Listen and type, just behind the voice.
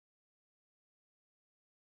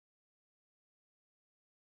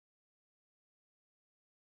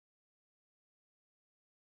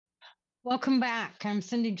Welcome back. I'm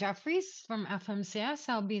Cindy Jeffries from FMCS.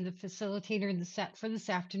 I'll be the facilitator of the set for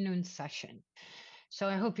this afternoon session. So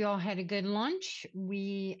I hope you all had a good lunch.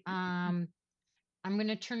 I'm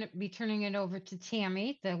going to be turning it over to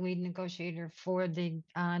Tammy, the lead negotiator for the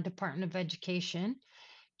Department of Education,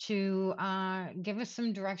 to give us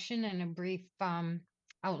some direction and a brief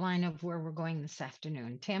outline of where we're going this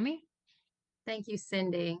afternoon. Tammy? Thank you,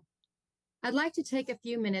 Cindy. I'd like to take a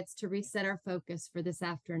few minutes to reset our focus for this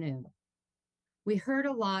afternoon. We heard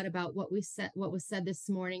a lot about what was said this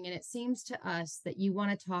morning, and it seems to us that you want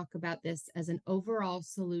to talk about this as an overall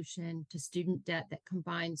solution to student debt that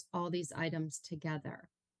combines all these items together.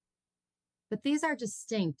 But these are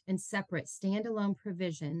distinct and separate standalone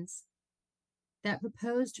provisions that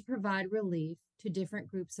propose to provide relief to different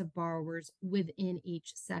groups of borrowers within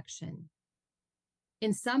each section.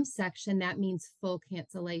 In some section, that means full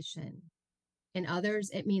cancellation. In others,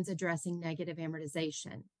 it means addressing negative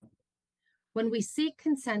amortization. When we seek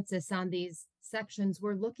consensus on these sections,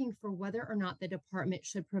 we're looking for whether or not the department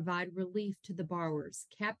should provide relief to the borrowers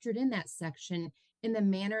captured in that section in the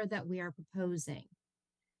manner that we are proposing.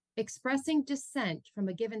 Expressing dissent from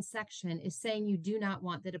a given section is saying you do not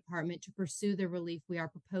want the department to pursue the relief we are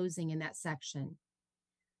proposing in that section.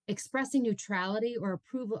 Expressing neutrality or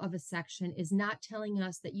approval of a section is not telling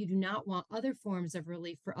us that you do not want other forms of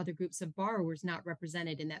relief for other groups of borrowers not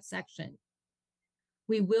represented in that section.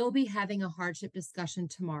 We will be having a hardship discussion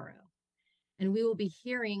tomorrow, and we will be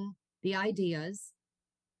hearing the ideas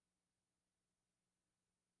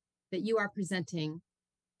that you are presenting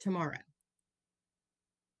tomorrow.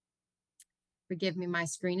 Forgive me, my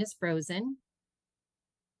screen is frozen.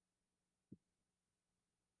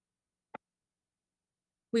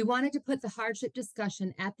 We wanted to put the hardship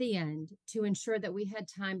discussion at the end to ensure that we had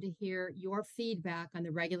time to hear your feedback on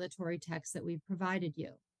the regulatory text that we've provided you.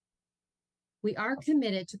 We are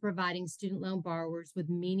committed to providing student loan borrowers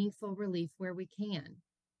with meaningful relief where we can.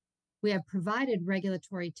 We have provided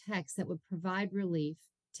regulatory text that would provide relief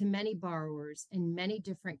to many borrowers in many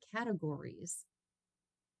different categories.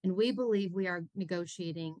 And we believe we are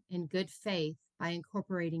negotiating in good faith by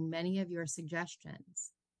incorporating many of your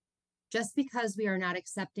suggestions. Just because we are not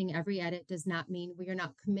accepting every edit does not mean we are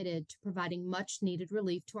not committed to providing much needed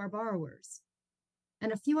relief to our borrowers.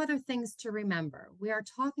 And a few other things to remember. We are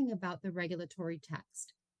talking about the regulatory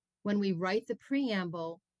text. When we write the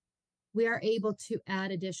preamble, we are able to add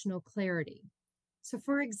additional clarity. So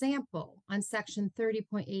for example, on section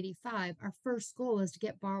 30.85, our first goal is to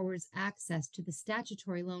get borrowers access to the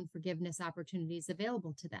statutory loan forgiveness opportunities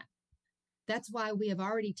available to them. That's why we have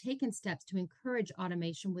already taken steps to encourage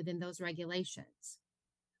automation within those regulations.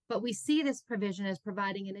 But we see this provision as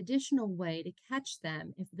providing an additional way to catch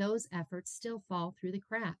them if those efforts still fall through the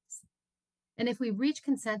cracks. And if we reach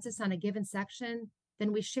consensus on a given section,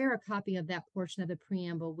 then we share a copy of that portion of the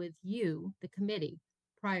preamble with you, the committee,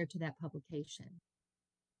 prior to that publication.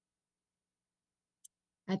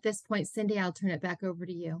 At this point, Cindy, I'll turn it back over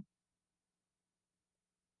to you.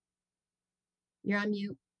 You're on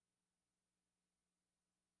mute.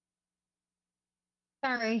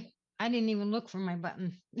 Sorry, I didn't even look for my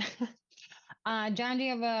button. John, do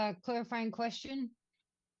you have a clarifying question?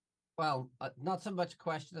 Well, not so much a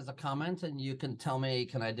question as a comment, and you can tell me,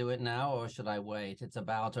 can I do it now or should I wait? It's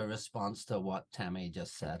about a response to what Tammy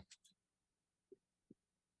just said.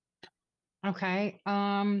 Okay.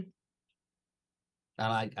 And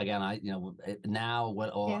now what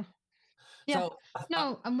all Yeah. Yeah. So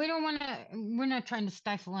No, we don't want to. We're not trying to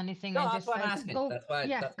stifle anything. no, I that's just what I'm like asking. go. That's why.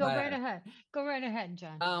 Yeah, That's go why right ahead. Go right ahead,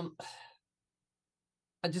 John.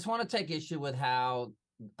 I just want to take issue with how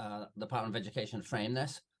the Department of Education framed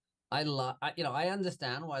this. I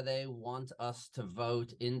understand why they want us to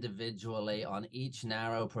vote individually on each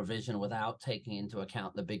narrow provision without taking into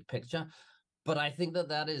account the big picture. But I think that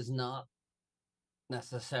that is not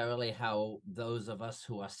necessarily how those of us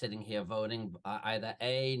who are sitting here voting either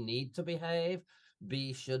A, need to behave,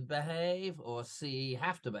 B, should behave, or C,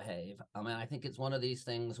 have to behave. I mean, I think it's one of these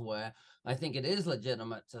things where I think it is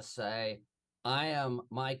legitimate to say,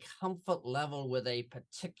 my comfort level with a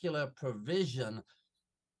particular provision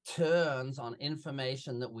turns on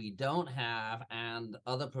information that we don't have and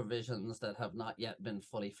other provisions that have not yet been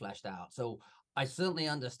fully fleshed out. So I certainly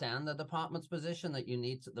understand the department's position that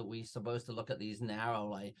we're supposed to look at these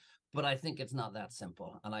narrowly, but I think it's not that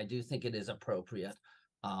simple. And I do think it is appropriate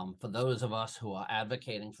for those of us who are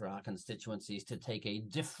advocating for our constituencies to take a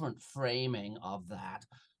different framing of that.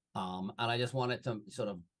 And I just wanted to sort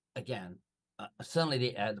of, again, certainly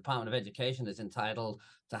the Department of Education is entitled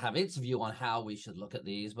to have its view on how we should look at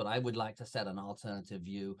these, but I would like to set an alternative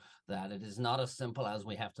view that it is not as simple as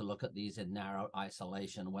we have to look at these in narrow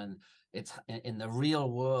isolation when it's in the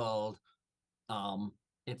real world.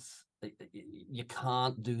 It's you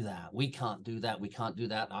can't do that. We can't do that. We can't do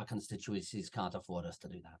that. Our constituencies can't afford us to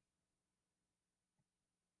do that.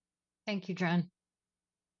 Thank you, John.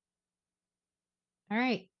 All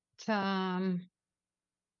right.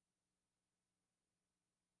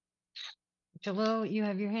 Jalil, you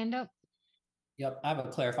have your hand up? Yep, I have a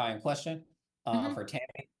clarifying question Mhm. for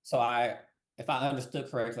Tammy. So if I understood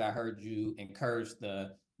correctly, I heard you encourage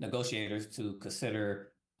the negotiators to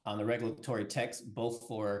consider the regulatory text, both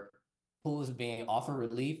for who is being offered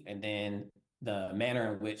relief and then the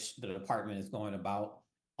manner in which the department is going about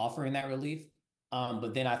offering that relief.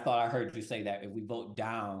 But then I thought I heard you say that if we vote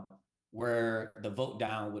down, where the vote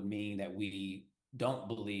down would mean that we don't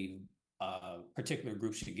believe a particular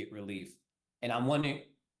group should get relief. And I'm wondering,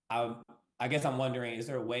 I guess I'm wondering, is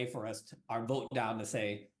there a way for us to our vote down to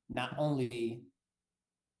say not only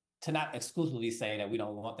to not exclusively say that we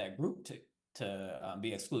don't want that group to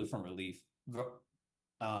be excluded from relief,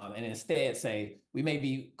 and instead say we may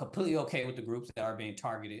be completely okay with the groups that are being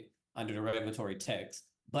targeted under the regulatory text,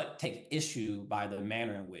 but take issue by the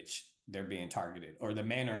manner in which they're being targeted or the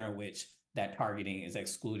manner in which that targeting is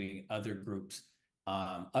excluding other groups,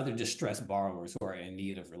 other distressed borrowers who are in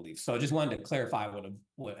need of relief. So I just wanted to clarify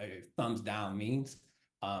what a thumbs down means,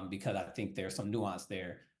 because I think there's some nuance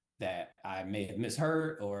there that I may have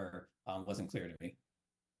misheard or wasn't clear to me.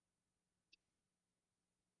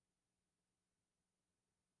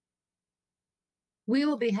 We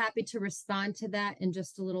will be happy to respond to that in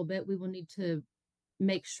just a little bit. We will need to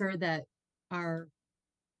make sure that our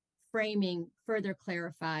framing further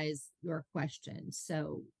clarifies your question.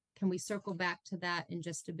 So can we circle back to that in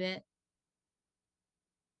just a bit?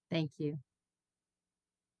 Thank you.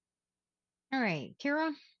 All right,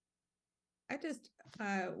 Kira? I just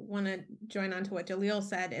want to join on to what Jalil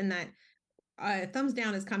said in that thumbs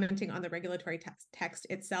down is commenting on the regulatory text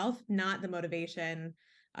itself, not the motivation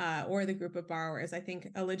or the group of borrowers. I think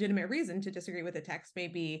a legitimate reason to disagree with the text may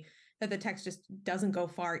be that the text just doesn't go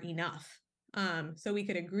far enough. So we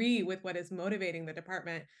could agree with what is motivating the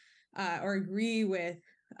department or agree with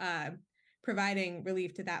providing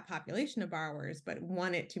relief to that population of borrowers, but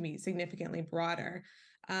want it to be significantly broader.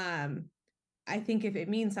 I think if it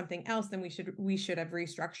means something else, then we should have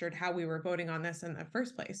restructured how we were voting on this in the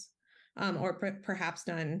first place, or perhaps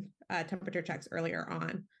done temperature checks earlier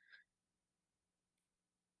on.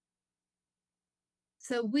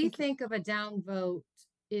 So we think of a down vote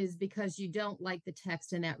is because you don't like the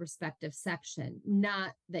text in that respective section,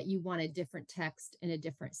 not that you want a different text in a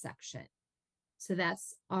different section. So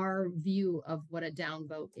that's our view of what a down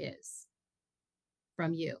vote is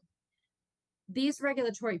from you. These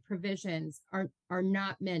regulatory provisions are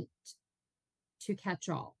not meant to catch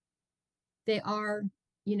all. They are,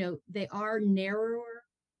 they are narrower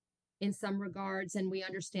in some regards, and we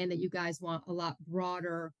understand that you guys want a lot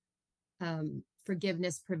broader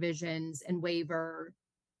forgiveness provisions and waiver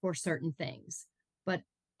for certain things. But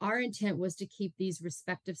our intent was to keep these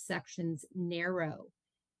respective sections narrow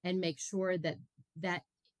and make sure that that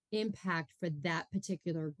impact for that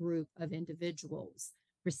particular group of individuals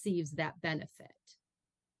receives that benefit.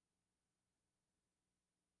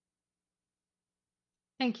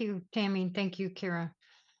 Thank you, Tammy. Thank you, Kira.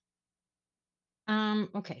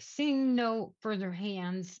 Okay, seeing no further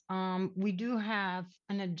hands, we do have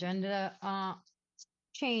an agenda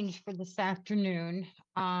change for this afternoon.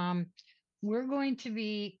 We're going to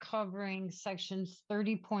be covering sections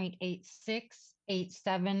 30.86,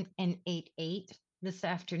 87, and 88 this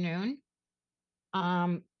afternoon.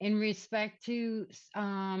 In respect to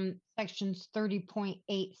sections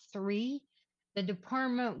 30.83, the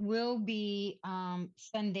department will be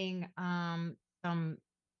sending some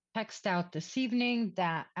text out this evening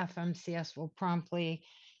that FMCS will promptly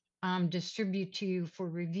distribute to you for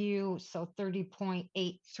review. So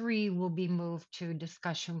 30.83 will be moved to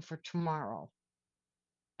discussion for tomorrow,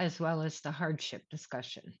 as well as the hardship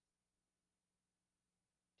discussion.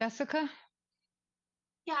 Jessica?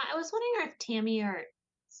 Yeah, I was wondering if Tammy or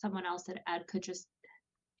someone else at Ed could just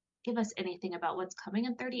give us anything about what's coming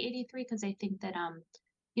in 3083, because I think that I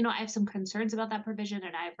have some concerns about that provision,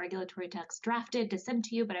 and I have regulatory text drafted to send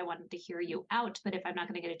to you, but I wanted to hear you out. But if I'm not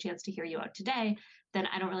going to get a chance to hear you out today, then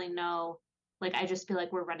I don't really know. Like, I just feel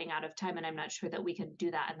like we're running out of time, and I'm not sure that we can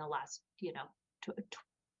do that in the last,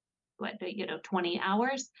 20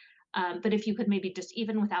 hours. But if you could maybe just,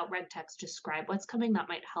 even without reg text, describe what's coming, that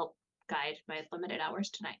might help guide my limited hours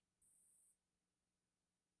tonight.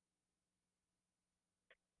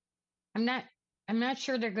 I'm not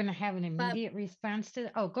sure they're going to have an immediate response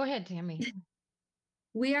to. Oh, go ahead, Tammy.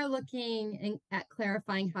 We are looking at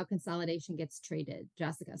clarifying how consolidation gets treated,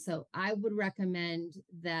 Jessica. So I would recommend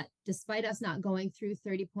that despite us not going through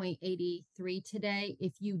 30.83 today,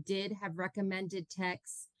 if you did have recommended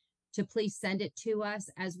text, to please send it to us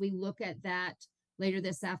as we look at that later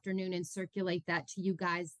this afternoon and circulate that to you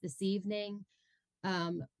guys this evening.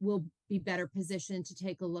 We'll be better positioned to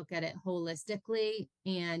take a look at it holistically,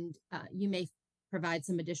 and you may provide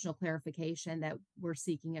some additional clarification that we're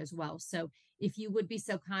seeking as well. So if you would be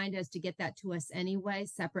so kind as to get that to us anyway,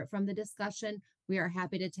 separate from the discussion, we are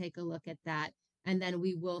happy to take a look at that. And then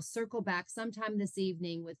we will circle back sometime this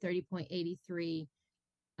evening with 30.83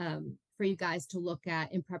 for you guys to look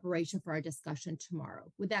at in preparation for our discussion tomorrow.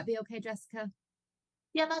 Would that be okay, Jessica?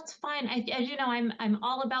 Yeah, that's fine. As you know, I'm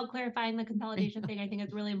all about clarifying the consolidation thing. I think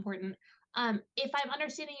it's really important. If I'm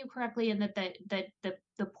understanding you correctly, and that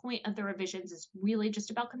the point of the revisions is really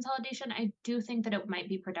just about consolidation, I do think that it might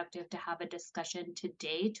be productive to have a discussion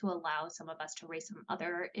today to allow some of us to raise some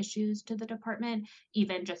other issues to the department,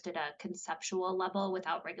 even just at a conceptual level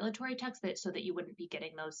without regulatory text, so that you wouldn't be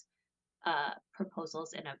getting those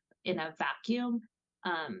proposals in a vacuum.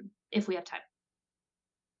 If we have time.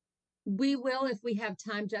 We will, if we have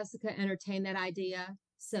time, Jessica, entertain that idea.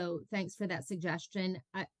 So thanks for that suggestion.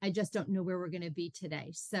 I just don't know where we're going to be today.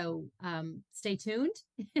 So stay tuned.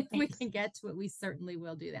 If we can get to it, we certainly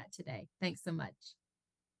will do that today. Thanks so much.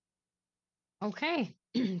 Okay,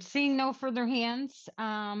 seeing no further hands,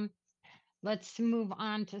 let's move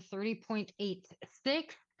on to 30.86.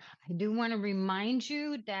 I do want to remind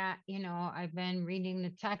you that, I've been reading the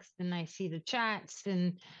text and I see the chats,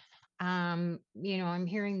 and I'm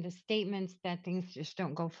hearing the statements that things just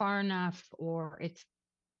don't go far enough or it's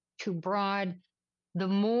too broad. The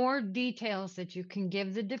more details that you can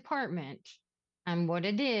give the department on what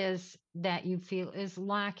it is that you feel is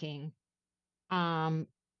lacking, the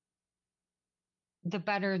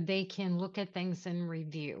better they can look at things and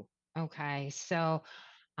review. Okay, so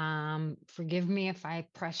forgive me if I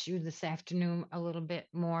press you this afternoon a little bit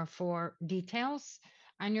more for details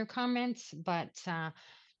on your comments, but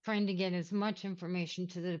trying to get as much information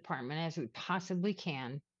to the department as we possibly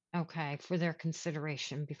can, okay, for their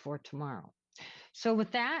consideration before tomorrow. So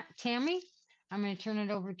with that, Tammy, I'm going to turn it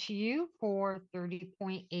over to you for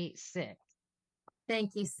 30.86.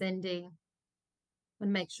 Thank you, Cindy. I want to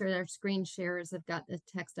make sure our screen sharers have got the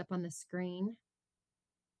text up on the screen.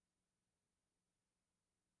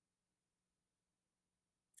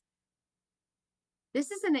 This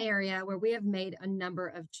is an area where we have made a number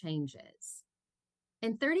of changes.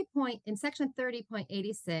 In section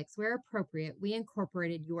 30.86, where appropriate, we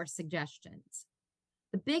incorporated your suggestions.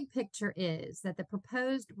 The big picture is that the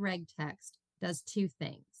proposed reg text does two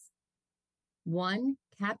things. One,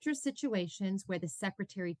 captures situations where the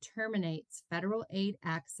secretary terminates federal aid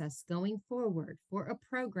access going forward for a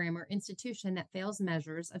program or institution that fails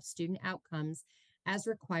measures of student outcomes as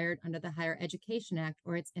required under the Higher Education Act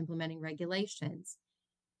or its implementing regulations.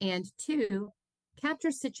 And two,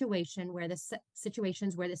 captures situations where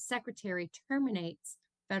the secretary terminates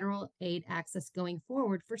federal aid access going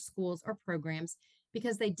forward for schools or programs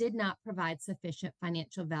because they did not provide sufficient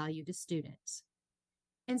financial value to students.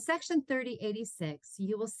 In section 3086,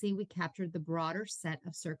 you will see we captured the broader set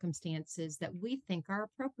of circumstances that we think are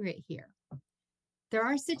appropriate here. There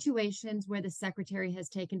are situations where the secretary has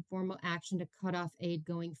taken formal action to cut off aid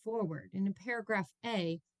going forward. And in paragraph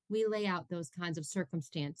A, we lay out those kinds of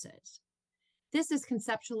circumstances. This is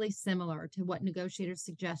conceptually similar to what negotiators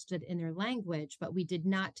suggested in their language, but we did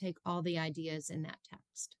not take all the ideas in that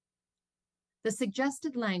text. The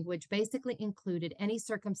suggested language basically included any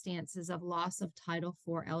circumstances of loss of Title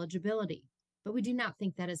IV eligibility, but we do not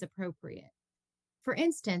think that is appropriate. For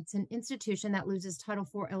instance, an institution that loses Title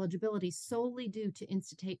IV eligibility solely due to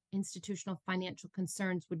institutional financial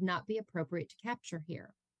concerns would not be appropriate to capture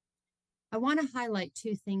here. I want to highlight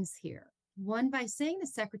two things here. One, by saying the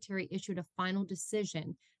secretary issued a final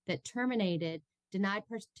decision that terminated, denied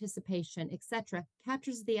participation, etc.,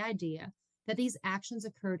 captures the idea that these actions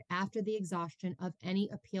occurred after the exhaustion of any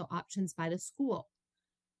appeal options by the school.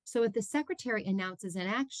 So if the secretary announces an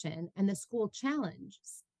action and the school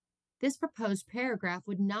challenges, this proposed paragraph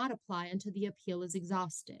would not apply until the appeal is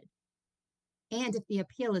exhausted. And if the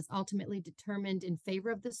appeal is ultimately determined in favor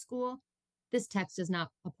of the school, this text does not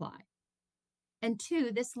apply. And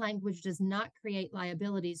two, this language does not create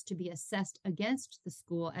liabilities to be assessed against the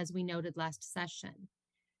school, as we noted last session.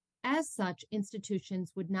 As such,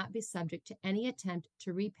 institutions would not be subject to any attempt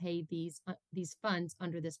to repay these funds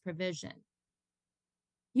under this provision.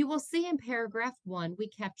 You will see in paragraph 1, we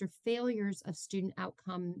capture failures of student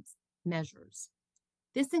outcomes measures.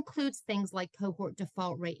 This includes things like cohort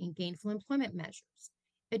default rate and gainful employment measures.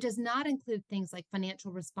 It does not include things like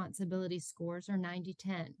financial responsibility scores or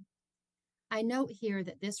 90-10. I note here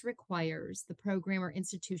that this requires the program or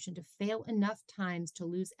institution to fail enough times to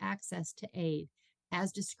lose access to aid,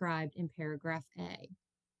 as described in paragraph A.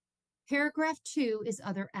 Paragraph 2 is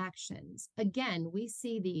other actions. Again, we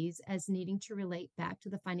see these as needing to relate back to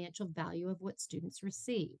the financial value of what students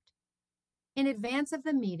received. In advance of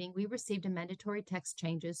the meeting, we received mandatory text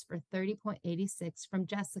changes for 30.86 from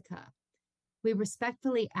Jessica. We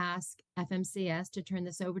respectfully ask FMCS to turn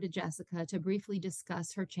this over to Jessica to briefly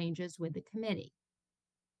discuss her changes with the committee.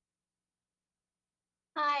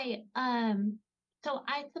 Hi, so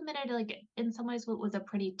I submitted like in some ways what was a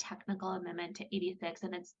pretty technical amendment to 86,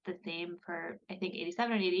 and it's the same for I think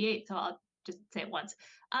 87 and 88, so I'll just say it once.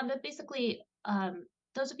 But basically,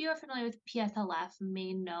 those of you who are familiar with PSLF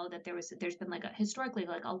may know that there's been like historically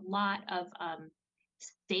like a lot of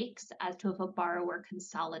stakes as to if a borrower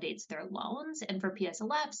consolidates their loans. And for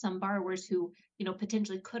PSLF, some borrowers who,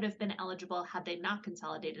 potentially could have been eligible had they not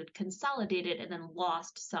consolidated and then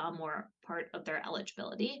lost some or part of their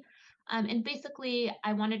eligibility. And basically,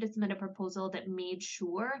 I wanted to submit a proposal that made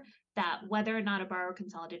sure that whether or not a borrower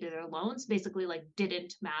consolidated their loans basically like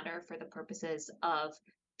didn't matter for the purposes of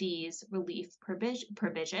these relief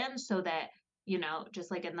provisions, so that, just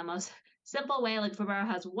like in the most simple way, like if a borrower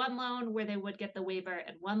has one loan where they would get the waiver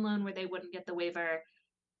and one loan where they wouldn't get the waiver,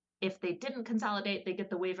 if they didn't consolidate, they get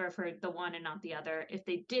the waiver for the one and not the other. If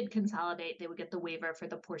they did consolidate, they would get the waiver for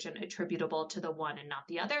the portion attributable to the one and not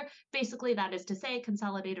the other. Basically, that is to say,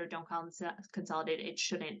 consolidate or don't consolidate, it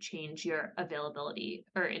shouldn't change your availability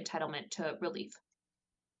or entitlement to relief.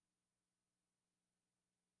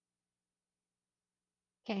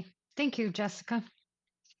 Okay, thank you, Jessica.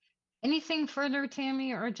 Anything further,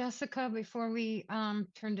 Tammy or Jessica, before we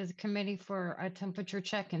turn to the committee for a temperature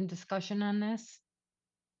check and discussion on this?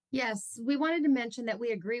 Yes, we wanted to mention that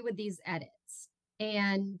we agree with these edits.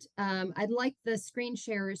 And I'd like the screen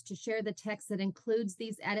sharers to share the text that includes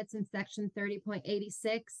these edits in section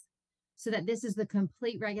 30.86, so that this is the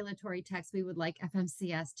complete regulatory text we would like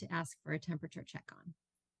FMCS to ask for a temperature check on.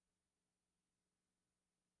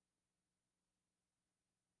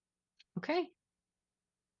 Okay.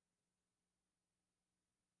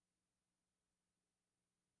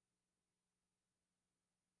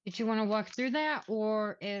 Did you want to walk through that,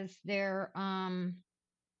 or is there, can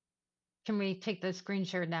we take the screen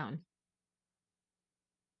share down?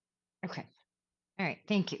 Okay. All right.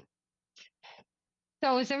 Thank you.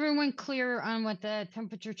 So is everyone clear on what the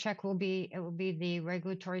temperature check will be? It will be the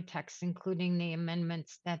regulatory text, including the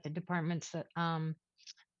amendments that the departments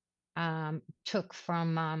took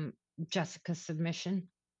from Jessica's submission.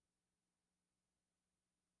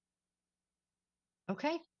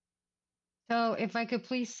 Okay. So if I could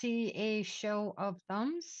please see a show of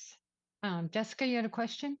thumbs. Jessica, you had a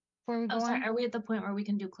question before we go sorry, on? are we at the point where we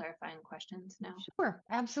can do clarifying questions now? Sure,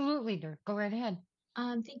 absolutely, dear. Go right ahead.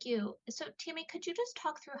 Thank you. So Tammy, could you just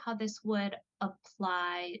talk through how this would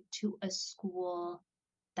apply to a school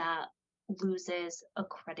that loses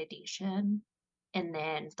accreditation and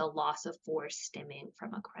then the loss of force stemming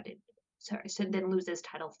from so then loses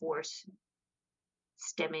Title IV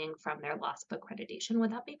stemming from their loss of accreditation?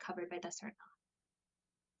 Would that be covered by this or not?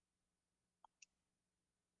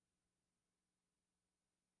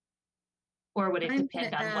 Or would it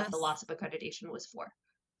depend on what the loss of accreditation was for?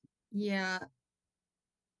 Yeah.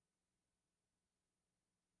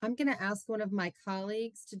 I'm going to ask one of my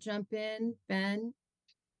colleagues to jump in. Ben,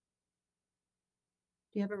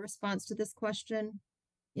 do you have a response to this question?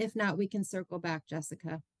 If not, we can circle back,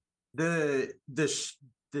 Jessica.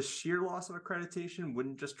 The sheer loss of accreditation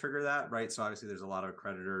wouldn't just trigger that, right? So obviously there's a lot of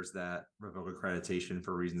accreditors that revoke accreditation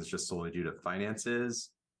for reasons just solely due to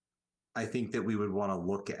finances. I think that we would want to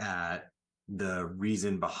look at the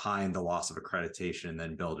reason behind the loss of accreditation and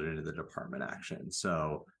then build it into the department action.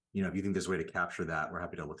 So, if you think there's a way to capture that, we're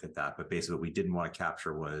happy to look at that. But basically what we didn't want to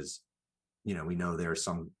capture was, we know there are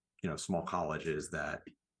some, small colleges that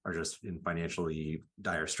are just in financially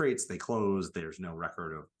dire straits. They close. There's no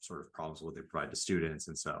record of sort of problems with what they provide to students.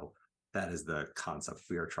 And so that is the concept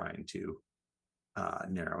we are trying to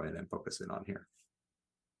narrow in and focus in on here.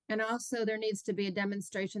 And also there needs to be a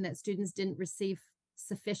demonstration that students didn't receive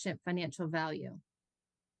sufficient financial value.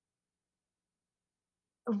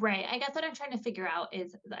 Right. I guess what I'm trying to figure out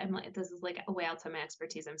is, this is like way outside my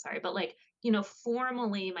expertise, I'm sorry, but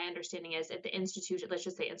formally my understanding is if the institution, let's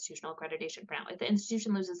just say institutional accreditation for now, if the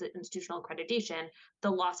institution loses institutional accreditation,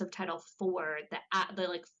 the loss of Title IV, the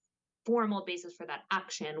formal basis for that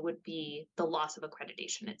action would be the loss of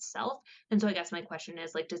accreditation itself. And so I guess my question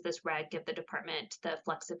is, like, does this reg give the department the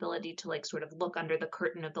flexibility to like sort of look under the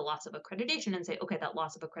curtain of the loss of accreditation and say, okay, that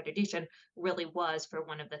loss of accreditation really was for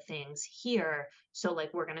one of the things here. So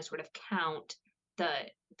like we're going to sort of count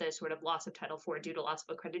the sort of loss of Title IV due to loss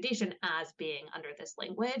of accreditation as being under this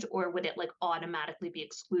language, or would it like automatically be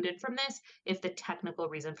excluded from this if the technical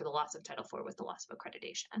reason for the loss of Title IV was the loss of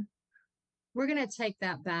accreditation? We're going to take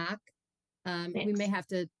that back. We may Thanks. have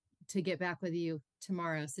to get back with you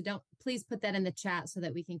tomorrow. So please put that in the chat so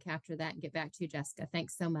that we can capture that and get back to you, Jessica.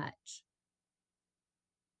 Thanks so much.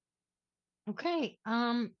 Okay.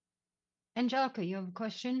 Angelica, you have a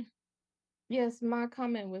question? Yes, my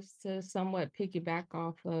comment was to somewhat piggyback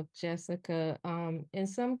off of Jessica. In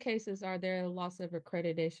some cases, are there a loss of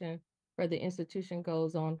accreditation where the institution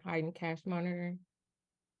goes on heightened cash monitoring?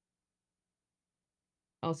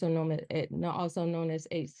 Also known as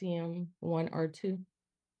HCM 1 or 2.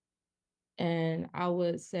 And I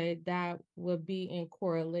would say that would be in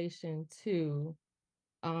correlation to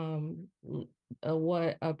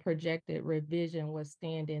what a projected revision would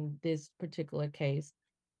stand in this particular case,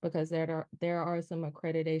 because there are some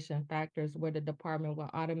accreditation factors where the department will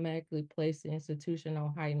automatically place the institution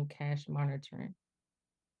on heightened cash monitoring.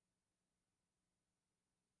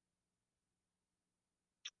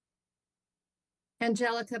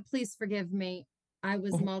 Angelica, please forgive me. I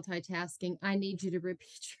was multitasking. I need you to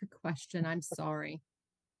repeat your question. I'm sorry.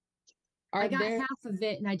 I got half of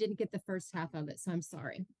it and I didn't get the first half of it, so I'm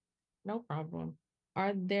sorry. No problem.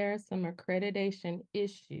 Are there some accreditation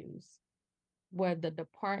issues where the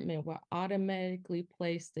department will automatically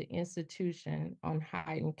place the institution on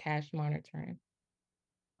heightened cash monitoring?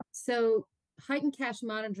 So heightened cash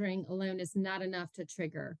monitoring alone is not enough to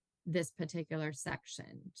trigger this particular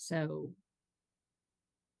section. So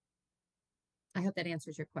I hope that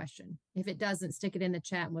answers your question. If it doesn't, stick it in the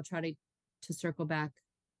chat and we'll try to circle back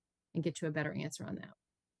and get you a better answer on that.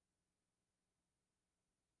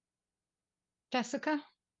 Jessica?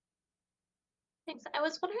 Thanks. I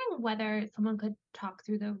was wondering whether someone could talk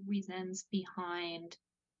through the reasons behind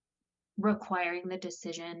requiring the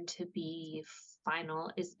decision to be final,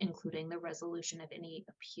 is including the resolution of any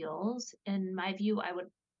appeals. In my view, I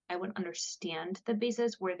would understand the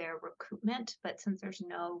basis where there recoupment, but since there's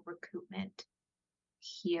no recoupment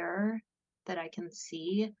here that I can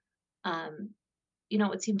see, you know, it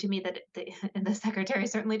would seem to me that the secretary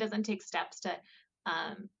certainly doesn't take steps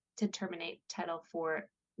to terminate Title IV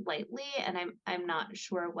lightly, and I'm not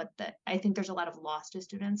sure what I think there's a lot of loss to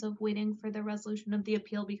students of waiting for the resolution of the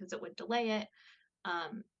appeal because it would delay it.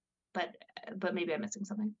 But maybe I'm missing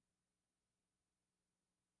something.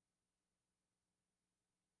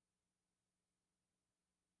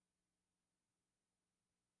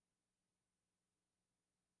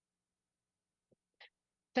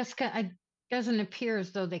 Jessica, it doesn't appear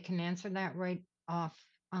as though they can answer that right off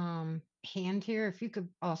hand here. If you could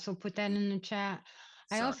also put that in the chat.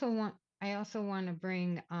 I also want to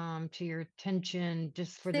bring to your attention,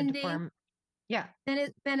 just for Cindy, the department. Yeah.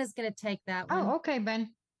 Ben is going to take that one. Oh, okay,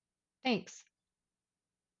 Ben. Thanks.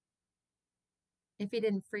 If he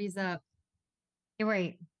didn't freeze up. You're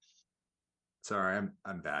right. Sorry,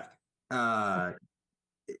 I'm back.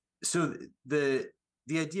 So the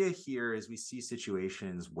idea here is we see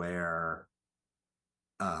situations where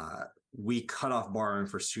we cut off borrowing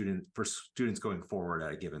for students going forward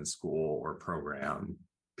at a given school or program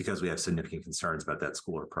because we have significant concerns about that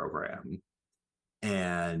school or program.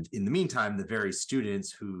 And in the meantime, the very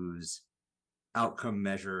students whose outcome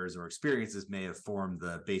measures or experiences may have formed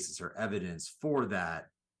the basis or evidence for that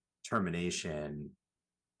termination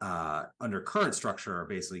under current structure are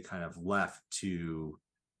basically kind of left to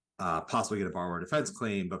possibly get a borrower defense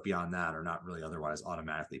claim, but beyond that are not really otherwise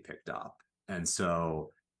automatically picked up. And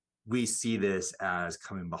so we see this as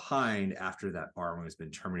coming behind after that borrowing has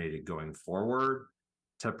been terminated going forward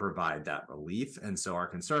to provide that relief. And so our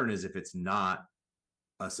concern is if it's not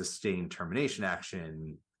a sustained termination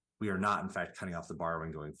action, we are not in fact cutting off the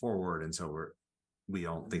borrowing going forward. And so we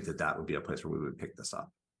don't think that would be a place where we would pick this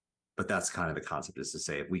up. But that's kind of the concept, is to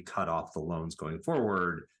say if we cut off the loans going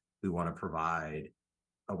forward, we want to provide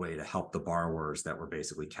a way to help the borrowers that were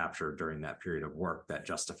basically captured during that period of work that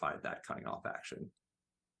justified that cutting off action.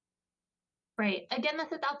 Right. Again,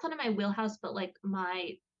 that's outside of my wheelhouse, but like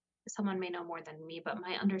someone may know more than me, but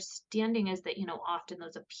my understanding is that, you know, often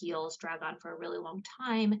those appeals drag on for a really long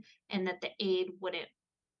time and that the aid wouldn't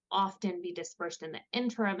often be dispersed in the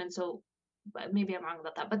interim. And so, but maybe I'm wrong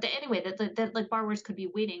about that. But anyway, that like borrowers could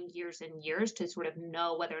be waiting years and years to sort of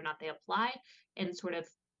know whether or not they apply, and sort of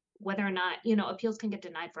whether or not, appeals can get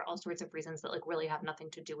denied for all sorts of reasons that like really have nothing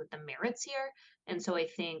to do with the merits here. And so I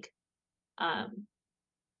think,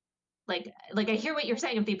 like I hear what you're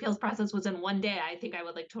saying. If the appeals process was in one day, I think I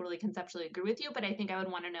would like totally conceptually agree with you, but I think I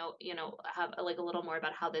would want to know, have like a little more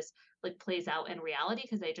about how this like plays out in reality,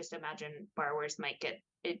 because I just imagine borrowers might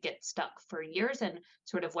get stuck for years, and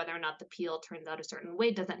sort of whether or not the appeal turns out a certain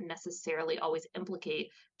way doesn't necessarily always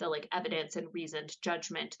implicate the like evidence and reasoned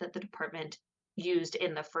judgment that the department used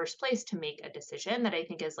in the first place to make a decision that I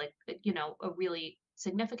think is like, a really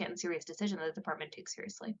significant and serious decision that the department takes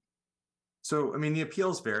seriously. So, I mean, the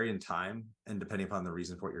appeals vary in time and depending upon the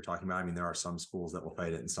reason for what you're talking about. I mean, there are some schools that will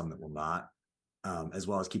fight it and some that will not, as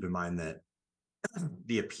well as keep in mind that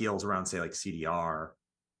the appeals around, say, like CDR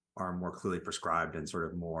are more clearly prescribed and sort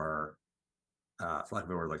of more, for lack of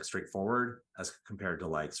a word, like straightforward as compared to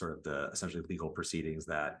like sort of the essentially legal proceedings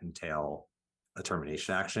that entail a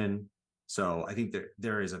termination action. So I think that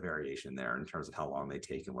there is a variation there in terms of how long they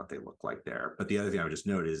take and what they look like there. But the other thing I would just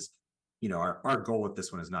note is, our goal with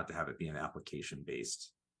this one is not to have it be an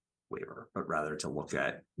application-based waiver, but rather to look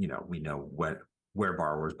at, we know where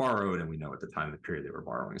borrowers borrowed and we know at the time of the period they were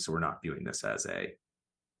borrowing. So we're not viewing this as a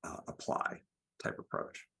apply type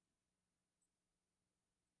approach.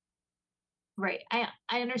 Right.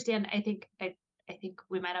 I understand. I think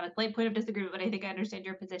we might have a slight point of disagreement, but I think I understand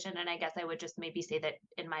your position. And I guess I would just maybe say that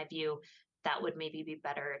in my view, that would maybe be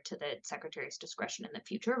better to the secretary's discretion in the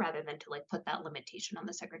future rather than to like put that limitation on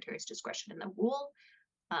the secretary's discretion in the rule.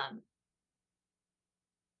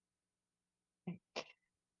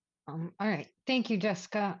 All right. Thank you,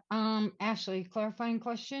 Jessica. Ashley, clarifying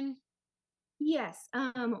question? Yes.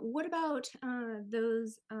 What about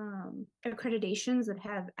those accreditations that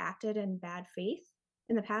have acted in bad faith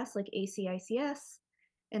in the past, like ACICS,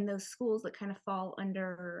 and those schools that kind of fall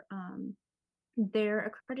under their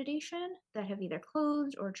accreditation that have either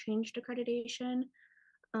closed or changed accreditation?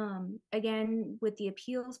 Again, with the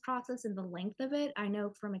appeals process and the length of it, I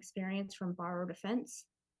know from experience from borrower defense,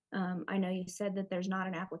 I know you said that there's not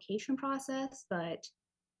an application process, but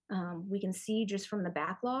we can see just from the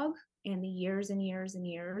backlog and the years and years and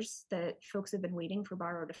years that folks have been waiting for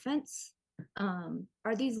borrower defense.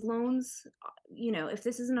 Are these loans, if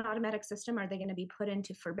this is an automatic system, are they going to be put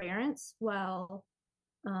into forbearance while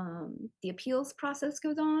the appeals process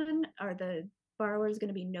goes on? Are the borrowers going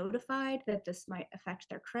to be notified that this might affect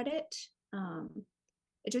their credit?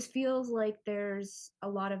 It just feels like there's a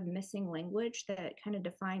lot of missing language that kind of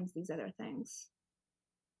defines these other things.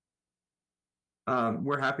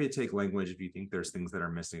 We're happy to take language if you think there's things that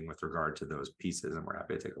are missing with regard to those pieces, and we're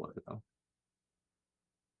happy to take a look at them.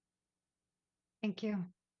 Thank you.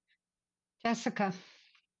 Jessica.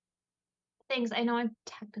 Thanks. I know I'm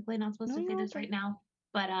technically not supposed to say this right now,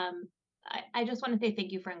 but I just want to say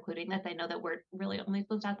thank you for including this. I know that we're really only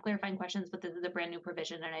supposed to ask clarifying questions, but this is a brand new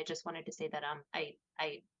provision, and I just wanted to say that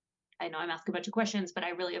I know I'm asking a bunch of questions, but I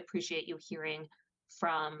really appreciate you hearing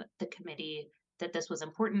from the committee that this was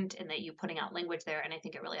important and that you putting out language there, and I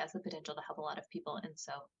think it really has the potential to help a lot of people. And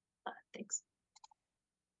so, thanks.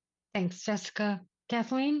 Thanks, Jessica.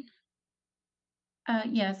 Kathleen?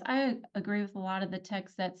 Yes, I agree with a lot of the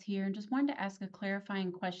text that's here, and just wanted to ask a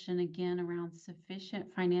clarifying question again around sufficient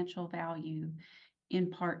financial value in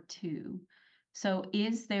part 2. So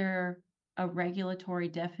is there a regulatory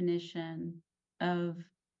definition of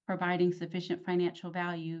providing sufficient financial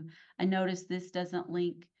value? I noticed this doesn't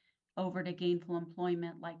link over to gainful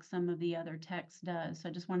employment like some of the other text does. So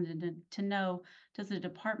I just wanted to know, does the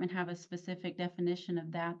department have a specific definition of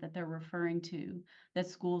that they're referring to that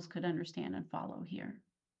schools could understand and follow here?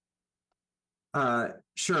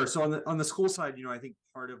 Sure. So on the school side, I think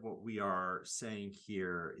part of what we are saying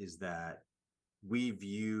here is that we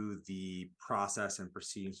view the process and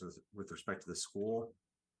proceedings with respect to the school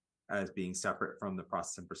as being separate from the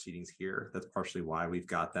process and proceedings here. That's partially why we've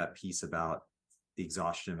got that piece about the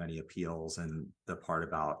exhaustion of any appeals and the part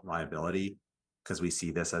about liability, because we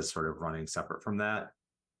see this as sort of running separate from that.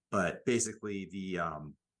 But basically the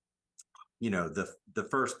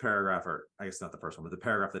first paragraph, or I guess not the first one, but the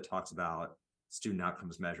paragraph that talks about student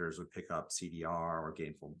outcomes measures would pick up CDR or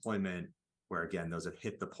gainful employment, where again, those have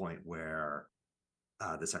hit the point where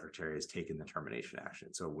the secretary has taken the termination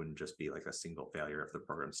action. So it wouldn't just be like a single failure if the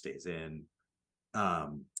program stays in.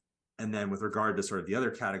 And then with regard to sort of the other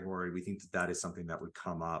category, we think that is something that would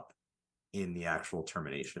come up in the actual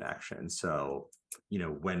termination action. So,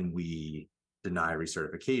 when we deny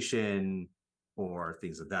recertification or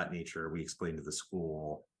things of that nature, we explain to the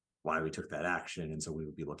school why we took that action. And so we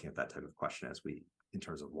would be looking at that type of question in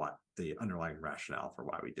terms of what the underlying rationale for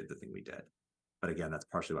why we did the thing we did. But again, that's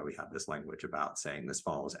partially why we have this language about saying this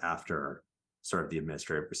follows after sort of the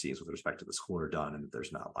administrative proceedings with respect to the school are done and that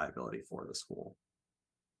there's not liability for the school.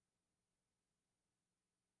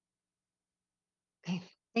 Okay,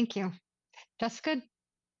 thank you. Jessica,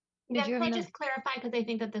 Yeah, did you can have I another? just clarify? Because I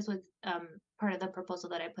think that this was part of the proposal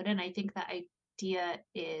that I put in. I think the idea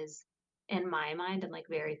is, in my mind, in like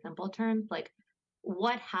very simple terms, like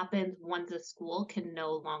what happens once a school can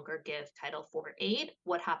no longer give Title IV aid?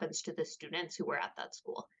 What happens to the students who were at that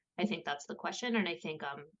school? I think that's the question. And I think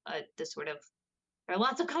this sort of there are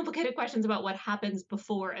lots of complicated questions about what happens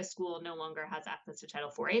before a school no longer has access to Title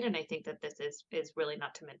IV aid. And I think that this is really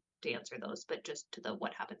not to meant to answer those, but just to the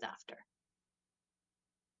what happens after.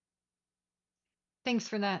 Thanks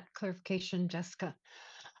for that clarification, Jessica.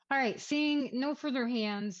 All right, seeing no further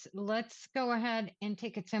hands, let's go ahead and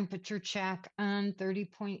take a temperature check on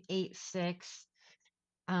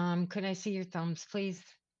 30.86. Could I see your thumbs, please?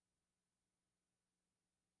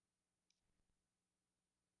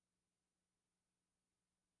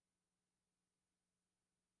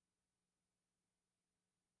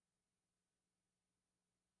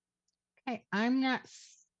 Okay, I'm not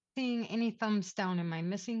seeing any thumbs down. Am I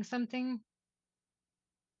missing something?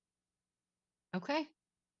 Okay,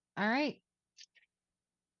 all right.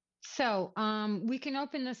 So we can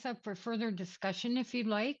open this up for further discussion if you'd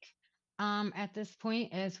like at this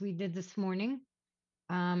point, as we did this morning.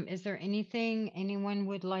 Is there anything anyone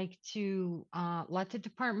would like to let the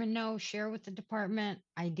department know, share with the department,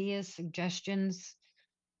 ideas, suggestions,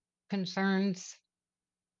 concerns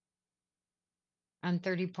on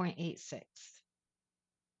 30.86?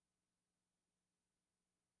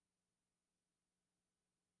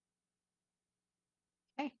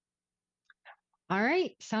 Okay. All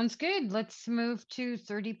right, sounds good. Let's move to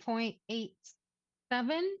 30.87.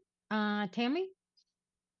 Tammy?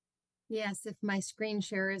 Yes, if my screen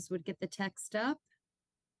sharers would get the text up.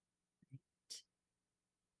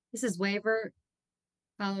 This is waiver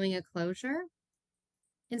following a closure.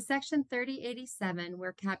 In section 3087,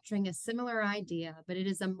 we're capturing a similar idea, but it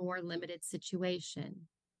is a more limited situation.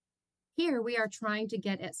 Here, we are trying to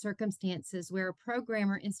get at circumstances where a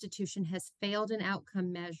program or institution has failed an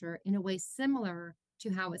outcome measure in a way similar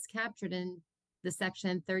to how it's captured in the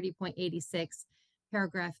section 30.86,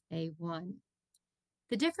 paragraph A1.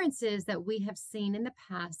 The difference is that we have seen in the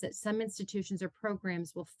past that some institutions or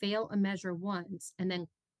programs will fail a measure once and then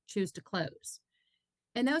choose to close.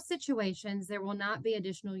 In those situations, there will not be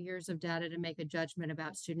additional years of data to make a judgment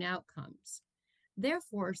about student outcomes.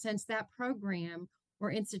 Therefore, since that program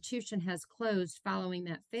or institution has closed following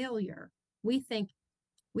that failure, we think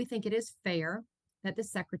it is fair that the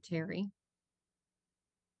secretary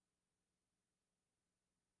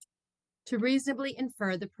to reasonably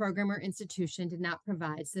infer the program or institution did not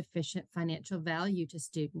provide sufficient financial value to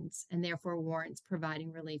students and therefore warrants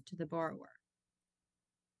providing relief to the borrower.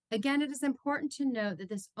 Again, it is important to note that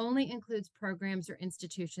this only includes programs or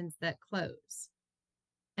institutions that close.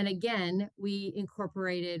 And again, we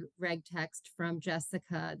incorporated reg text from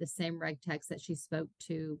Jessica, the same reg text that she spoke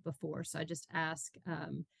to before. So I just ask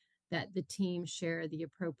that the team share the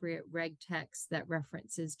appropriate reg text that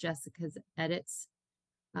references Jessica's edits.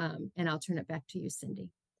 And I'll turn it back to you, Cindy.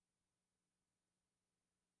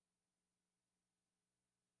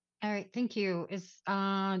 All right, thank you.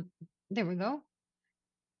 There we go.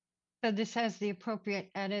 So this has the appropriate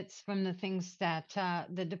edits from the things that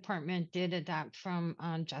the department did adopt from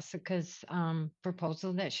Jessica's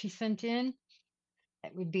proposal that she sent in.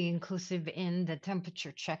 That would be inclusive in the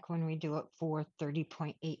temperature check when we do it for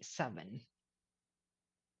 30.87.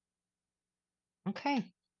 Okay.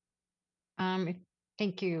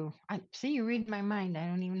 Thank you. I see you read my mind. I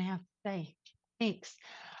don't even have to say. Thanks.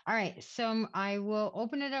 All right. So I will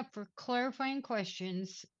open it up for clarifying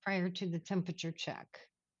questions prior to the temperature check.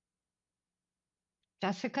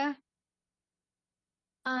 Jessica?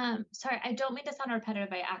 Sorry, I don't mean to sound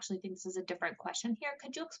repetitive. I actually think this is a different question here.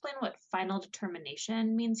 Could you explain what final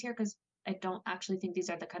determination means here? Because I don't actually think these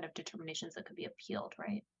are the kind of determinations that could be appealed,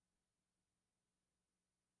 right?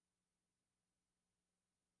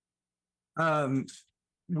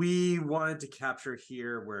 We wanted to capture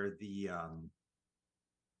here where the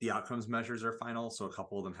outcomes measures are final. So a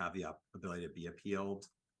couple of them have the ability to be appealed,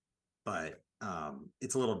 but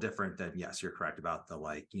it's a little different than, yes, you're correct about the,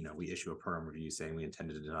 like, we issue a perm review saying we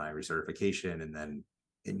intended to deny recertification and then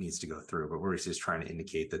it needs to go through, but we're just trying to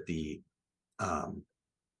indicate that the, a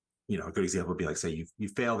good example would be like, say you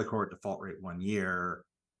fail the court default rate 1 year,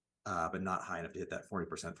 but not high enough to hit that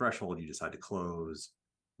 40% threshold. You decide to close.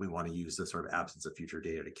 We want to use the sort of absence of future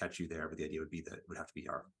data to catch you there, but the idea would be that it would have to be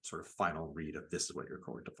our sort of final read of this is what your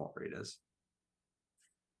court default rate is.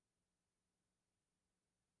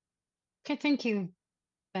 Okay, thank you,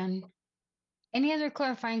 Ben. Any other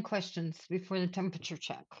clarifying questions before the temperature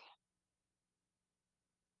check?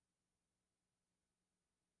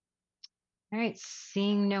 All right,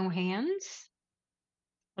 seeing no hands,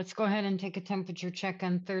 let's go ahead and take a temperature check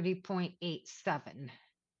on 30.87. Can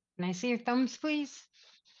I see your thumbs, please?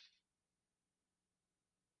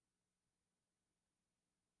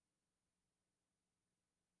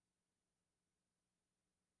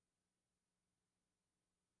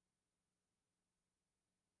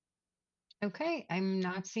 Okay, I'm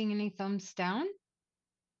not seeing any thumbs down.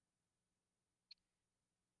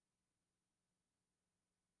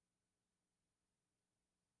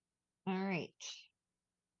 All right.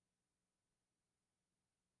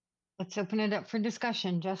 Let's open it up for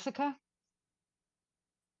discussion. Jessica?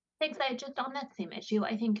 Thanks. I just on that same issue,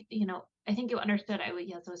 I think, I think you understood. I would,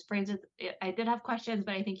 yes, those phrases, I did have questions,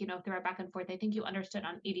 but I think, through our back and forth, I think you understood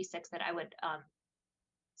on 86 that I would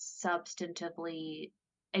substantively,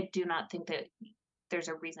 I do not think that there's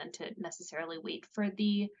a reason to necessarily wait for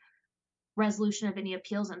the resolution of any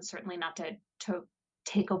appeals, and certainly not to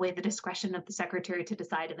take away the discretion of the secretary to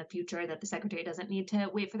decide in the future that the secretary doesn't need to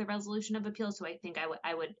wait for the resolution of appeals. So I think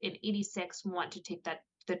I would in 86 want to take that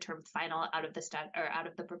the term final out of the or out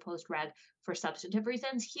of the proposed reg for substantive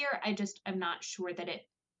reasons. Here, I'm not sure that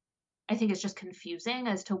I think it's just confusing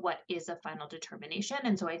as to what is a final determination.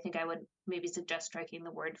 And so I think I would maybe suggest striking the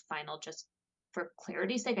word final just for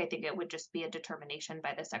clarity's sake. I think it would just be a determination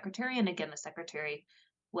by the secretary. And again, the secretary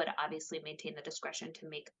would obviously maintain the discretion to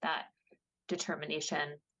make that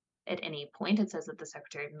determination at any point. It says that the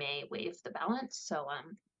secretary may waive the balance. So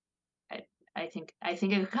I think it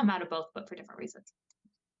could come out of both, but for different reasons.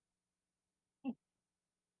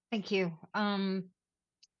 Thank you. Carmen,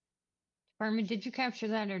 did you capture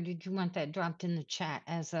that, or did you want that dropped in the chat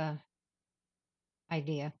as a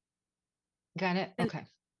idea? Got it? Okay.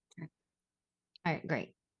 All right,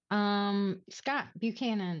 great. Scott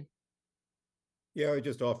Buchanan. Yeah, I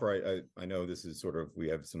just offer, I know this is sort of, we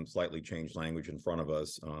have some slightly changed language in front of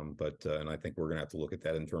us, but and I think we're going to have to look at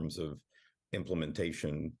that in terms of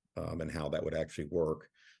implementation and how that would actually work.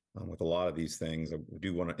 With a lot of these things, I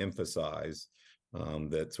do want to emphasize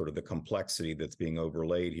that sort of the complexity that's being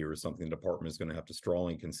overlaid here is something the department is going to have to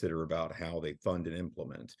strongly consider about how they fund and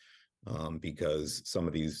implement, because some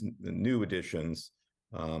of these new additions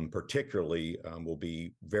particularly will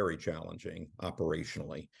be very challenging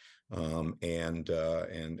operationally, and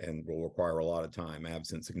will require a lot of time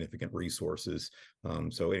absent significant resources.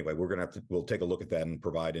 So anyway, we'll take a look at that and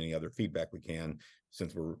provide any other feedback we can,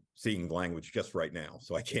 since we're seeing language just right now.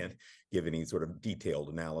 So I can't give any sort of detailed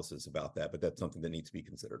analysis about that, but that's something that needs to be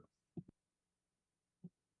considered.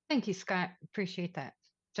 Thank you, Scott. Appreciate that.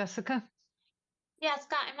 Jessica? Yeah,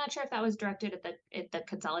 Scott, I'm not sure if that was directed at the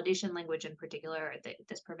consolidation language in particular, or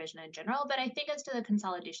this provision in general, but I think as to the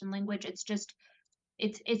consolidation language, it's just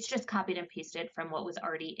copied and pasted from what was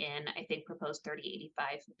already in, I think, proposed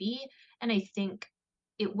 3085B. And I think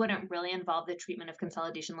it wouldn't really involve the treatment of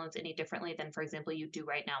consolidation loans any differently than, for example, you do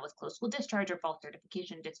right now with closed school discharge or false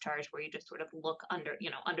certification discharge, where you just sort of look under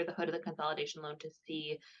the hood of the consolidation loan to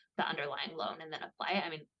see the underlying loan and then apply it. I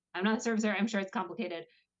mean, I'm not a servicer. I'm sure it's complicated.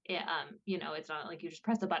 It's not like you just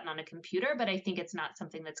press a button on a computer, but I think it's not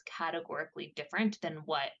something that's categorically different than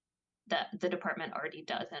what the department already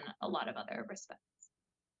does in a lot of other respects.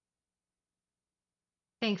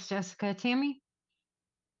 Thanks, Jessica. Tammy?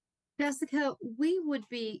 Jessica, we would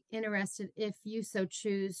be interested, if you so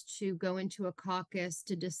choose, to go into a caucus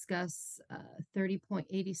to discuss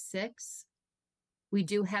 30.86. We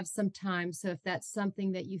do have some time, so if that's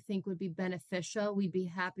something that you think would be beneficial, we'd be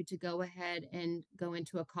happy to go ahead and go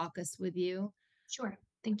into a caucus with you. Sure.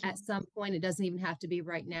 Thank you. At some point, it doesn't even have to be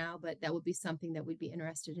right now, but that would be something that we'd be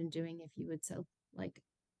interested in doing if you would so like.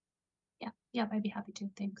 Yeah, I'd be happy to.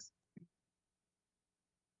 Thanks.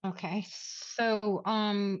 Okay, so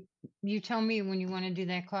you tell me when you want to do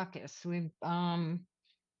that caucus.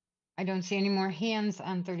 I don't see any more hands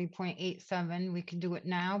on 30.87. We could do it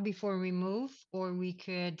now before we move, or we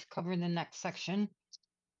could cover the next section.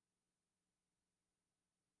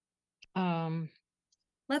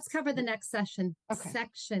 Let's cover the next section, Okay.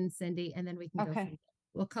 Cindy, and then we can go from Okay. there.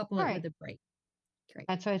 We'll couple All it right. with a break. Great.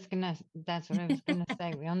 That's what I was gonna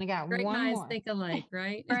say. We only got Great one minds more. think alike,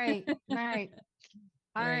 right? Right, right.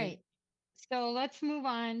 All Right. right. So let's move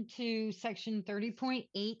on to section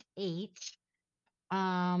 30.88.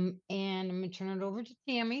 And I'm gonna turn it over to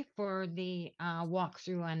Tammy for the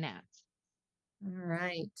walkthrough on that. All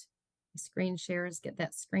right. Screen shares, get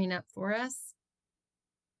that screen up for us.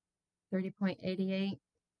 30.88.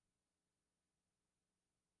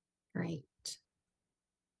 Great.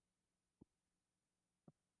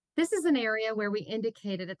 This is an area where we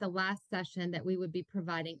indicated at the last session that we would be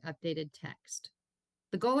providing updated text.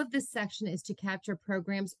 The goal of this section is to capture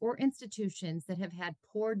programs or institutions that have had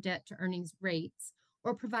poor debt to earnings rates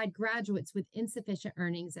or provide graduates with insufficient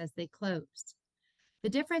earnings as they closed. The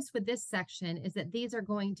difference with this section is that these are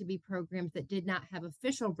going to be programs that did not have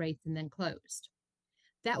official rates and then closed.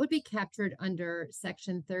 That would be captured under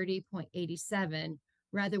section 30.87.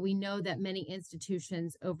 Rather, we know that many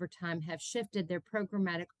institutions over time have shifted their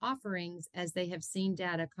programmatic offerings as they have seen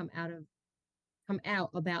data come out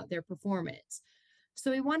about their performance.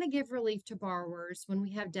 So we want to give relief to borrowers when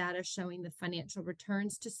we have data showing the financial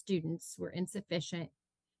returns to students were insufficient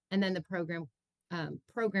and then the program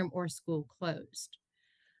or school closed.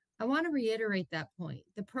 I want to reiterate that point.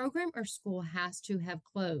 The program or school has to have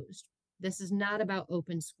closed. This is not about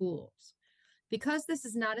open schools. Because this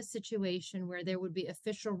is not a situation where there would be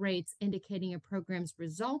official rates indicating a program's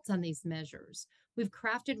results on these measures, we've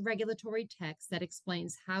crafted regulatory text that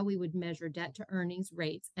explains how we would measure debt to earnings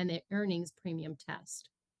rates and the earnings premium test.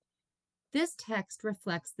 This text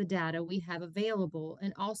reflects the data we have available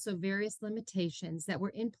and also various limitations that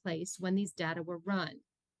were in place when these data were run.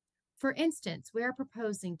 For instance, we are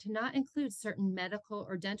proposing to not include certain medical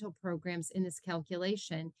or dental programs in this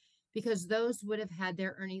calculation because those would have had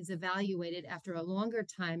their earnings evaluated after a longer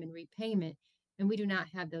time in repayment, and we do not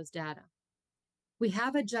have those data. We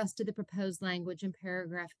have adjusted the proposed language in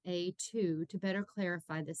paragraph A2 to better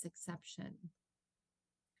clarify this exception.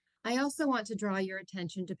 I also want to draw your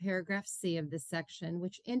attention to paragraph C of this section,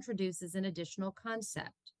 which introduces an additional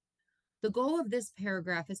concept. The goal of this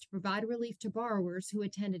paragraph is to provide relief to borrowers who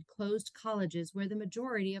attended closed colleges where the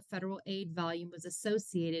majority of federal aid volume was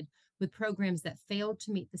associated with programs that failed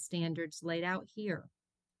to meet the standards laid out here.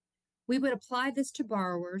 We would apply this to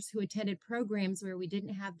borrowers who attended programs where we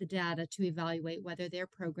didn't have the data to evaluate whether their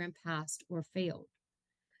program passed or failed.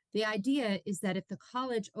 The idea is that if the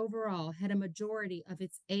college overall had a majority of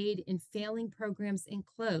its aid in failing programs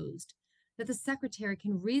enclosed, that the secretary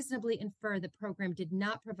can reasonably infer the program did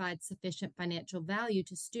not provide sufficient financial value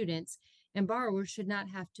to students, and borrowers should not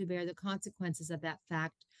have to bear the consequences of that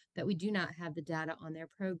fact that we do not have the data on their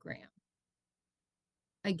program.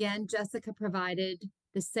 Again, Jessica provided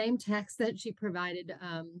the same text that she provided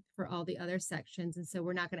for all the other sections, and so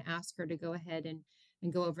we're not going to ask her to go ahead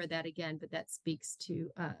and go over that again, but that speaks to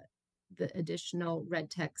the additional red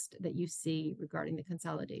text that you see regarding the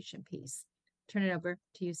consolidation piece. Turn it over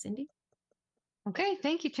to you, Cindy. Okay,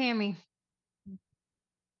 thank you, Tammy.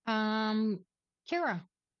 Kara.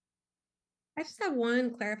 I just have one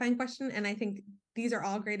clarifying question, and I think these are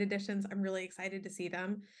all great additions. I'm really excited to see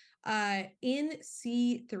them. In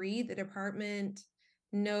C3, the department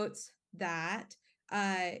notes that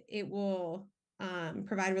it will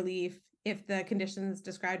provide relief if the conditions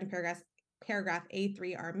described in paragraph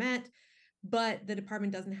A3 are met, but the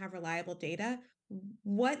department doesn't have reliable data.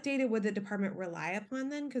 What data would the department rely upon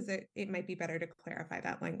then? Because it might be better to clarify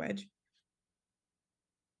that language.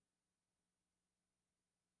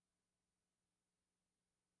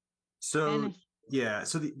 So, yeah,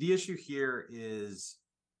 so the issue here is,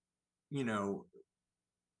 you know,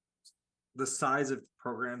 the size of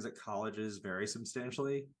programs at colleges vary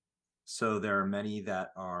substantially. So there are many that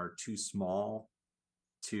are too small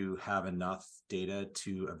to have enough data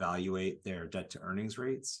to evaluate their debt to earnings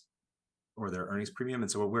rates or their earnings premium.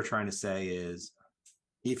 And so what we're trying to say is,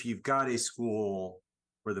 if you've got a school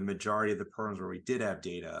where the majority of the programs where we did have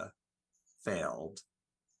data failed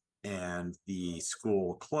and the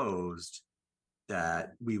school closed,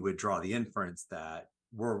 that we would draw the inference that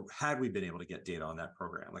had we been able to get data on that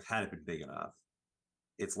program, like had it been big enough,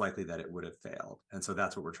 it's likely that it would have failed. And so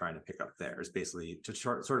that's what we're trying to pick up there, is basically to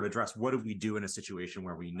sort of address, what do we do in a situation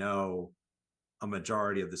where we know a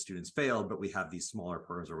majority of the students failed, but we have these smaller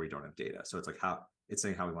programs where we don't have data. So it's like it's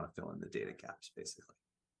saying how we want to fill in the data gaps, basically.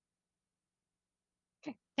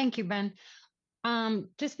 Okay, thank you, Ben.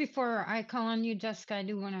 Just before I call on you, Jessica, I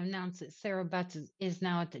do want to announce that Sarah Betts is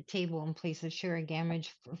now at the table in place of Sherry Gamage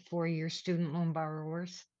for your student loan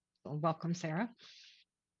borrowers. So welcome, Sarah.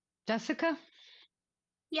 Jessica?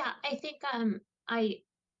 Yeah, I think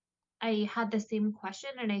I had the same question,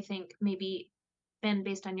 and I think maybe, Ben,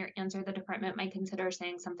 based on your answer, the department might consider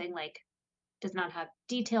saying something like does not have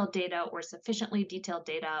detailed data or sufficiently detailed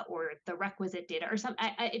data or the requisite data or something.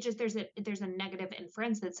 It just there's a negative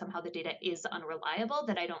inference that somehow the data is unreliable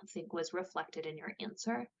that I don't think was reflected in your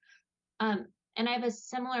answer. And I have a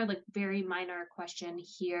similar, like, very minor question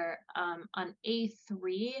here on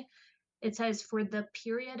A3. It says, for the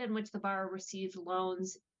period in which the borrower received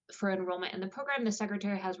loans for enrollment in the program, the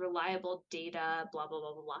secretary has reliable data, blah, blah,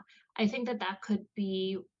 blah, blah, blah. I think that could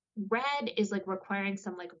be red is like requiring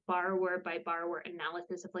some like borrower by borrower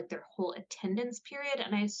analysis of like their whole attendance period.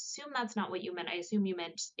 And I assume that's not what you meant. I assume you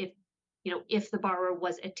meant if, you know, if the borrower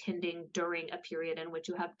was attending during a period in which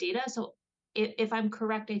you have data. So if I'm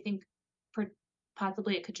correct, I think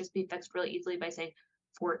possibly it could just be fixed really easily by saying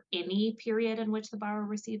for any period in which the borrower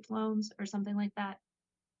received loans or something like that.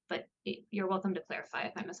 But you're welcome to clarify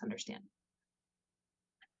if I misunderstand.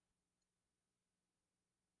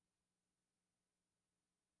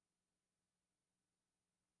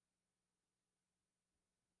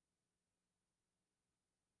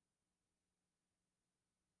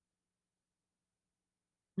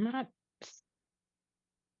 Not,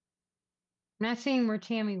 not seeing where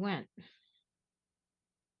Tammy went.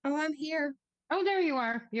 Oh, I'm here. Oh, there you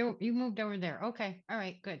are. You moved over there. Okay. All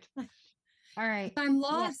right, good. All right. I'm Yeah.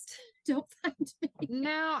 lost. Don't find me.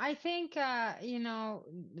 No, I think you know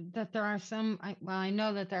that there are some well, I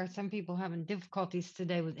know that there are some people having difficulties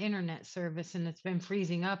today with internet service and it's been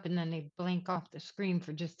freezing up and then they blink off the screen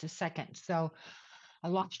for just a second. So I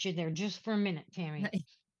lost you there just for a minute, Tammy.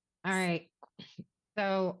 All right.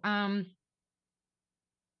 So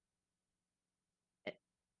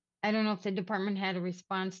I don't know if the department had a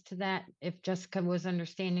response to that, if Jessica was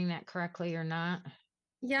understanding that correctly or not.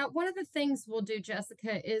 Yeah, one of the things we'll do,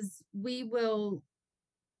 Jessica, is we will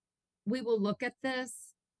look at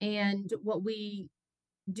this, and what we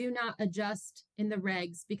do not adjust in the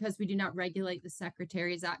regs, because we do not regulate the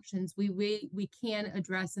secretary's actions. We can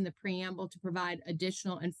address in the preamble to provide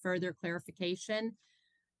additional and further clarification.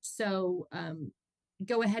 So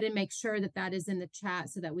go ahead and make sure that that is in the chat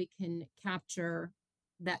so that we can capture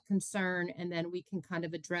that concern, and then we can kind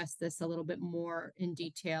of address this a little bit more in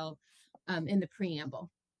detail in the preamble.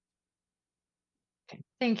 Okay.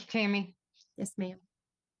 Thank you, Tammy. Yes, ma'am.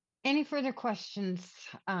 Any further questions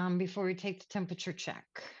before we take the temperature check?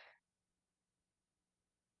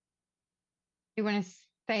 You want to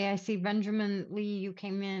say, I see Benjamin Lee, you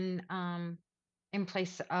came in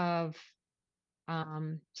place of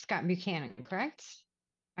Scott Buchanan, correct?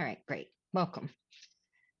 All right, great. Welcome.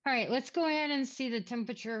 All right, let's go ahead and see the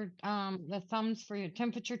temperature, the thumbs for your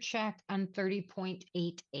temperature check on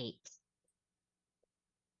 30.88.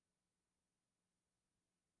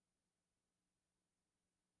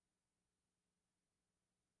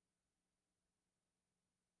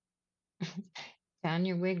 Down,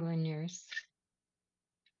 you're wiggling yours.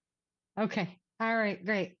 Okay. All right,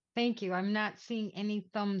 great. Thank you. I'm not seeing any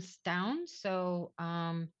thumbs down, so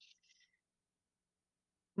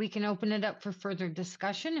we can open it up for further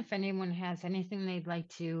discussion if anyone has anything they'd like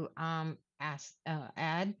to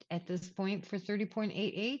add at this point for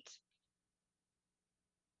 30.88.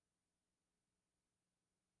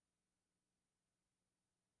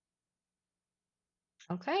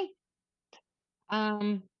 Okay.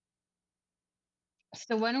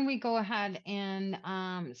 So why don't we go ahead and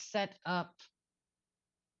set up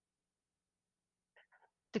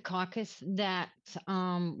the caucus that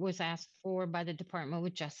was asked for by the department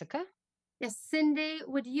with Jessica? Yes, Cindy,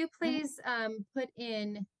 would you please put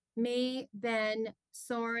in me, Ben,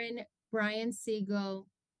 Soren, Brian Siegel,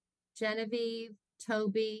 Genevieve,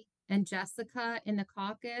 Toby, and Jessica in the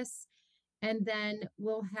caucus, and then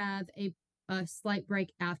we'll have a slight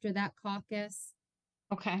break after that caucus.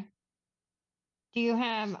 Okay. Do you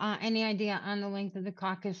have any idea on the length of the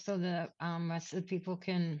caucus so the rest of the people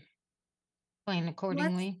can plan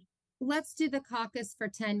accordingly? Let's do the caucus for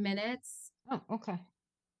 10 minutes. Oh, okay.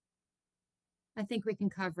 I think we can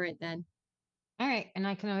cover it then. All right. And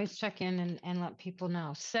I can always check in and let people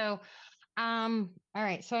know. So, all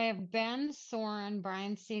right. So I have Ben, Soren,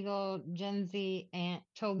 Brian Siegel, Gen Z, and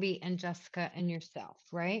Toby, and Jessica, and yourself,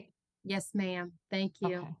 right? Yes, ma'am. Thank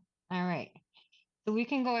you. Okay. All right. So we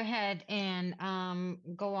can go ahead and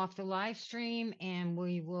go off the live stream and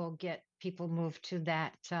we will get people moved to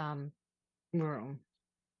that room.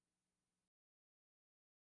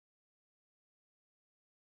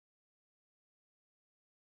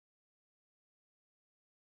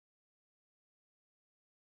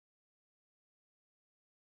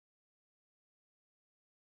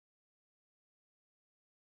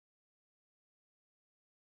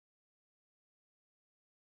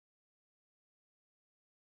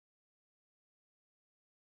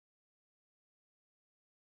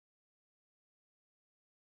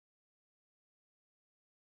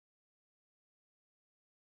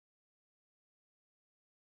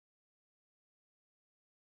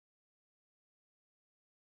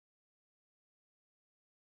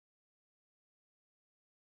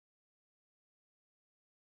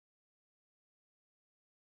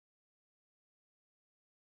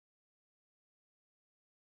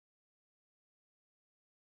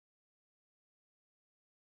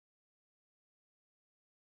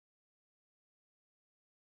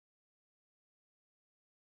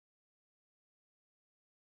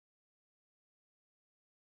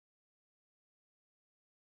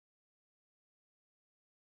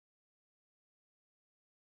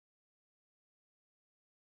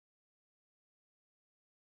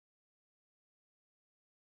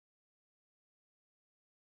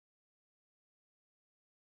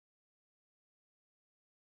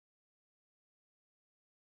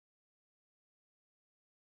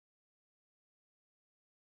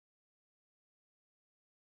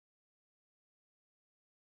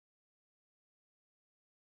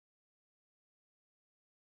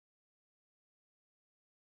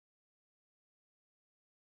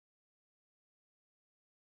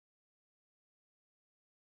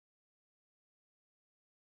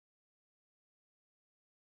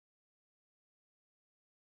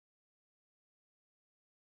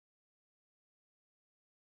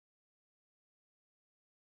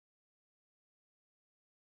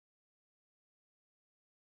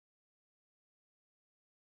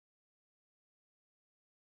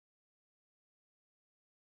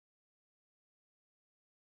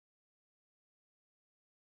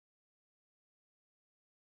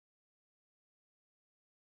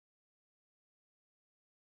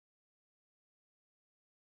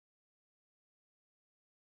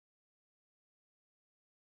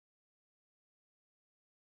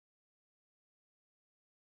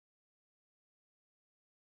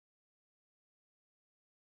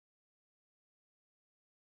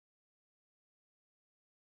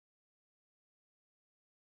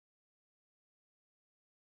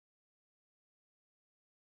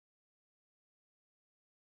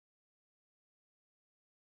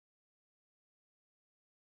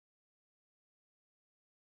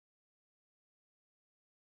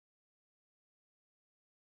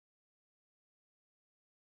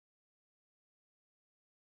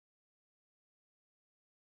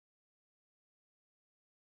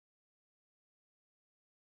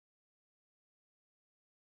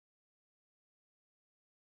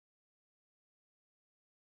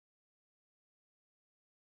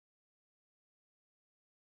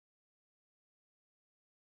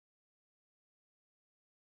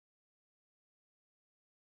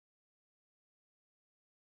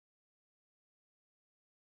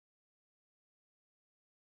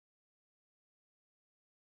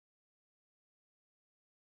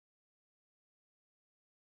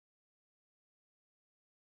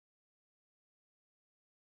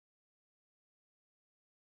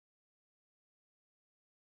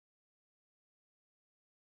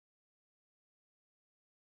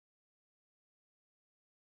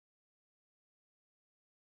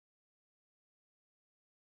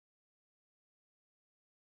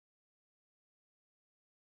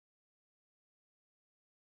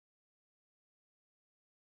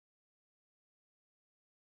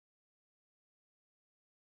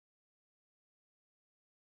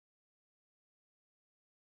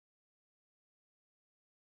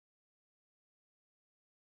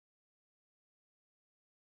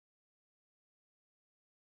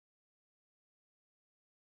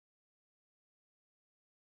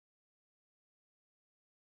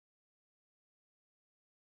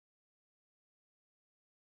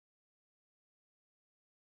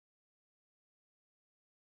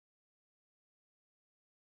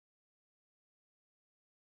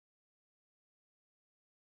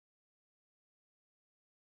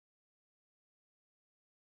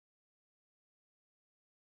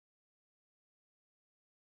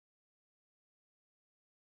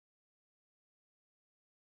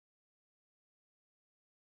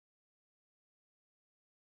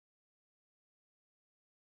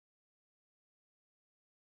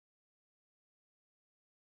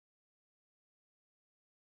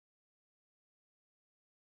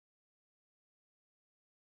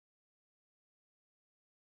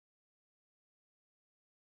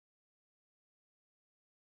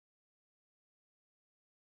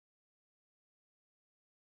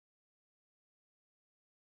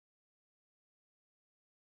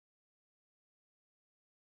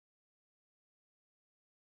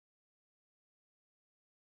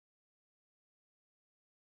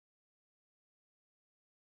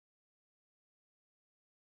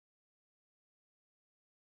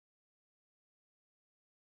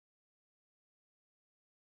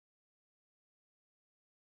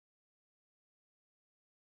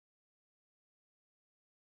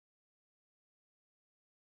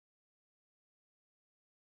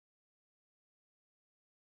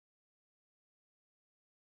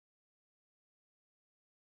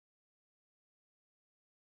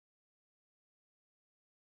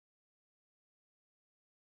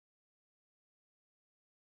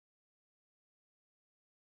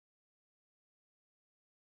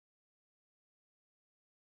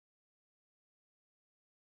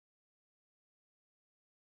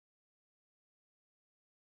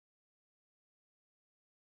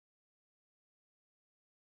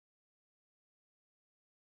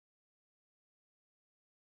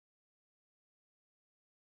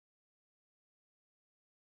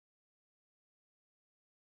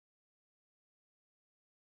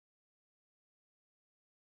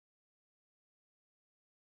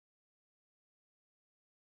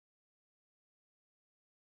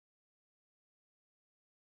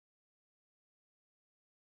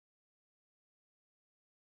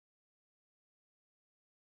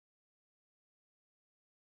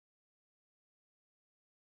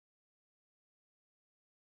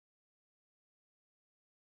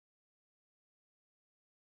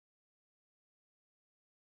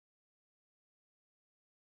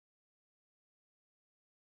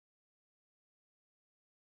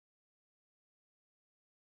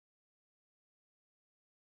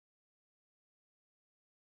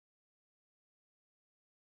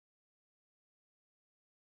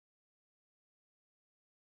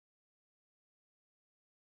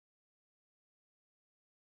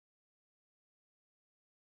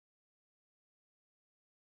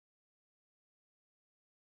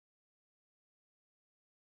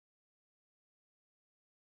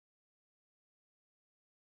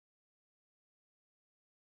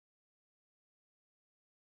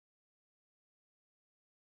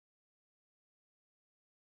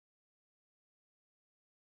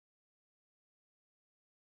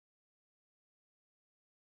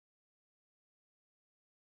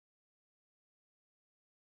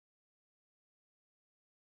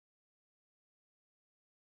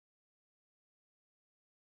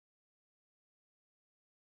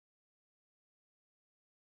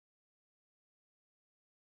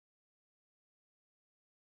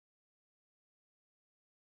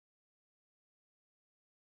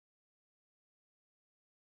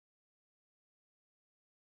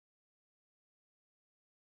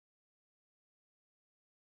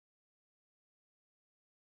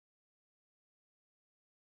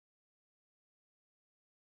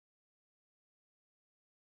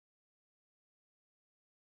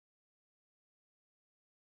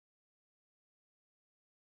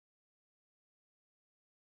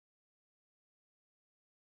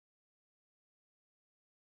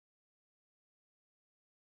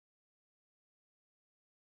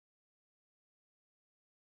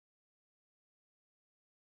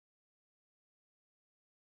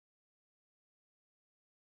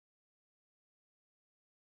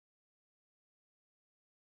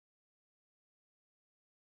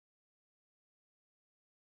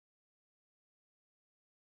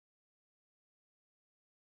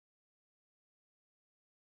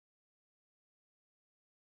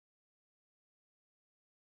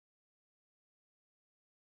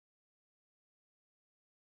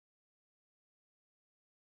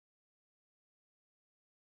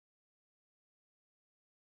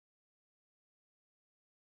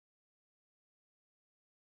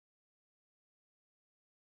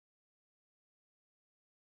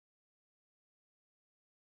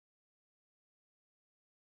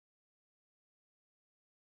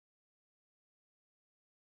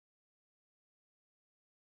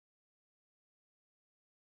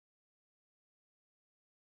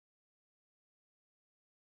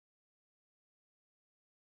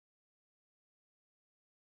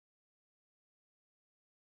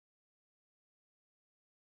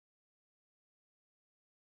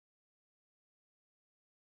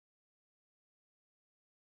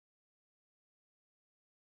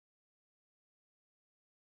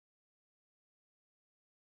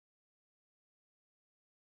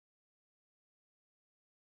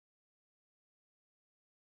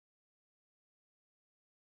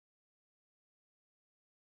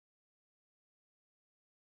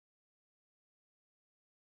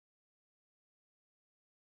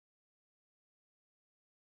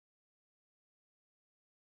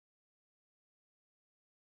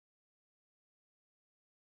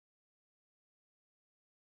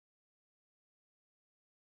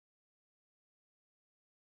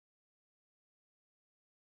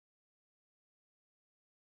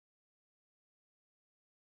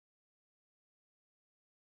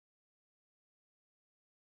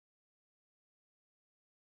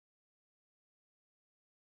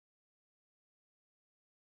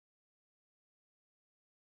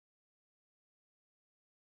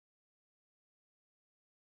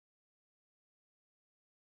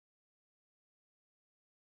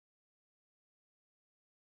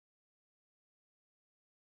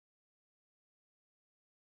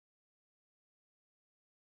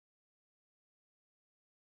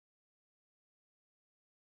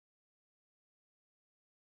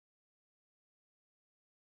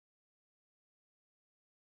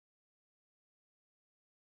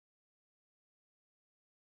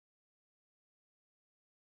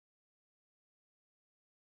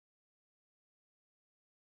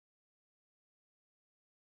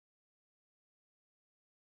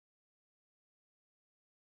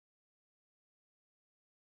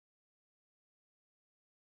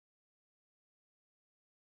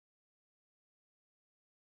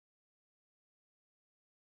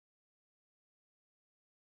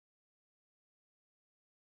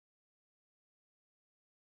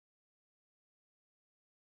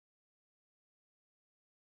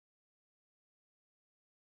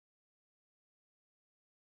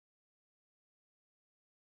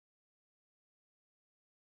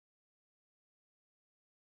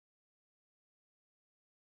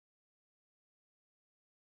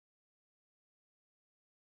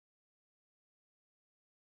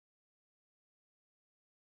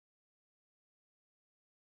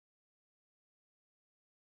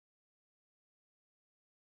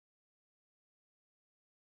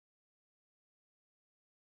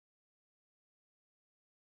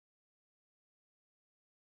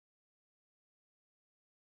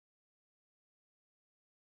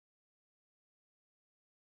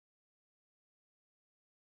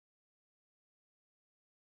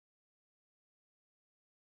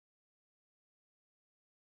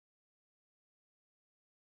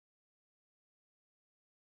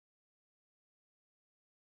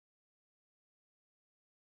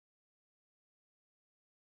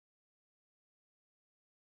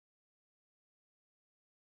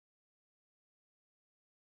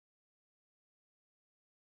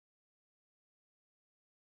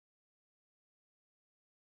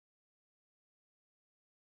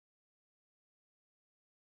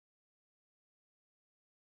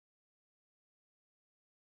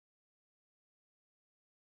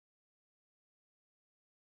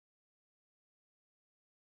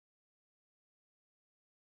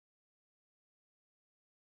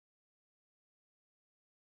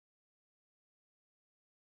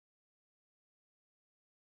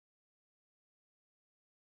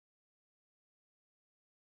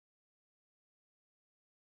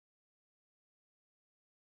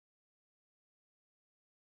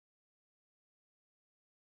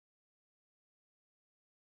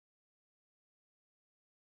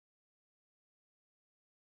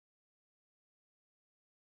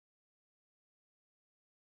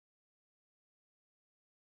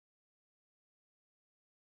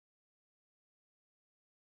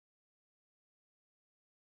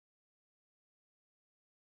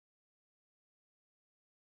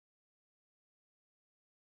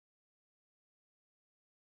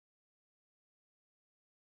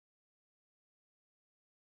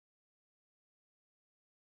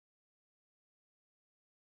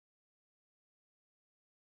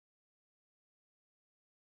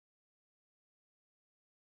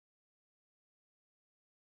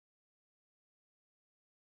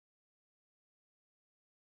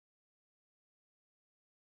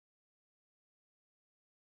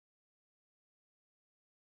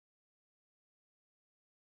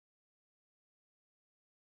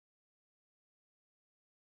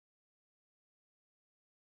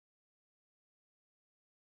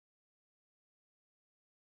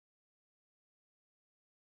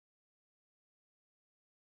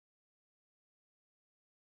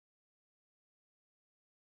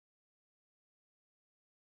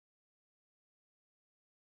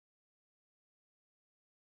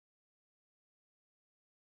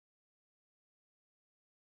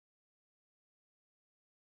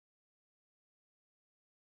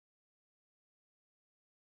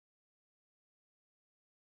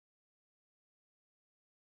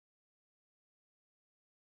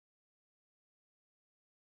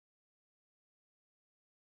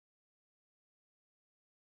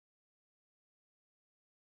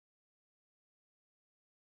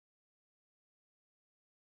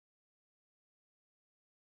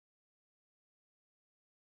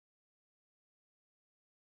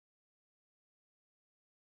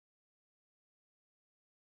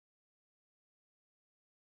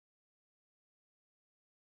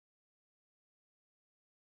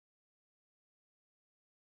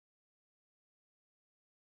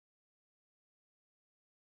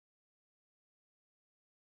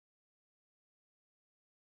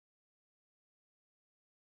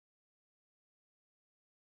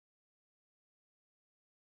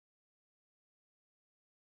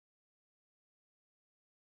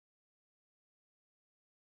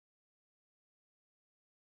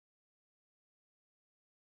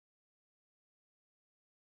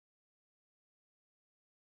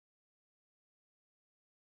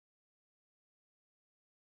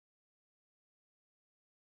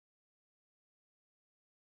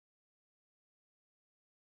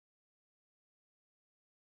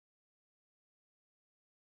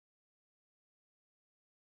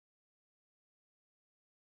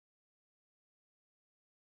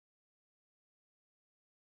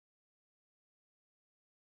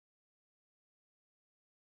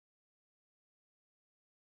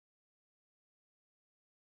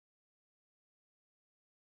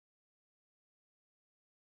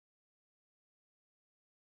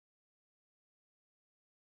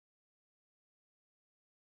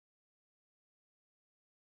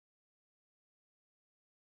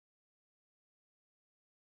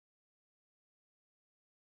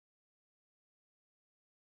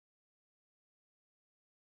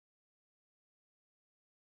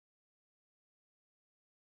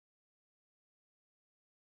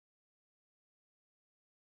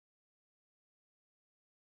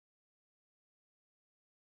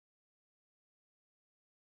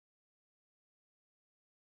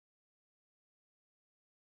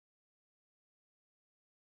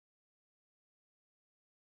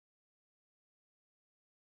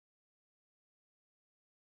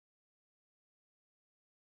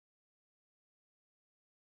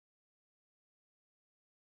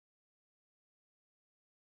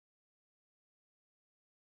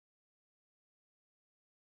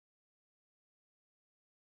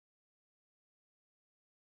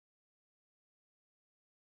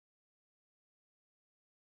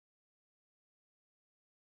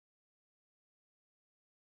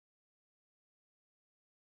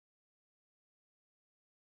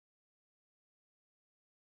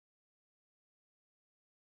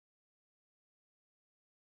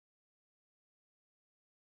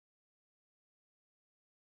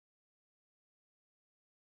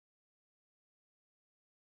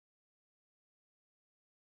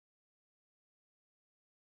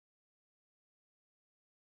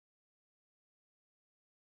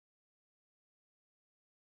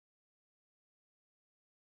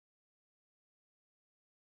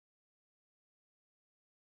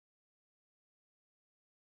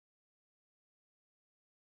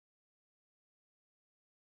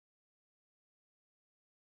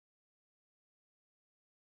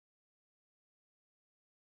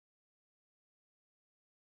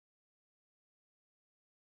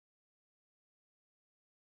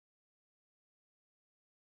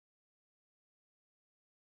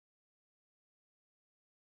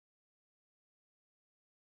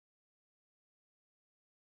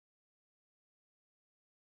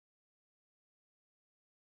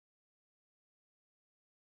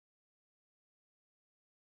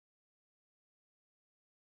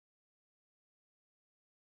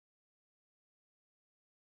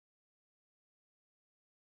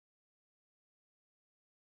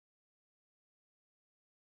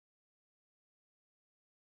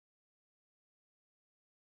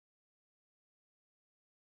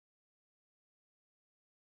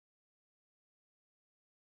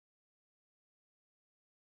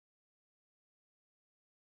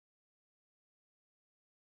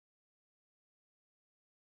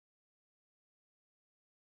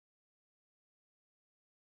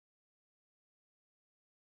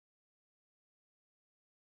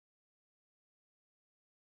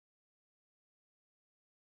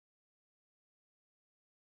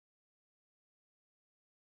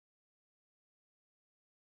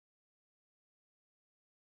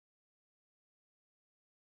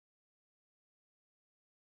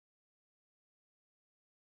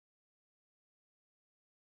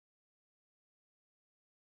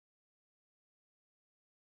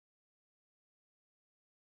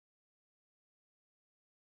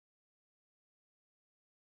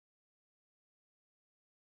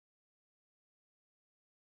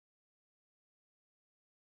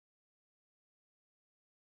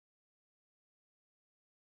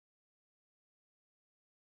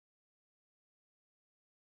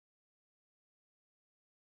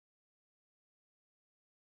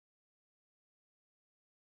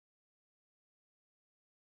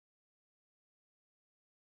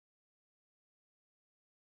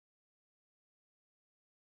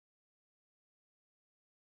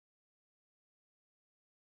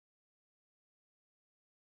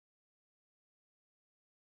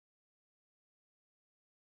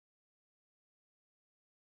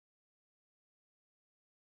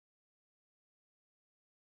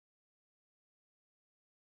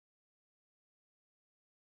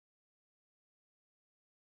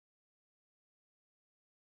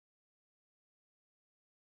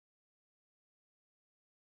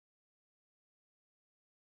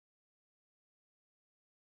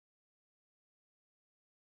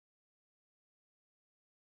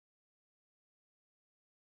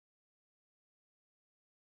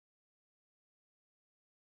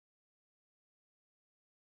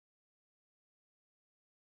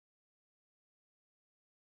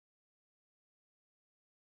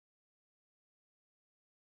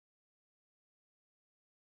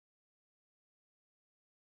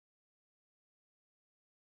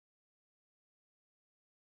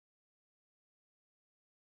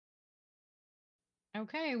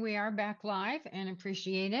 Okay, we are back live and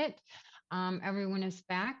appreciate it. Everyone is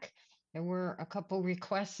back. There were a couple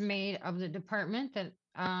requests made of the department that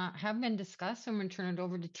have been discussed. I'm going to turn it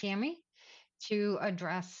over to Tammy to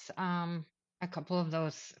address a couple of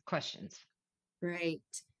those questions. Great.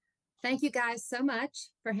 Thank you guys so much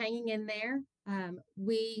for hanging in there.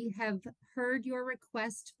 We have heard your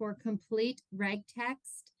request for complete reg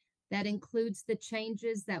text that includes the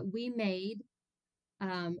changes that we made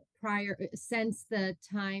since the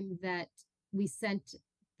time that we sent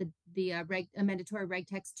the amendatory reg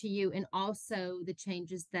text to you, and also the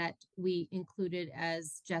changes that we included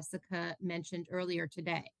as Jessica mentioned earlier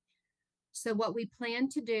today. So what we plan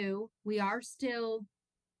to do, we are still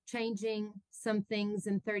changing some things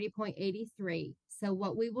in 30.83. So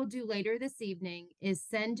what we will do later this evening is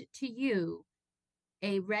send to you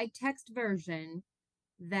a reg text version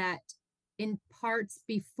that in parts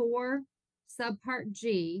before subpart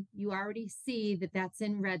G, you already see that that's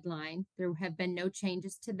in red line. There have been no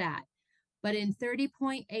changes to that. But in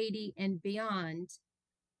 30.80 and beyond,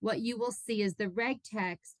 what you will see is the reg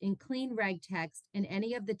text in clean reg text and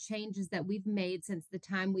any of the changes that we've made since the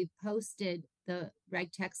time we've posted the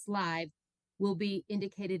reg text live will be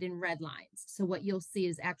indicated in red lines. So what you'll see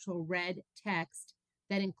is actual red text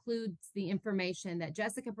that includes the information that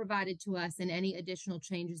Jessica provided to us and any additional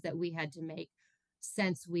changes that we had to make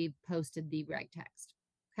since we've posted the reg text.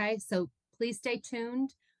 Okay, so please stay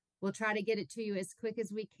tuned. We'll try to get it to you as quick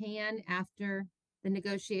as we can after the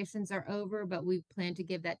negotiations are over, but we plan to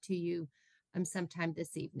give that to you sometime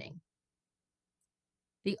this evening.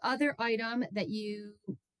 The other item that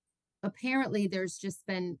apparently there's just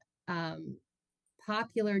been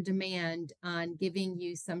popular demand on giving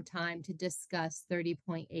you some time to discuss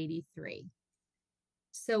 30.83.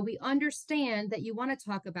 So we understand that you want to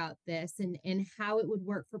talk about this and how it would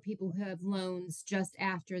work for people who have loans just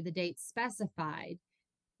after the date specified.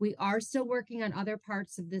 We are still working on other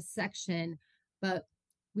parts of this section, but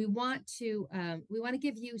we want to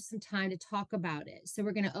give you some time to talk about it. So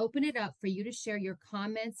we're going to open it up for you to share your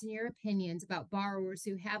comments and your opinions about borrowers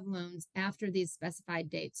who have loans after these specified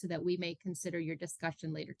dates so that we may consider your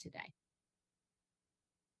discussion later today.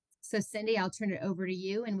 So Cindy, I'll turn it over to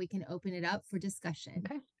you and we can open it up for discussion.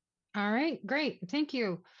 Okay. All right, great. Thank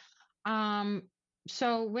you.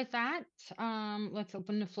 So with that, let's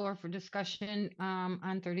open the floor for discussion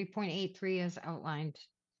on 30.83 as outlined.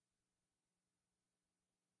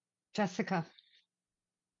 Jessica.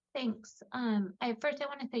 Thanks. First I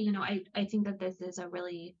want to say, I think that this is a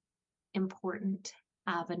really important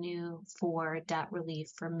avenue for debt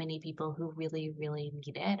relief for many people who really, really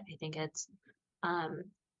need it. I think it's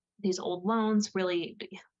these old loans really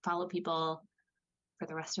follow people for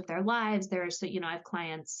the rest of their lives. There's, I have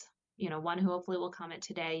clients, one who hopefully will comment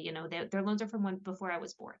today, their loans are from when before I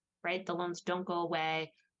was born, right? The loans don't go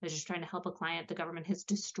away. I was just trying to help a client. The government has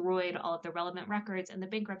destroyed all of the relevant records and the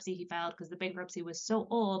bankruptcy he filed because the bankruptcy was so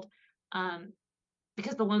old,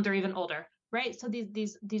 because the loans are even older, right? So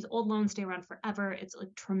these old loans stay around forever. It's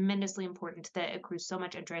like tremendously important that it accrues so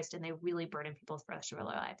much interest and they really burden people for the rest of their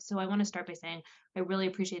lives. So I want to start by saying I really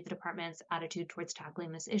appreciate the department's attitude towards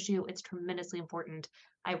tackling this issue. It's tremendously important.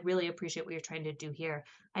 I really appreciate what you're trying to do here.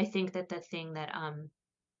 I think that the thing that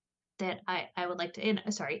I would like to,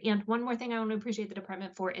 and one more thing I want to appreciate the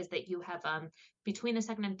department for is that you have, between the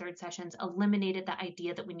second and third sessions, eliminated the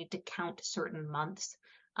idea that we need to count certain months.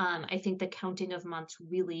 I think the counting of months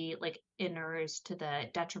really inures to the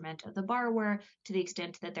detriment of the borrower to the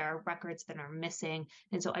extent that there are records that are missing.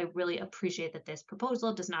 And so I really appreciate that this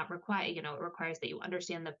proposal does not require, it requires that you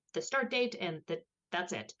understand the start date and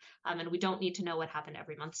that's it. And we don't need to know what happened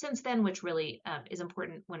every month since then, which really is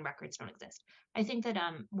important when records don't exist. I think that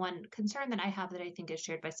one concern that I have that I think is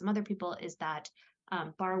shared by some other people is that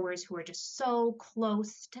borrowers who are just so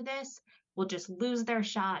close to this will just lose their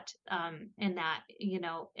shot, and that,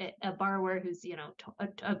 a borrower who's,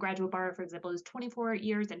 a graduate borrower, for example, who's 24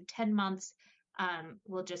 years and 10 months,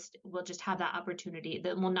 will just have that opportunity,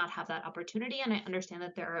 that will not have that opportunity. And I understand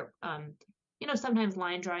that there are, sometimes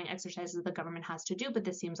line drawing exercises the government has to do, but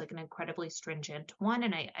this seems like an incredibly stringent one.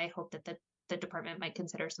 And I hope that the department might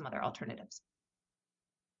consider some other alternatives.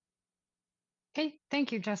 Okay,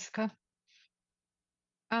 thank you, Jessica.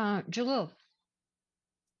 Jalil.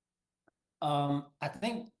 I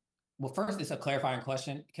think, well, first it's a clarifying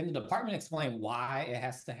question. Can the department explain why it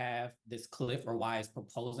has to have this cliff, or why it's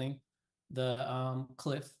proposing the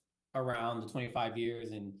cliff around the 25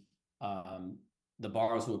 years and the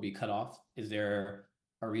borrowers who will be cut off? Is there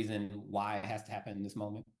a reason why it has to happen in this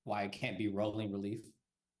moment? Why it can't be rolling relief?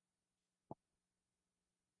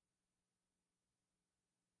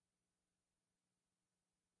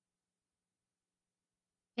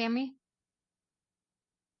 Tammy?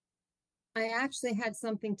 I actually had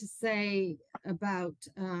something to say about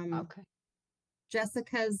Okay.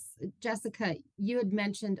 Jessica, you had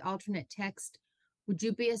mentioned alternate text. Would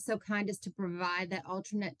you be so kind as to provide that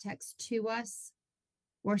alternate text to us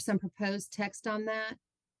or some proposed text on that?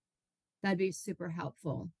 That'd be super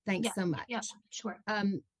helpful. Thanks Yeah, so much. yeah, sure.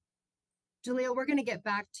 Jaleel, we're going to get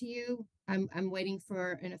back to you. I'm waiting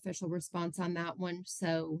for an official response on that one.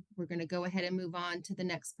 So we're going to go ahead and move on to the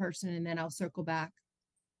next person, and then I'll circle back.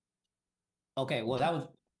 Okay, well, that was,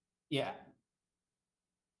 yeah.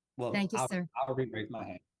 Well, Thank you, sir. I'll re-raise my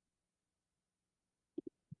hand.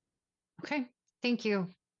 Okay. Thank you.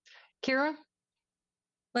 Kira?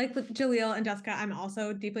 Like with Jaleel and Jessica, I'm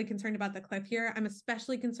also deeply concerned about the cliff here. I'm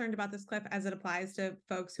especially concerned about this cliff as it applies to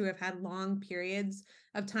folks who have had long periods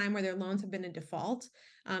of time where their loans have been in default.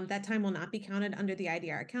 That time will not be counted under the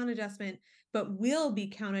IDR account adjustment, but will be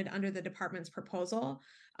counted under the department's proposal.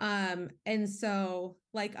 And so,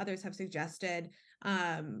 like others have suggested,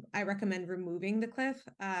 I recommend removing the cliff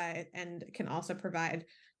and can also provide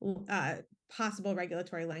possible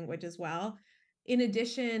regulatory language as well. In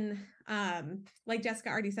addition, like Jessica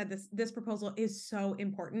already said, this proposal is so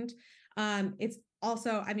important. It's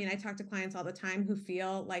also, I mean, I talk to clients all the time who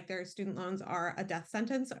feel like their student loans are a death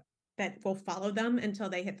sentence that will follow them until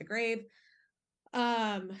they hit the grave.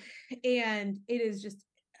 And it is just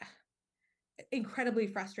incredibly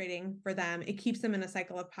frustrating for them. It keeps them in a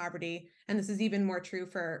cycle of poverty. And this is even more true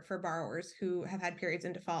for borrowers who have had periods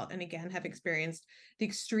in default and again have experienced the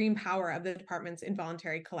extreme power of the department's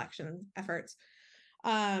involuntary collection efforts.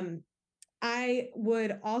 I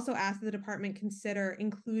would also ask the department consider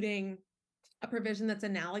including a provision that's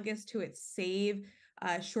analogous to its SAVE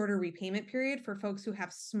shorter repayment period for folks who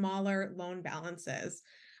have smaller loan balances.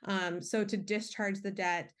 So to discharge the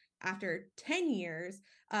debt after 10 years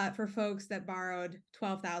for folks that borrowed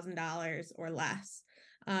 $12,000 or less.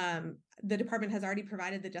 The department has already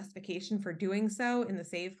provided the justification for doing so in the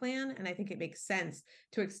SAVE plan, and I think it makes sense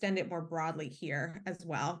to extend it more broadly here as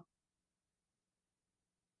well.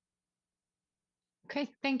 Okay,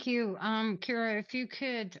 thank you. Kira, if you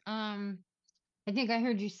could, I think I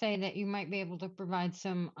heard you say that you might be able to provide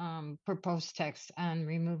some proposed text on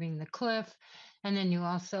removing the cliff. And then you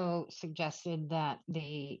also suggested that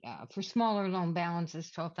the for smaller loan balances,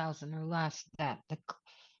 12,000 or less, that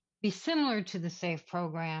be similar to the SAFE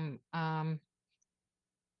program. I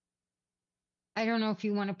don't know if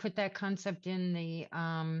you want to put that concept in the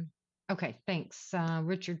okay, thanks.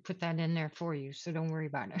 Richard put that in there for you, so don't worry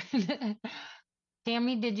about it.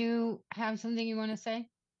 Tammy, did you have something you want to say?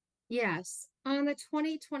 Yes. On the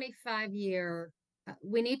 2025 year,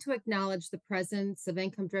 we need to acknowledge the presence of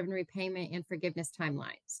income-driven repayment and forgiveness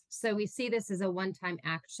timelines. So we see this as a one-time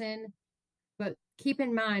action, but keep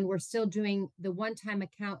in mind, we're still doing the one-time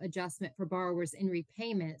account adjustment for borrowers in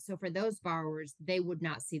repayment. So for those borrowers, they would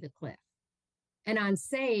not see the cliff. And on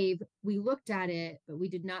SAVE, we looked at it, but we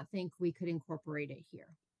did not think we could incorporate it here.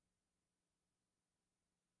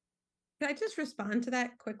 Can I just respond to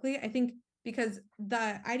that quickly? I think because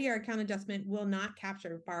the IDR account adjustment will not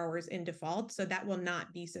capture borrowers in default, so that will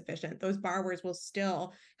not be sufficient. Those borrowers will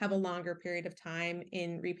still have a longer period of time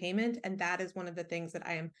in repayment, and that is one of the things that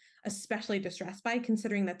I am especially distressed by,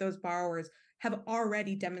 considering that those borrowers have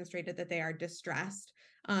already demonstrated that they are distressed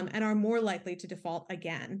and are more likely to default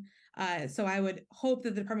again. So I would hope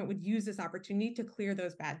that the department would use this opportunity to clear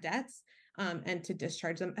those bad debts and to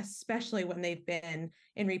discharge them, especially when they've been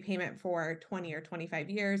in repayment for 20 or 25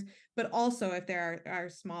 years, but also if there are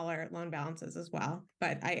smaller loan balances as well.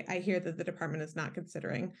 But I hear that the department is not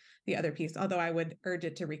considering the other piece, although I would urge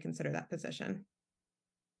it to reconsider that position.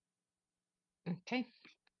 Okay.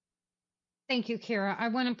 Thank you, Kira. I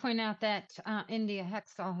want to point out that India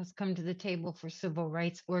Hexall has come to the table for civil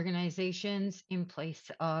rights organizations in place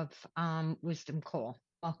of Wisdom Cole.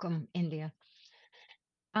 Welcome, India.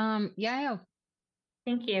 Yael.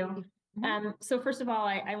 Thank you. So first of all,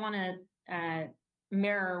 I want to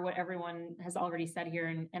mirror what everyone has already said here,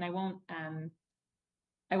 and I won't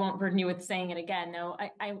burden you with saying it again. No,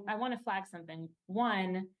 I want to flag something.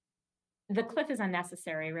 One, the cliff is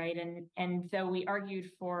unnecessary, right? And though we argued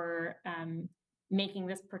for making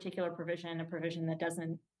this particular provision a provision that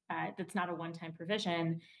doesn't that's not a one-time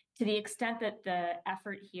provision, to the extent that the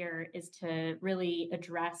effort here is to really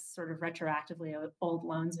address sort of retroactively old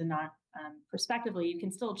loans and not prospectively, you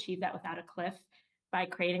can still achieve that without a cliff by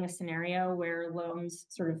creating a scenario where loans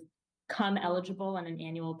sort of come eligible on an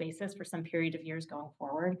annual basis for some period of years going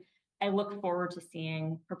forward. I look forward to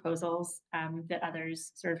seeing proposals that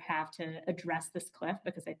others sort of have to address this cliff,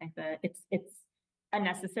 because I think that it's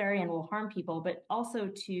unnecessary and will harm people. But also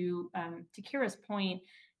to Kira's point,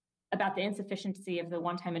 about the insufficiency of the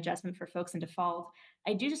one-time adjustment for folks in default,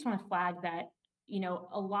 I do just want to flag that,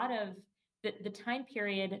 a lot of the time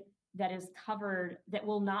period that is covered, that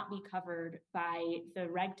will not be covered by the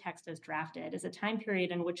reg text as drafted, is a time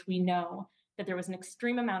period in which we know that there was an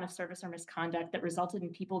extreme amount of service or misconduct that resulted in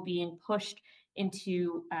people being pushed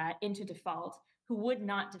into default, who would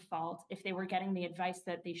not default if they were getting the advice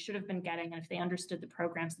that they should have been getting and if they understood the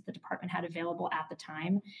programs that the department had available at the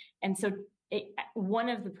time. And so one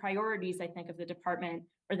of the priorities, I think, of the department,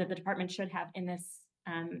 or that the department should have in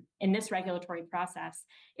this regulatory process,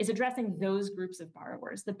 is addressing those groups of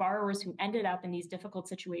borrowers, the borrowers who ended up in these difficult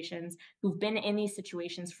situations, who've been in these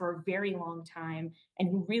situations for a very long time and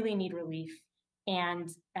who really need relief, and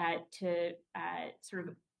to sort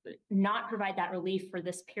of not provide that relief for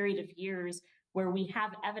this period of years where we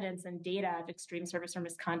have evidence and data of extreme service or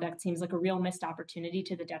misconduct seems like a real missed opportunity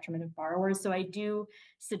to the detriment of borrowers. So I do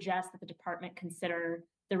suggest that the department consider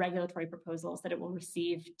the regulatory proposals that it will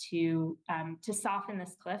receive to soften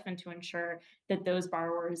this cliff and to ensure that those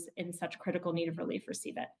borrowers in such critical need of relief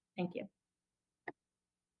receive it. Thank you.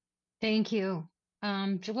 Thank you.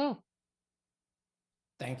 Jalil.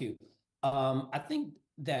 Thank you. I think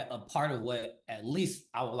that a part of what at least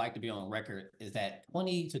I would like to be on record is that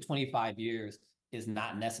 20 to 25 years is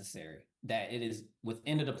not necessary, that it is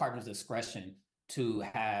within the department's discretion to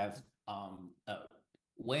have a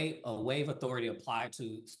waive authority applied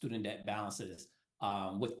to student debt balances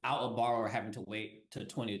without a borrower having to wait to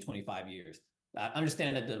 20 to 25 years. I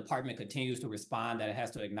understand that the department continues to respond that it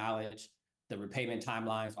has to acknowledge the repayment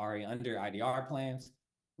timelines already under IDR plans.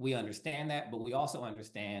 We understand that, but we also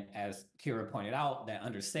understand, as Kira pointed out, that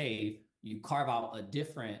under SAVE, you carve out a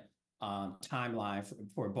different timeline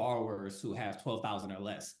for borrowers who have 12,000 or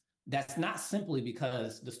less. That's not simply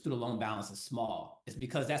because the student loan balance is small. It's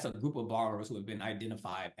because that's a group of borrowers who have been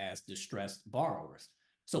identified as distressed borrowers.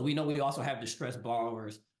 So we know we also have distressed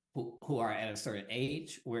borrowers who are at a certain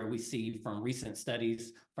age, where we see from recent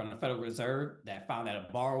studies from the Federal Reserve that found that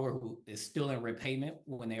a borrower who is still in repayment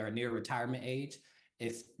when they are near retirement age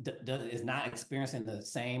is not experiencing the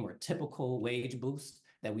same or typical wage boost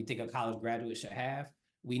that we think a college graduate should have.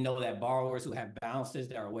 We know that borrowers who have balances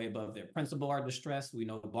that are way above their principal are distressed. We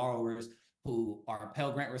know borrowers who are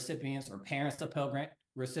Pell Grant recipients or parents of Pell Grant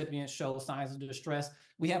recipients show signs of distress.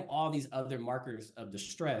 We have all these other markers of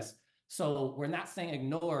distress. So we're not saying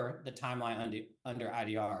ignore the timeline under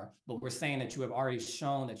IDR, but we're saying that you have already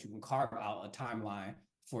shown that you can carve out a timeline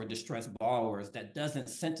for distressed borrowers that doesn't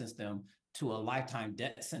sentence them to a lifetime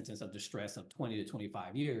debt sentence of distress of 20 to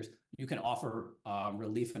 25 years. You can offer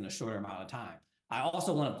relief in a shorter amount of time. I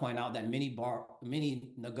also want to point out that many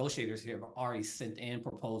negotiators here have already sent in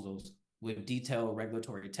proposals with detailed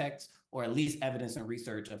regulatory text, or at least evidence and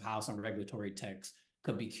research of how some regulatory text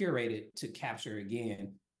could be curated to capture,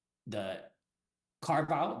 again, the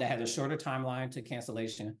carve out that has a shorter timeline to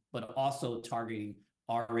cancellation, but also targeting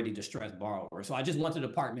already distressed borrowers. So I just want the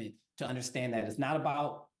department to understand that it's not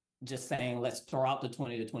about just saying, let's throw out the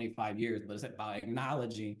 20 to 25 years, but it's about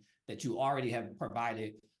acknowledging that you already have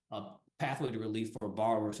provided a pathway to relief for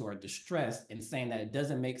borrowers who are distressed, and saying that it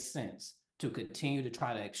doesn't make sense to continue to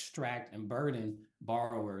try to extract and burden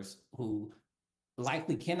borrowers who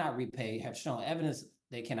likely cannot repay, have shown evidence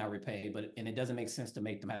they cannot repay, and it doesn't make sense to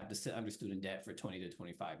make them have to sit under student debt for 20 to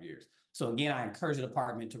 25 years. So again, I encourage the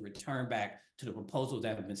department to return back to the proposals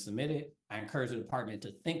that have been submitted. I encourage the department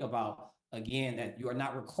to think about, again, that you are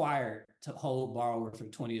not required to hold borrowers for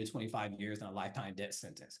 20 to 25 years in a lifetime debt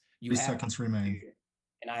sentence. You 3 seconds remain.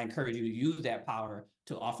 And I encourage you to use that power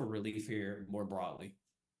to offer relief here more broadly.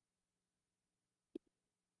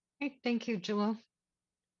 Okay, thank you, Jalil.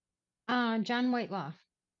 John Whitelaw.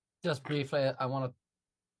 Just briefly, I want to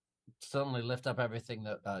certainly lift up everything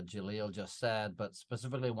that Jalil just said, but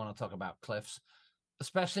specifically want to talk about cliffs,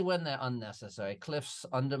 especially when they're unnecessary. Cliffs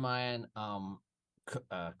undermine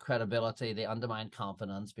credibility, they undermine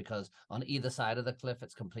confidence, because on either side of the cliff,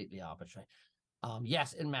 it's completely arbitrary.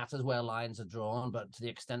 Yes, it matters where lines are drawn, but to the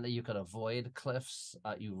extent that you could avoid cliffs,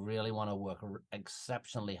 you really want to work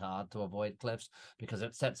exceptionally hard to avoid cliffs, because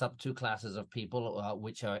it sets up two classes of people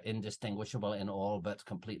which are indistinguishable in all but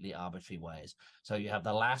completely arbitrary ways. So you have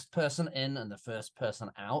the last person in and the first person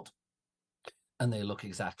out, and they look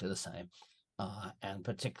exactly the same. And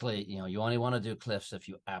particularly, you only want to do cliffs if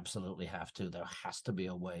you absolutely have to. There has to be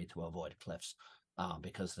a way to avoid cliffs.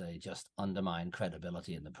 Because they just undermine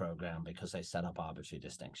credibility in the program, because they set up arbitrary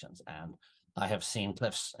distinctions. And I have seen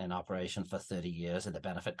cliffs in operation for 30 years in the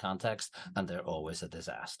benefit context, and they're always a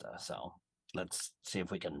disaster. So let's see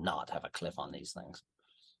if we can not have a cliff on these things.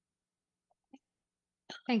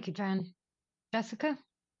 Thank you, John. Jessica?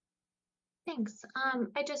 Thanks.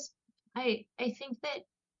 I just I think that,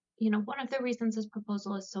 one of the reasons this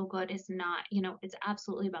proposal is so good is not, it's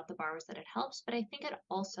absolutely about the borrowers that it helps, but I think it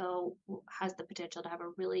also has the potential to have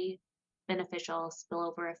a really beneficial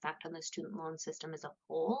spillover effect on the student loan system as a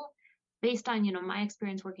whole. Based on, my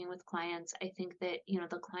experience working with clients, I think that,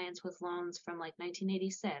 the clients with loans from like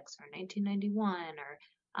 1986 or 1991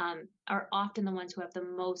 are often the ones who have the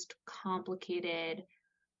most complicated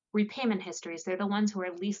repayment histories. They're the ones who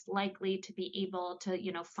are least likely to be able to,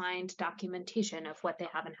 find documentation of what they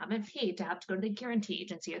have and haven't paid, to have to go to the guarantee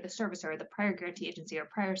agency or the servicer or the prior guarantee agency or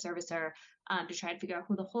prior servicer to try and figure out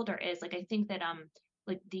who the holder is. Like, I think that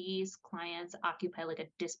like these clients occupy like a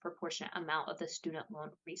disproportionate amount of the student loan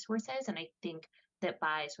resources. And I think that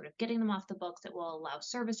by sort of getting them off the books, it will allow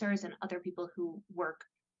servicers and other people who work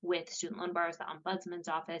with student loan borrowers, the ombudsman's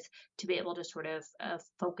office, to be able to sort of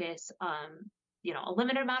focus a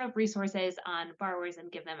limited amount of resources on borrowers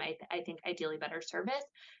and give them, I think, ideally better service.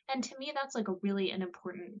 And to me, that's like a really an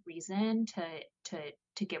important reason to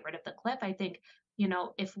get rid of the cliff. I think,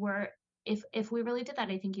 if we really did that,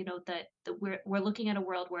 I think, that we're looking at a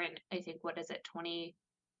world where in, I think, what is it,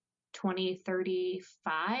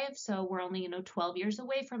 2035. So we're only, 12 years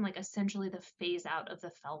away from like essentially the phase out of the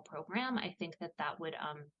FEL program. I think that would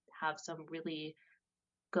have some really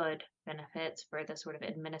good benefits for the sort of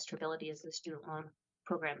administrability as the student loan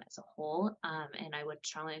program as a whole. And I would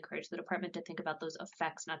strongly encourage the department to think about those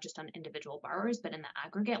effects, not just on individual borrowers, but in the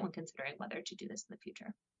aggregate when considering whether to do this in the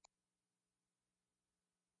future.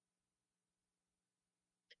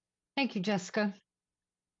 Thank you, Jessica.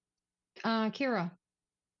 Kira.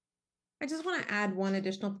 I just want to add one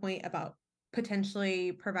additional point about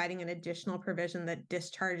potentially providing an additional provision that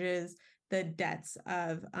discharges the debts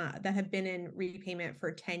of that have been in repayment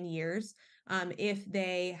for 10 years. If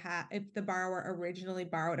the borrower originally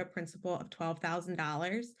borrowed a principal of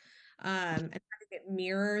 $12,000, and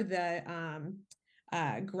mirror the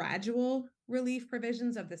gradual relief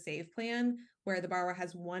provisions of the SAVE plan, where the borrower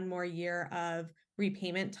has one more year of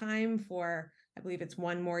repayment time for, I believe it's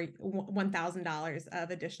 $1,000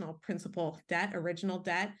 of additional principal debt, original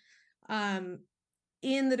debt.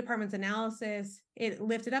 In the department's analysis, it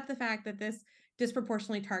lifted up the fact that this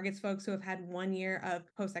disproportionately targets folks who have had 1 year of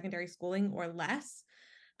post-secondary schooling or less.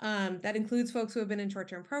 That includes folks who have been in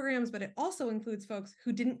short-term programs, but it also includes folks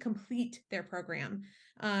who didn't complete their program.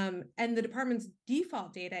 And the department's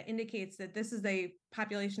default data indicates that this is a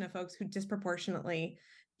population of folks who disproportionately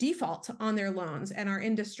default on their loans and are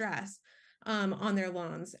in distress on their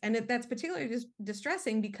loans. And that's particularly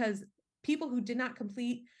distressing because people who did not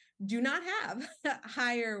complete do not have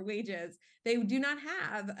higher wages. They do not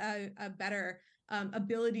have a better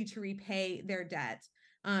ability to repay their debt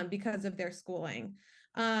because of their schooling.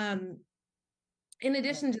 In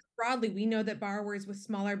addition, just broadly, we know that borrowers with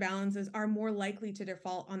smaller balances are more likely to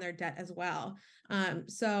default on their debt as well.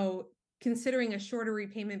 So considering a shorter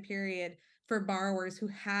repayment period for borrowers who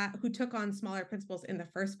took on smaller principals in the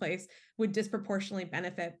first place would disproportionately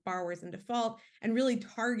benefit borrowers in default and really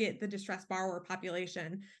target the distressed borrower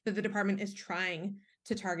population that the department is trying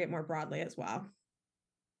to target more broadly as well.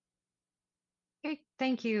 Okay,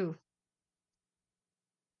 thank you.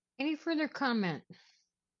 Any further comment?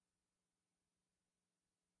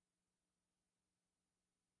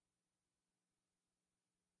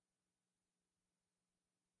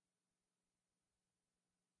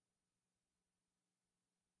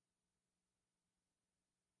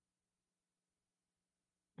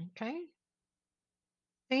 Okay.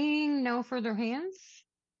 Seeing no further hands,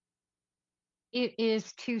 it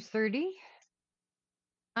is 2:30.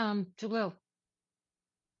 Jalil.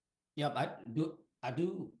 Yep,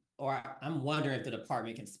 I'm wondering if the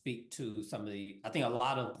department can speak to some of I think a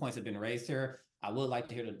lot of points have been raised here. I would like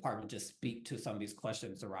to hear the department just speak to some of these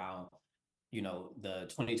questions around, the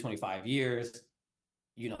 2025 years,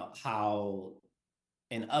 how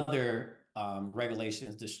in other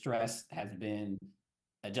regulations, distress has been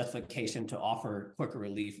a justification to offer quicker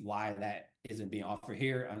relief, why that isn't being offered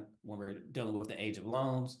here when we're dealing with the age of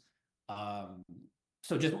loans.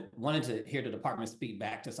 So just wanted to hear the department speak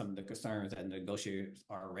back to some of the concerns that negotiators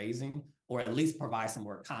are raising, or at least provide some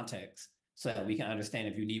more context so that we can understand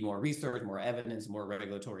if you need more research, more evidence, more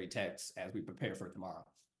regulatory text as we prepare for tomorrow.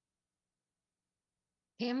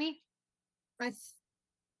 Tammy?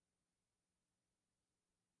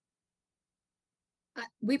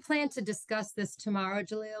 We plan to discuss this tomorrow,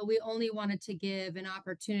 Jalil. We only wanted to give an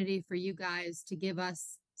opportunity for you guys to give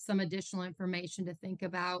us some additional information to think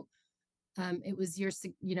about. It was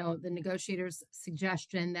the negotiator's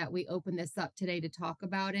suggestion that we open this up today to talk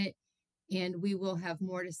about it, and we will have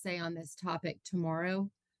more to say on this topic tomorrow.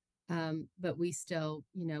 But we still,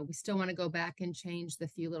 we still want to go back and change the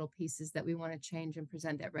few little pieces that we want to change and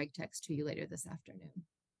present that reg text to you later this afternoon.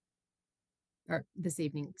 Or this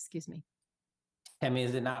evening, excuse me. I mean,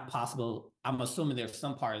 is it not possible? I'm assuming there's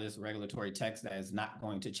some part of this regulatory text that is not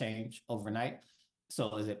going to change overnight.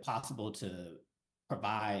 So is it possible to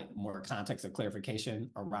provide more context or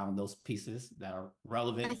clarification around those pieces that are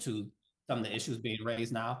relevant to some of the issues being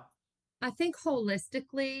raised now? I think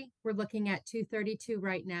holistically, we're looking at 232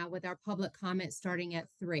 right now with our public comment starting at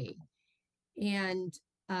 3. And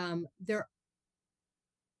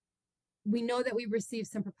we know that we received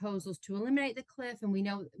some proposals to eliminate the cliff, and we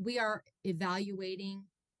know we are evaluating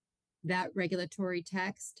that regulatory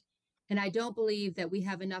text. And I don't believe that we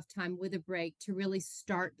have enough time with a break to really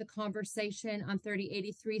start the conversation on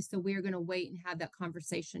 3083. So we're going to wait and have that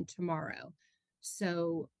conversation tomorrow.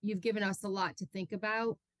 So you've given us a lot to think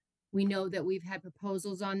about. We know that we've had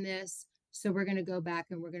proposals on this. So we're going to go back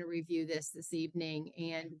and we're going to review this evening,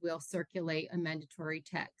 and we'll circulate a mandatory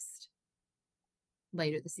text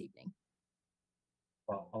later this evening.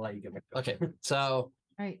 Well, I'll let you get back to Okay, it. so All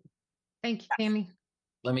right. Thank you, Tammy.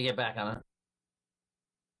 let me get back on it.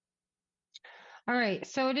 All right,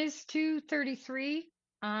 so it is 2:33.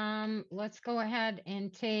 Let's go ahead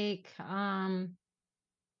and take a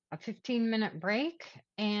 15-minute break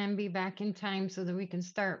and be back in time so that we can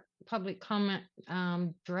start public comment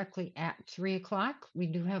directly at 3 o'clock. We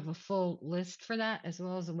do have a full list for that, as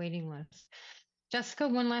well as a waiting list. Jessica,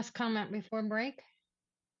 one last comment before break.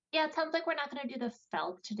 Yeah, it sounds like we're not going to do the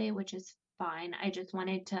felt today, which is fine. I just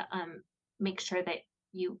wanted to make sure that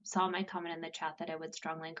you saw my comment in the chat that I would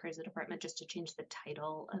strongly encourage the department just to change the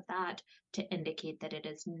title of that to indicate that it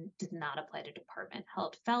does not apply to department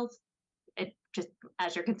held felt. It just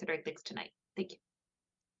as you're considering things tonight. Thank you.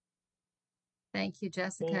 Thank you,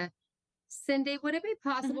 Jessica. Cindy, would it be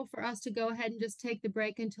possible for us to go ahead and just take the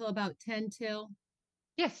break until about 10 till?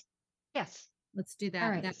 Yes. Yes. Let's do that. All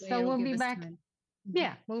right. That way So it'll we'll give be us back. time.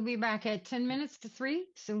 Yeah, we'll be back at 10 minutes to 3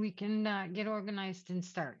 so we can get organized and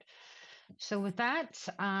start. So with that,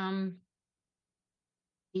 see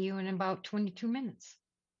you in about 22 minutes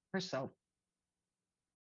or so.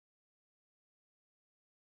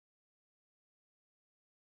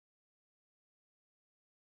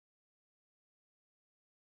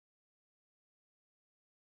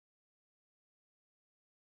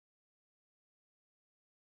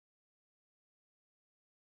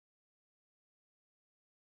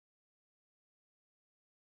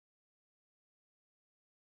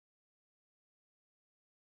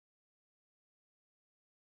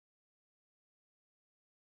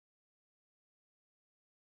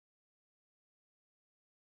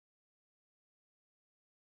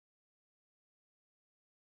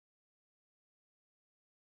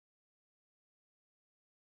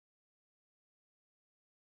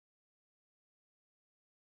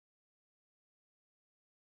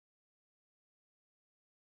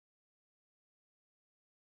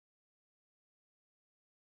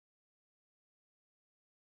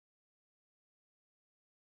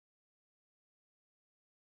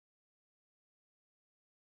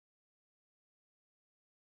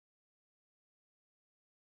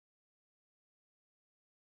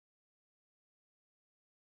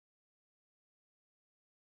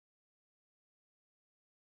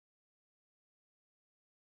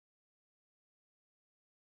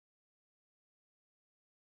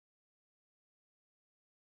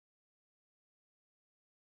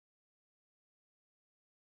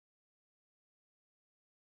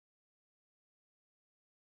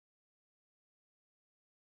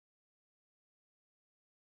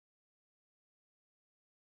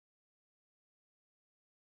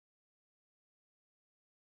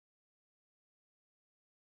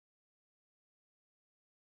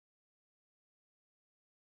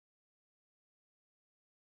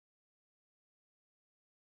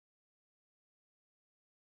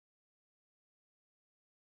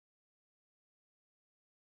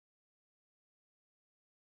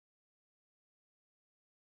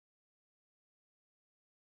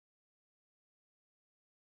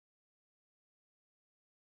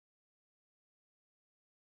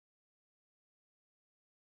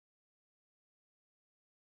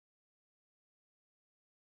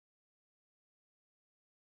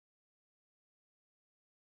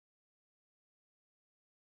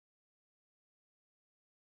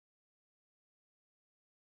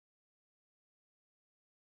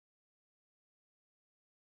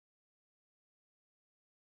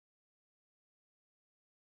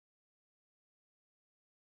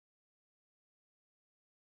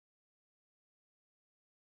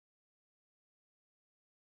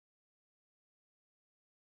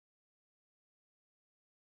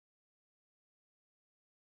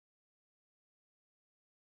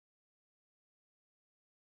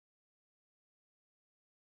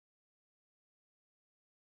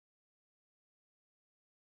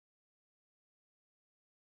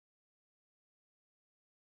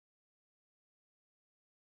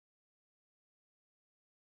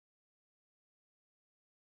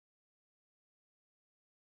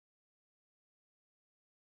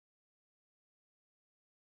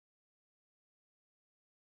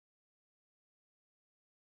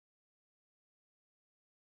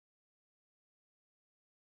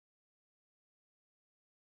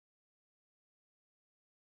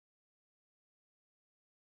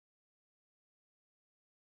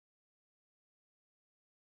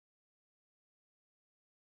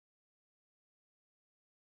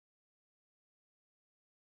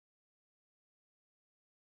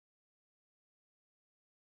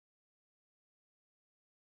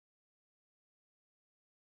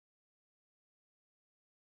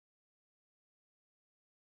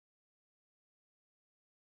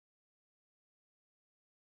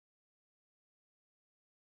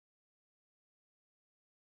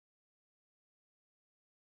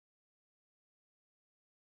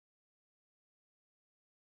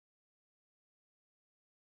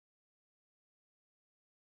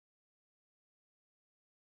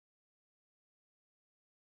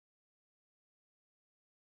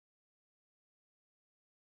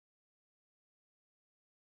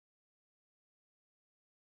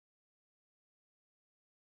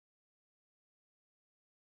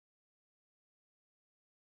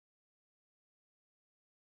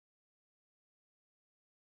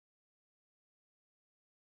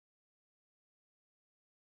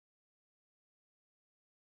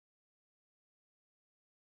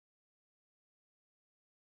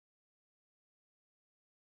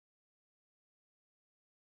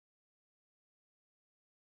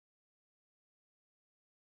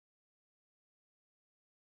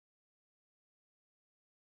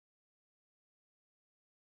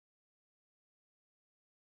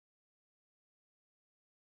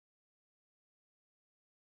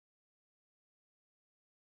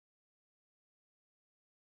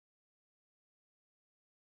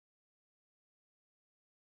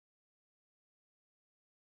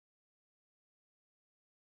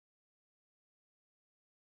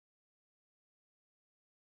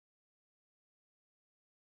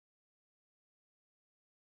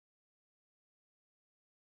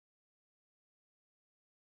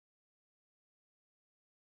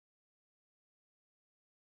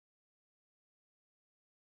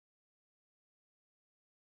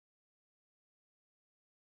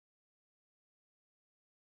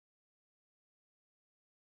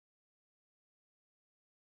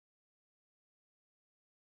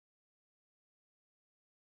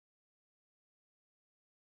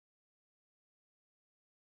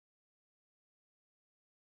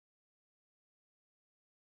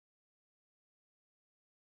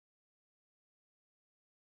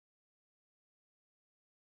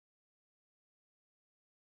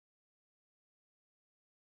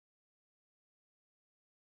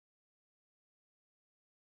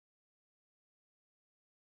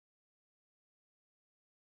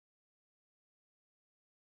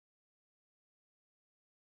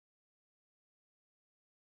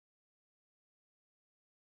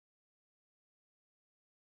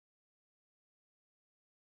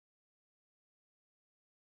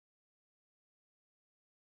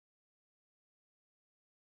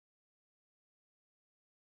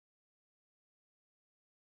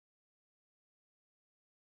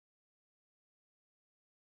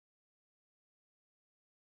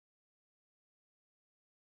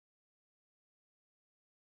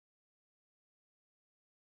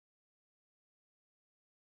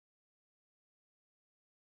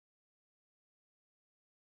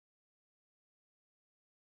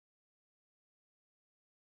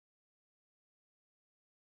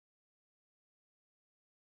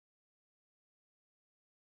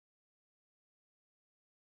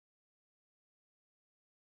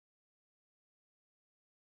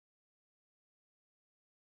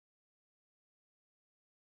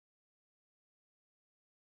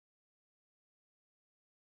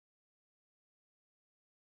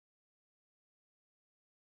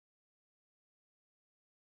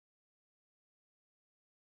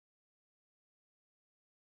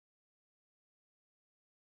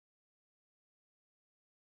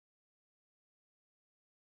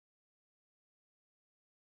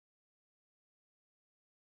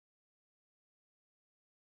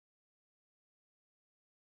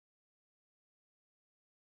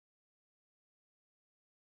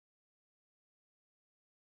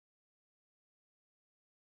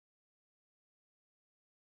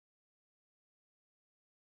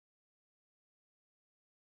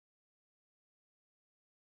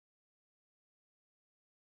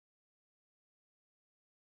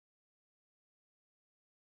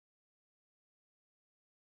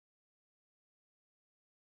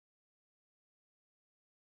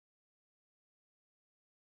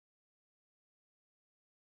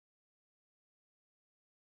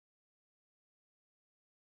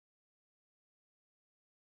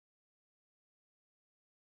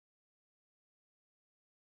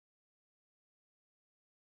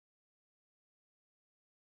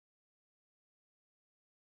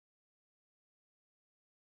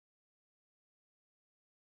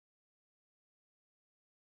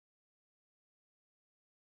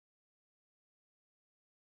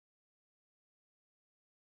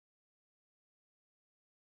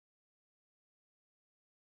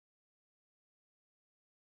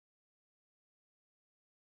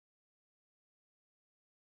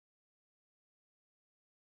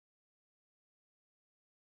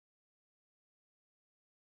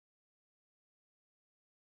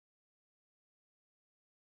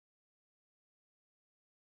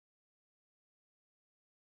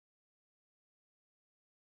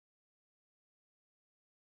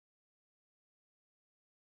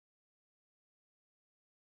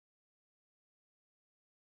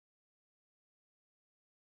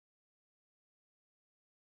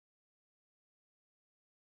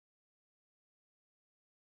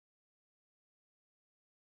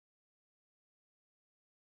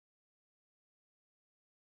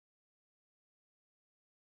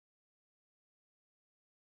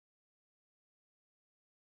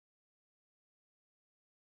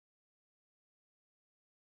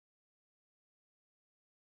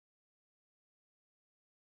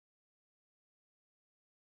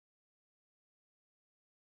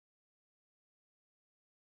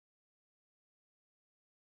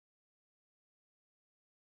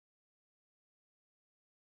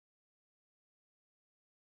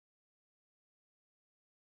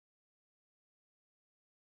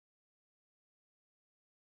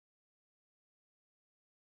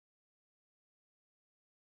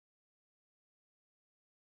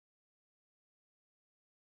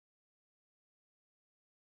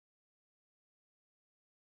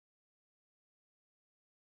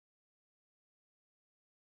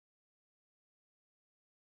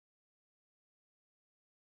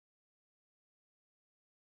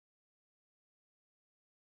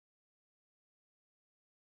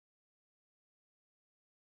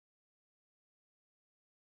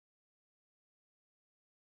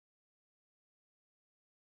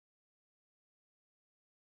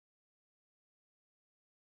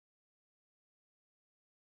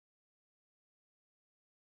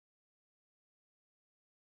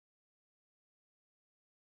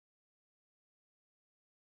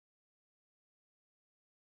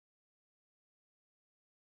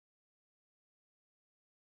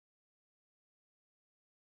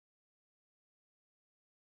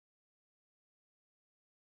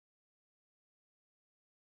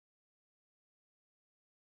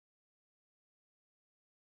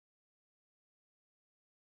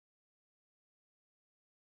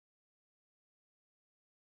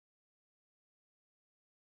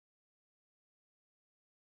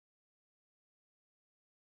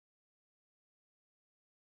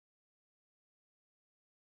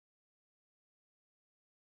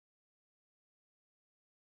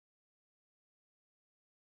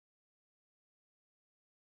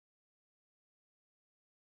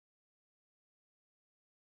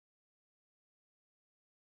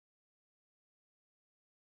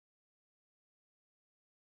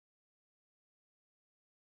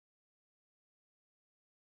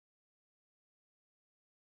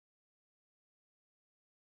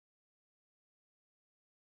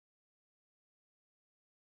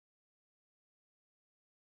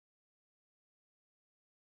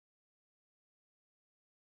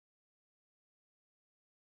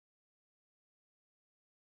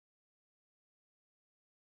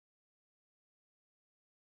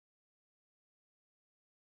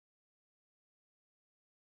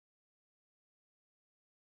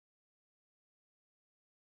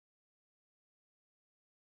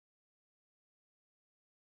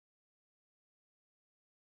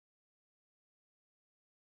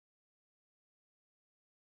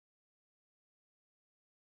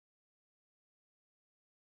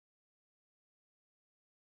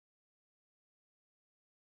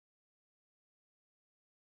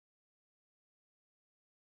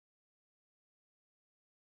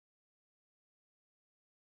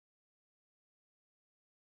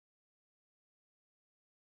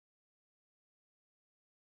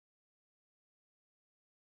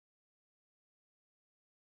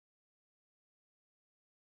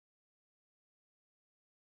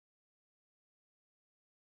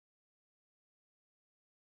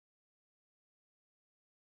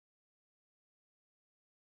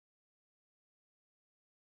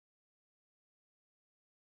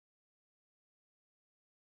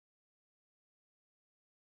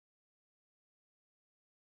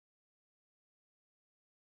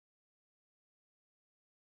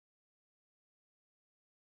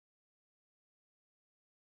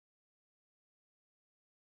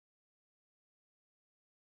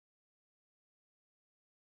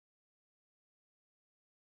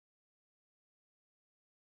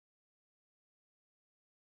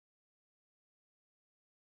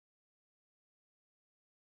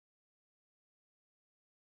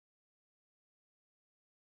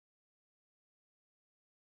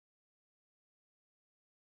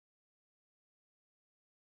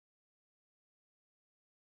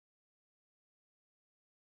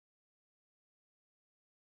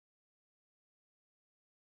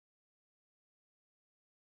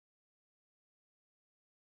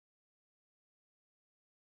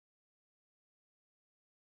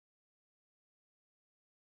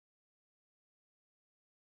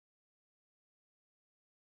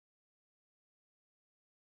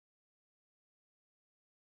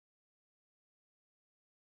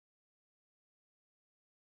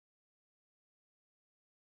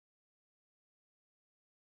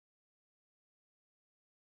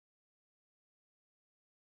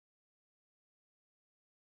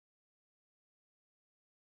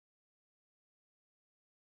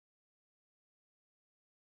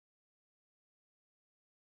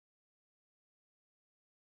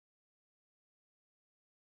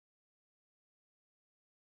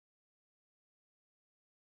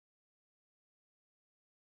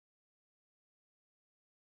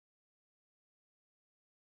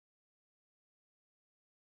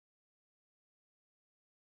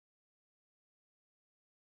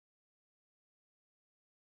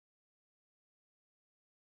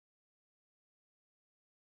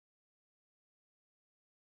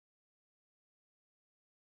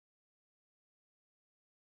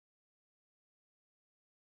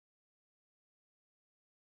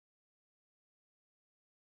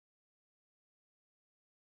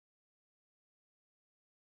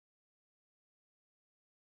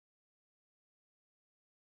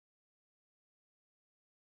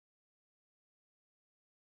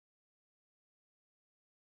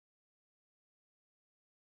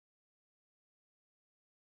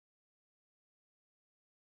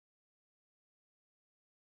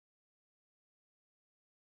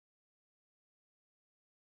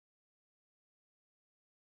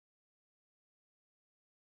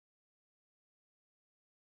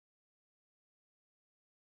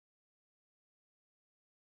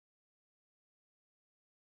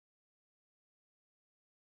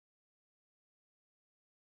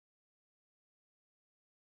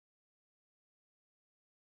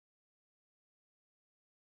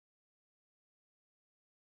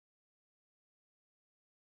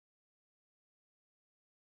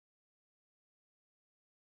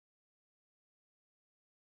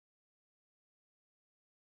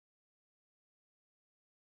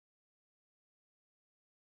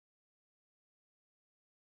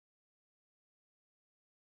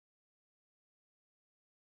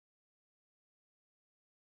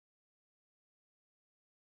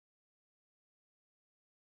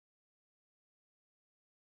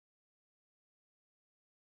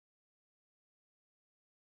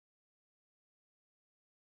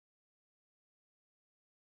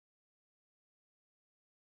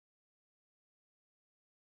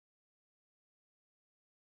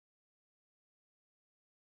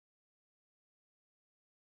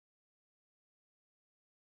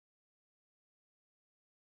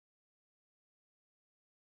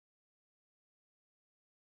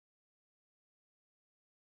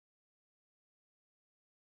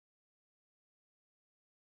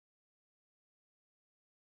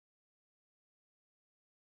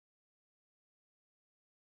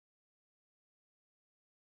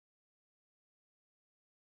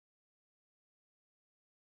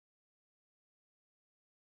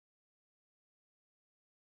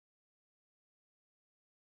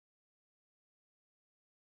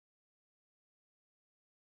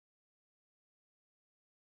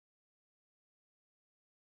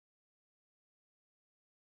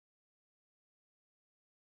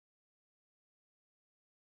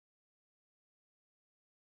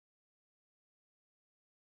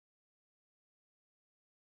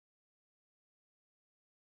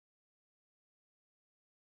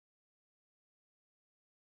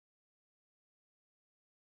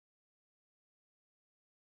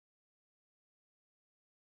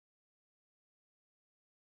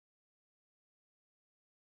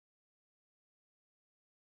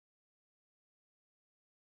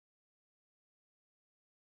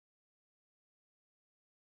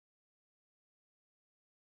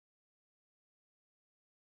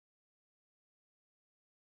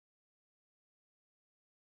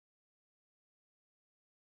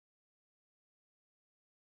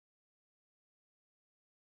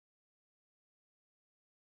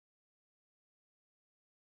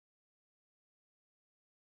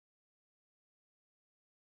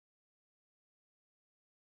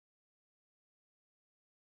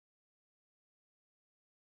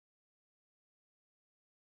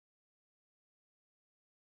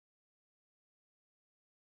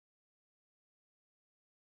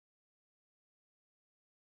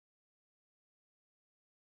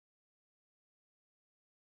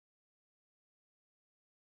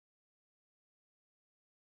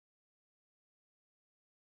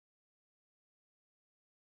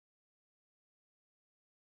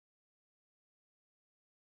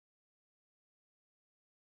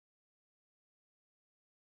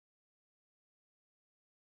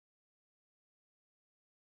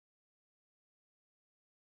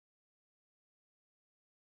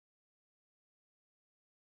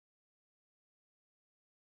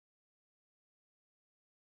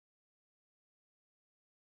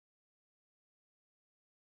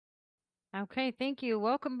 Okay, thank you.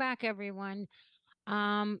 Welcome back, everyone.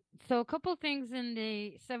 So a couple things in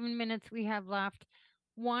the 7 minutes we have left.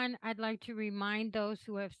 One, I'd like to remind those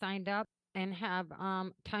who have signed up and have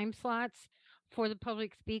time slots for the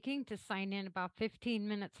public speaking to sign in about 15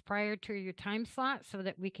 minutes prior to your time slot so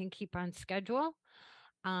that we can keep on schedule.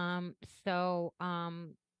 Um, so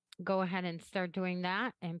go ahead and start doing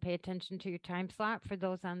that and pay attention to your time slot for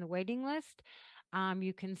those on the waiting list.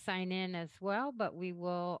 You can sign in as well, but we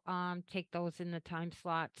will take those in the time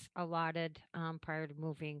slots allotted prior to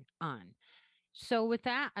moving on. So with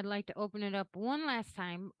that, I'd like to open it up one last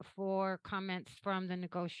time for comments from the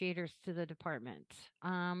negotiators to the department.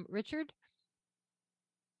 Richard?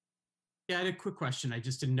 Yeah, I had a quick question. I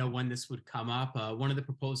just didn't know when this would come up. One of the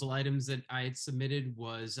proposal items that I had submitted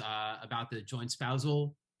was about the joint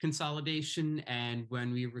spousal consolidation. And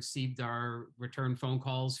when we received our return phone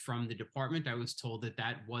calls from the department, I was told that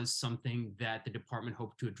that was something that the department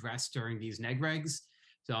hoped to address during these neg regs.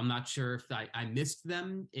 So I'm not sure if I missed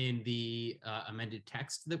them in the amended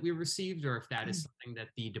text that we received, or if that is something that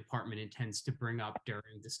the department intends to bring up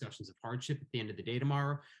during discussions of hardship at the end of the day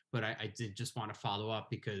tomorrow. But I did just want to follow up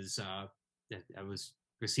because I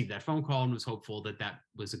received that phone call and was hopeful that that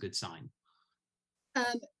was a good sign.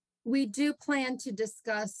 We do plan to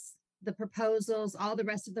discuss the proposals, all the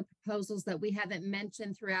rest of the proposals that we haven't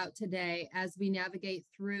mentioned throughout today. As we navigate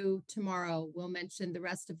through tomorrow, we'll mention the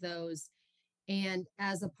rest of those. And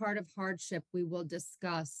as a part of hardship, we will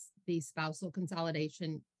discuss the spousal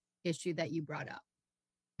consolidation issue that you brought up.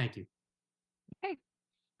 Thank you. Okay,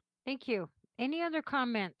 thank you. Any other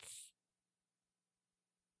comments?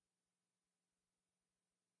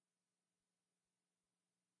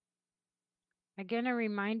 Again, a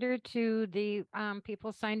reminder to the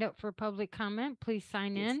people signed up for public comment, please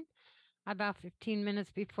sign in about 15 minutes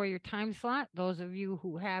before your time slot. Those of you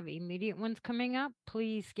who have immediate ones coming up,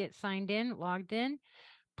 please get signed in, logged in.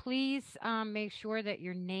 Please make sure that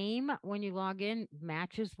your name when you log in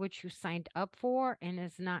matches what you signed up for and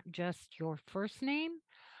is not just your first name,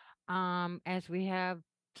 as we have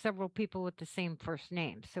several people with the same first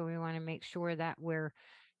name. So we want to make sure that we're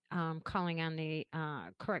calling on the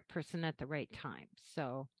correct person at the right time.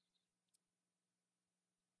 So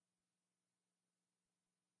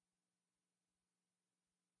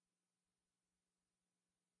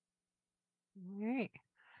all right.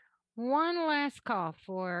 One last call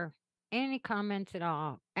for any comments at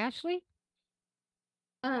all. Ashley?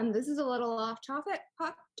 This is a little off topic,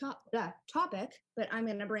 but I'm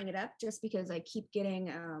going to bring it up just because I keep getting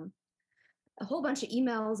a whole bunch of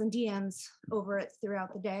emails and DMs over it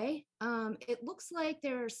throughout the day. It looks like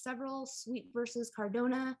there are several Sweet versus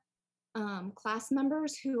Cardona class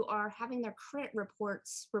members who are having their credit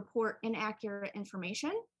reports report inaccurate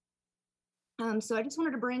information. So I just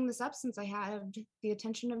wanted to bring this up since I had the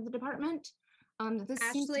attention of the department. This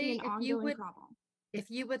seems to be an ongoing problem.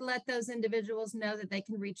 If you would let those individuals know that they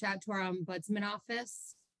can reach out to our ombudsman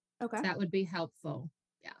office, okay, that would be helpful.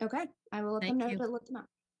 Yeah. Okay, I will let them know to let them know.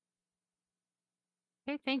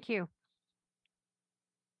 Okay, thank you.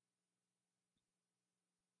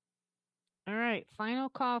 All right, final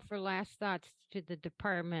call for last thoughts to the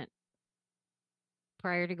department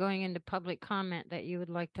prior to going into public comment that you would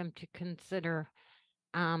like them to consider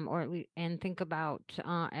or at least and think about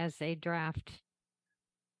as they draft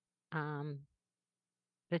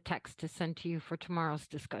the text to send to you for tomorrow's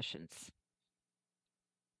discussions.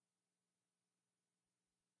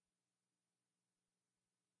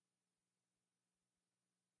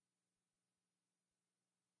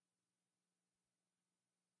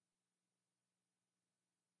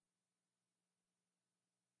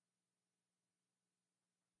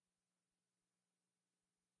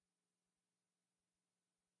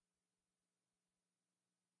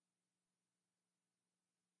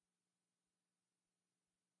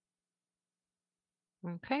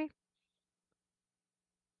 Okay.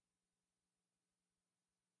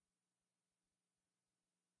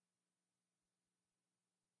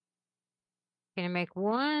 Going to make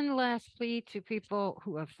one last plea to people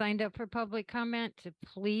who have signed up for public comment to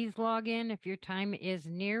please log in if your time is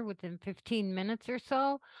near within 15 minutes or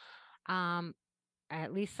so.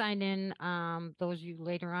 At least sign in. Those of you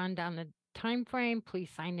later on down the time frame, please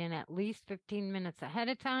sign in at least 15 minutes ahead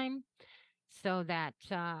of time so that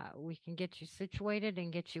we can get you situated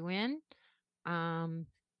and get you in.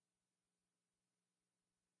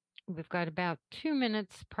 We've got about 2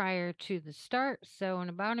 minutes prior to the start. So in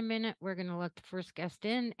about a minute, we're going to let the first guest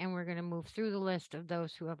in and we're going to move through the list of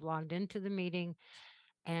those who have logged into the meeting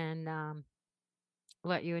and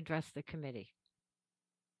let you address the committee.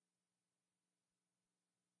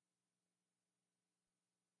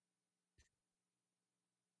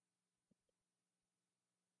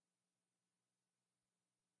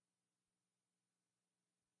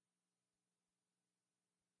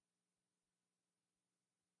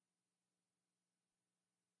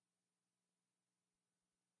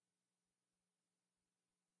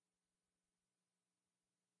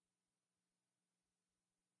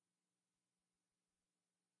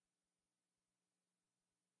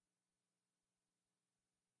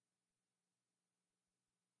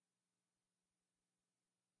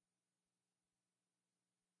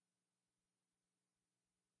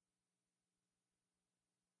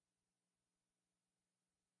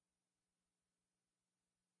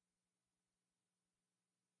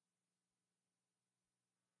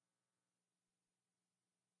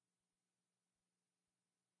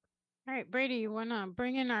 All right, Brady, you want to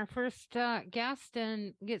bring in our first guest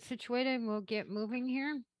and get situated and we'll get moving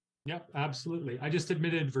here? Yep, absolutely. I just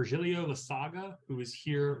admitted Virgilio Lasaga, who is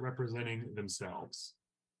here representing themselves.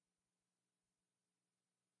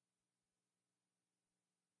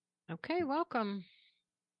 Okay, welcome.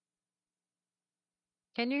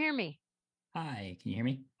 Can you hear me? Hi, can you hear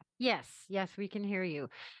me? Yes, we can hear you.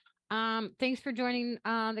 Thanks for joining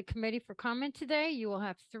the committee for comment today. You will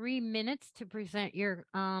have 3 minutes to present your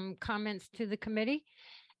comments to the committee,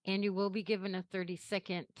 and you will be given a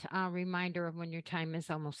 30-second reminder of when your time is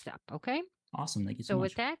almost up, okay? Awesome, thank you so So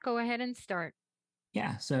much. with that, go ahead and start.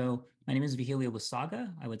 Yeah, so my name is Vigilio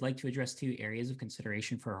Lasaga. I would like to address 2 areas of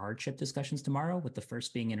consideration for hardship discussions tomorrow, with the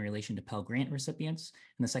first being in relation to Pell Grant recipients,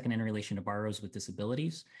 and the second in relation to borrowers with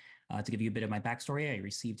disabilities. To give you a bit of my backstory, I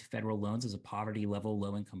received federal loans as a poverty-level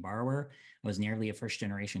low-income borrower. I was nearly a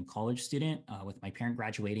first-generation college student, with my parent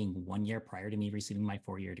graduating 1 year prior to me receiving my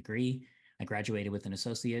 4-year degree. I graduated with an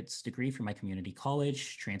associate's degree from my community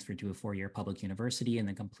college, transferred to a 4-year public university, and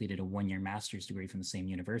then completed a 1-year master's degree from the same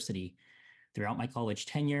university. Throughout my college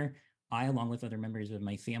tenure, I, along with other members of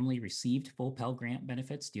my family, received full Pell Grant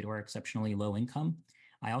benefits due to our exceptionally low income.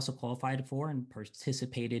 I also qualified for and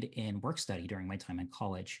participated in work study during my time in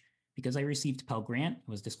college. Because I received Pell Grant,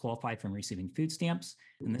 I was disqualified from receiving food stamps,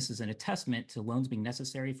 and this is an attestament to loans being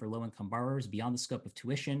necessary for low-income borrowers beyond the scope of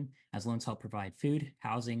tuition, as loans help provide food,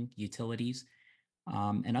 housing, utilities,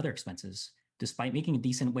 and other expenses. Despite making a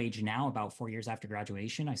decent wage now, about 4 years after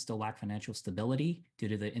graduation, I still lack financial stability due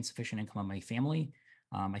to the insufficient income of my family.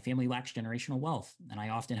 My family lacks generational wealth, and I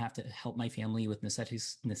often have to help my family with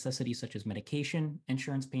necessities such as medication,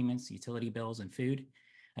 insurance payments, utility bills, and food.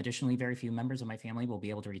 Additionally, very few members of my family will be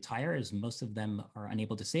able to retire, as most of them are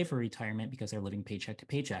unable to save for retirement because they're living paycheck to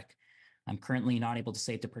paycheck. I'm currently not able to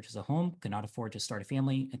save to purchase a home, cannot afford to start a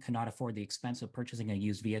family, and cannot afford the expense of purchasing a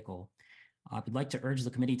used vehicle. I would like to urge the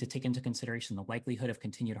committee to take into consideration the likelihood of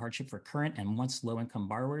continued hardship for current and once low-income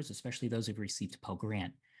borrowers, especially those who've received Pell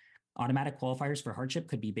Grant. Automatic qualifiers for hardship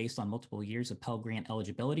could be based on multiple years of Pell Grant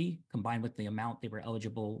eligibility, combined with the amount they were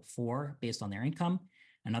eligible for based on their income.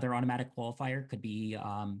 Another automatic qualifier could be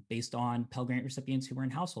based on Pell Grant recipients who were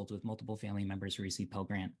in households with multiple family members who received Pell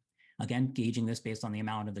Grant. Again, gauging this based on the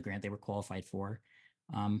amount of the grant they were qualified for.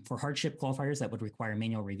 For hardship qualifiers that would require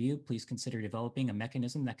manual review, please consider developing a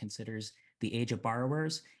mechanism that considers the age of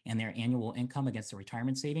borrowers and their annual income against the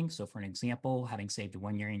retirement savings. So for an example, having saved a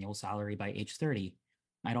 1-year annual salary by age 30.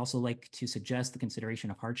 I'd also like to suggest the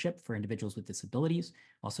consideration of hardship for individuals with disabilities.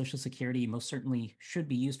 While Social Security most certainly should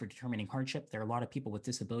be used for determining hardship, there are a lot of people with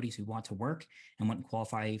disabilities who want to work and wouldn't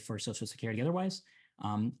qualify for Social Security otherwise.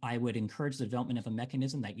 I would encourage the development of a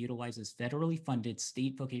mechanism that utilizes federally funded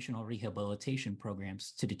state vocational rehabilitation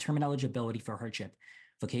programs to determine eligibility for hardship.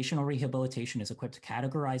 Vocational rehabilitation is equipped to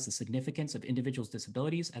categorize the significance of individuals'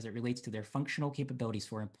 disabilities as it relates to their functional capabilities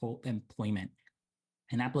for employment.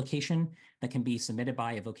 An application that can be submitted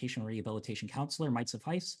by a vocational rehabilitation counselor might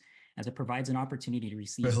suffice, as it provides an opportunity to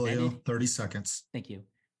receive vetted, 30 seconds. Thank you.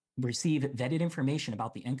 Receive vetted information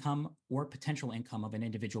about the income or potential income of an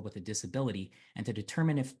individual with a disability, and to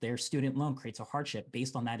determine if their student loan creates a hardship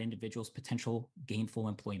based on that individual's potential gainful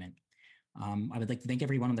employment. I would like to thank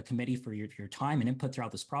everyone on the committee for your time and input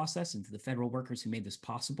throughout this process, and to the federal workers who made this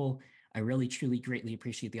possible. I really, truly, greatly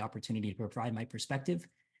appreciate the opportunity to provide my perspective.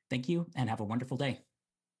 Thank you, and have a wonderful day.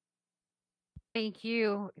 Thank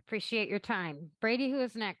you. Appreciate your time. Brady, who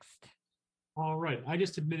is next? All right, I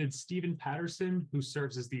just admitted Stephen Patterson, who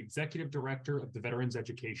serves as the Executive Director of the Veterans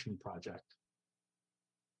Education Project.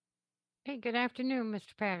 Hey, good afternoon,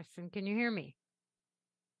 Mr. Patterson. Can you hear me?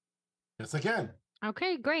 Yes, I can.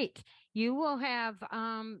 Okay, great. You will have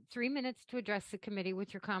 3 minutes to address the committee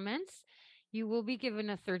with your comments. You will be given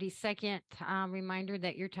a 30-second reminder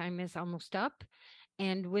that your time is almost up.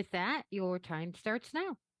 And with that, your time starts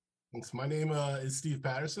now. Thanks. My name is Steve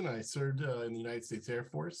Patterson. I served in the United States Air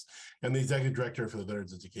Force. I'm the Executive Director for the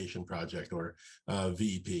Veterans Education Project, or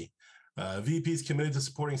VEP. VEP is committed to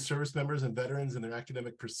supporting service members and veterans in their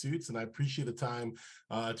academic pursuits, and I appreciate the time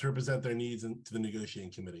to represent their needs to the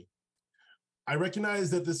negotiating committee. I recognize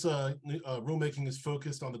that this rulemaking is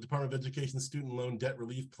focused on the Department of Education Student Loan Debt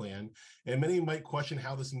Relief Plan, and many might question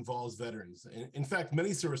how this involves veterans. In fact,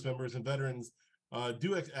 many service members and veterans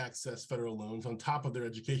do access federal loans on top of their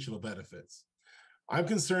educational benefits. I'm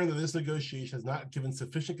concerned that this negotiation has not given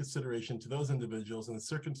sufficient consideration to those individuals and the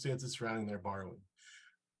circumstances surrounding their borrowing.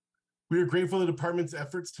 We are grateful for the department's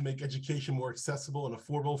efforts to make education more accessible and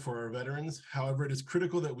affordable for our veterans. However, it is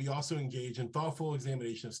critical that we also engage in thoughtful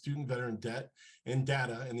examination of student veteran debt and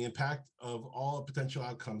data and the impact of all potential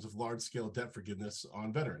outcomes of large-scale debt forgiveness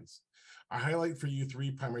on veterans. I highlight for you three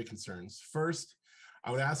primary concerns. First,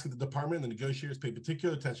 I would ask that the department and the negotiators pay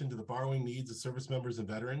particular attention to the borrowing needs of service members and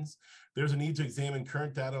veterans. There's a need to examine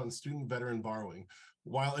current data on student veteran borrowing.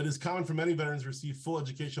 While it is common for many veterans to receive full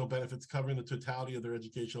educational benefits covering the totality of their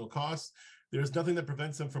educational costs, there is nothing that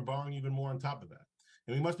prevents them from borrowing even more on top of that.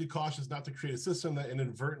 And we must be cautious not to create a system that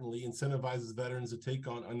inadvertently incentivizes veterans to take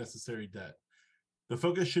on unnecessary debt. The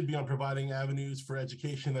focus should be on providing avenues for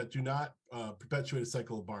education that do not perpetuate a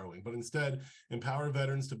cycle of borrowing, but instead empower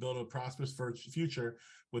veterans to build a prosperous future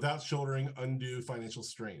without shouldering undue financial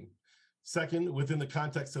strain. Second, within the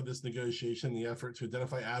context of this negotiation, the effort to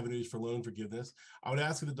identify avenues for loan forgiveness, I would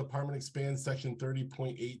ask that the department expand section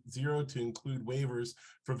 30.80 to include waivers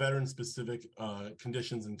for veteran-specific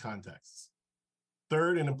conditions and contexts.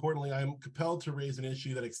 Third, and importantly, I am compelled to raise an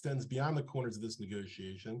issue that extends beyond the corners of this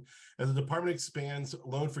negotiation. As the department expands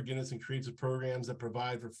loan forgiveness and creates programs that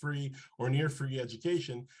provide for free or near free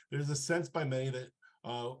education, there's a sense by many that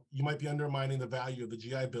you might be undermining the value of the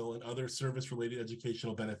GI Bill and other service-related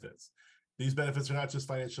educational benefits. These benefits are not just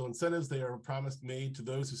financial incentives, they are a promise made to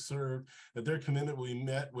those who serve that their commitment will be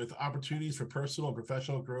met with opportunities for personal and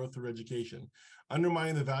professional growth through education.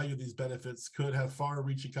 Undermining the value of these benefits could have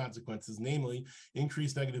far-reaching consequences, namely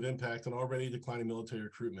increased negative impact on already declining military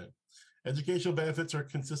recruitment. Educational benefits are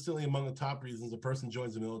consistently among the top reasons a person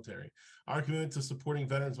joins the military. Our commitment to supporting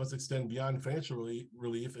veterans must extend beyond financial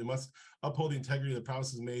relief. It must uphold the integrity of the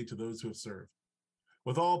promises made to those who have served.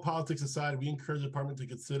 With all politics aside, we encourage the department to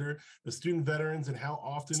consider the student veterans and how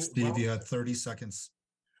often— Steve, you had 30 seconds.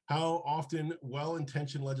 How often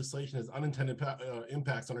well-intentioned legislation has unintended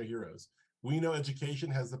impacts on our heroes. We know education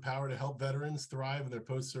has the power to help veterans thrive in their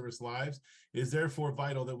post-service lives. It is therefore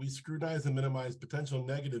vital that we scrutinize and minimize potential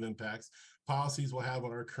negative impacts policies will have on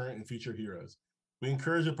our current and future heroes. We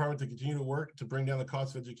encourage the department to continue to work to bring down the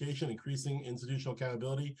cost of education, increasing institutional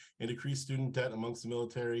accountability, and decrease student debt amongst the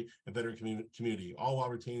military and veteran community, all while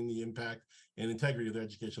retaining the impact and integrity of their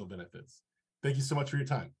educational benefits. Thank you so much for your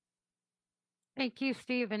time. Thank you,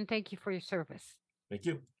 Steve, and thank you for your service. Thank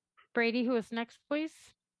you. Brady, who is next, please?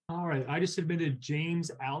 All right, I just submitted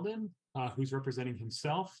James Alden, who's representing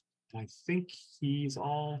himself. I think he's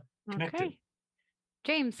all connected. Okay.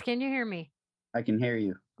 James, can you hear me? I can hear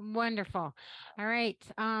you. Wonderful. All right.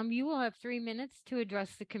 You will have 3 minutes to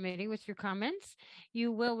address the committee with your comments.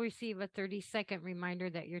 You will receive a 30-second reminder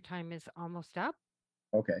that your time is almost up.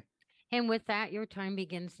 Okay. And with that, your time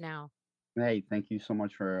begins now. Hey, thank you so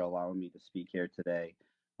much for allowing me to speak here today.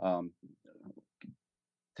 To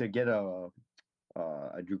get a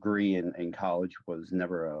degree in college was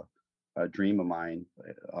never a dream of mine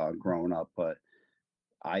growing up, but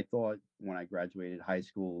I thought when I graduated high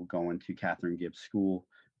school, going to Catherine Gibbs School,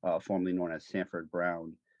 formerly known as Sanford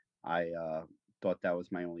Brown, I thought that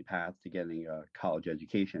was my only path to getting a college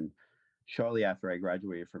education. Shortly after I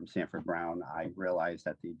graduated from Sanford Brown, I realized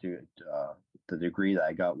that the degree that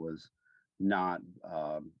I got was not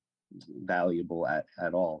valuable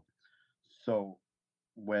at all. So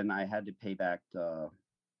when I had to pay back the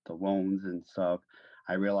loans and stuff,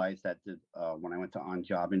 I realized that when I went to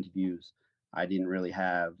on-job interviews, I didn't really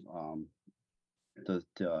have the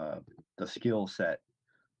skill set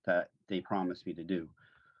that they promised me to do.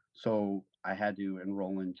 So I had to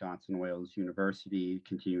enroll in Johnson Wales University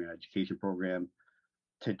continuing education program.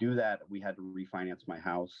 To do that, we had to refinance my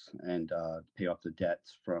house and pay off the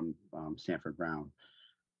debts from Sanford Brown.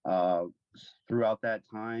 Throughout that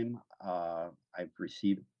time, I've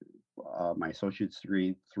received my associate's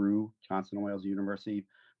degree through Johnson Wales University.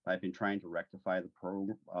 I've been trying to rectify the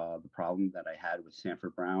problem that I had with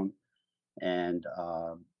Sanford Brown. And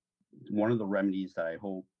one of the remedies that I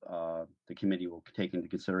hope the committee will take into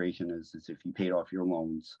consideration is if you paid off your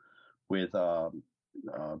loans with a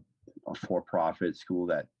for-profit school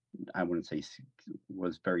that I wouldn't say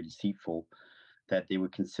was very deceitful, that they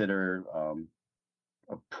would consider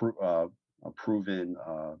approving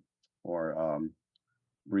or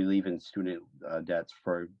relieving student debts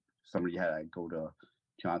for somebody who had to go to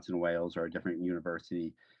Johnson Wales or a different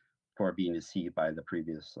university for being deceived by the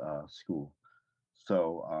previous school.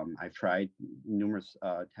 So I've tried numerous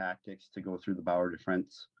tactics to go through the Bauer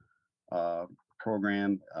Defense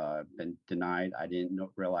program, been denied. I didn't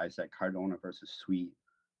realize that Cardona versus Sweet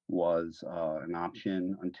was an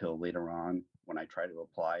option until later on when I tried to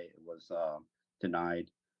apply. It was denied.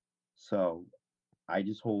 So I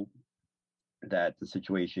just hope that the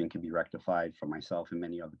situation can be rectified for myself and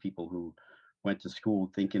many other people who went to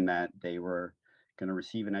school thinking that they were going to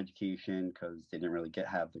receive an education because they didn't really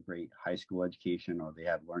have the great high school education or they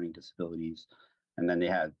had learning disabilities. And then they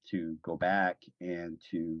had to go back and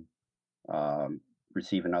to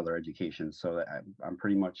receive another education. So I'm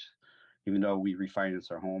pretty much even though we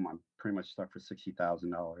refinanced our home, I'm pretty much stuck for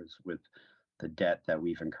 $60,000 with the debt that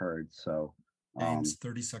we've incurred. So, James,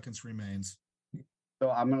 30 seconds remains. so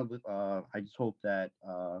I just hope that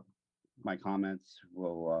my comments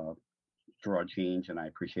will draw change, and I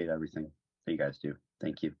appreciate everything that you guys do.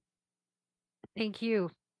 Thank you. Thank you.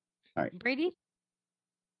 All right. Brady?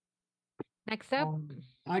 Next up.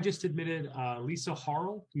 I just admitted Lisa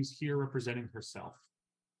Harrell, who's here representing herself.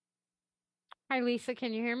 Hi, Lisa.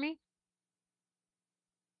 Can you hear me?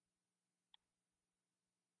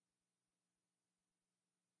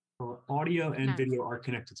 Her audio and Nice. video are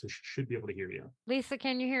connected, so she should be able to hear you. Lisa,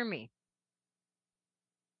 can you hear me?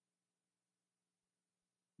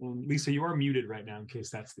 Lisa, you are muted right now in case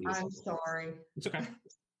that's the issue. I'm sorry. It's okay.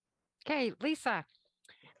 Okay, Lisa.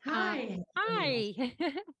 Hi. Hi.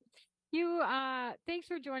 You thanks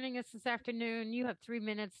for joining us this afternoon. You have 3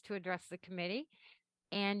 minutes to address the committee,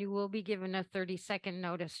 and you will be given a 30-second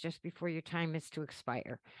notice just before your time is to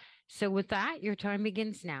expire. So with that, your time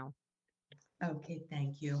begins now. Okay,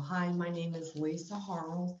 thank you. Hi, my name is Lisa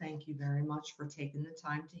Harrell. Thank you very much for taking the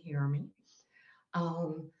time to hear me.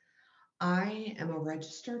 I am a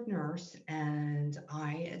registered nurse and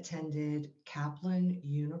I attended Kaplan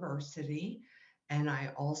University, and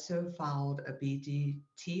I also filed a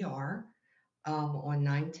BDTR on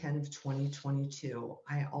 9/10 of 2022.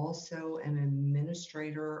 I also am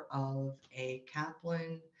administrator of a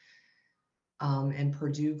Kaplan and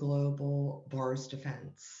Purdue Global Bars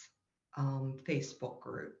Defense Facebook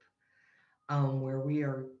group, where we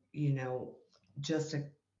are, just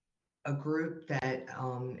a group that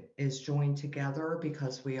is joined together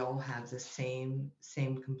because we all have the same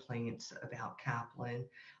complaints about Kaplan,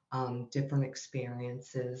 different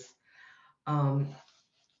experiences. I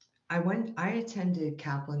attended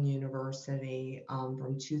Kaplan University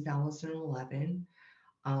from 2011,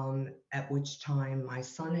 at which time my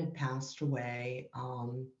son had passed away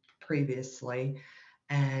previously.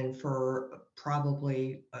 And for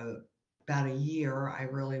probably about a year, I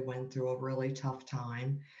really went through a really tough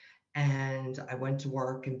time. And I went to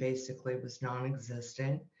work and basically was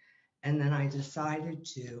non-existent. And then I decided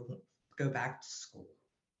to go back to school.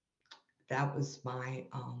 That was my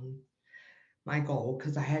goal,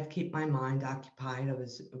 because I had to keep my mind occupied. I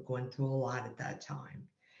was going through a lot at that time.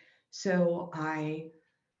 So I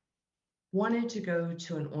wanted to go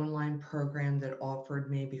to an online program that offered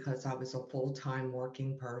me, because I was a full-time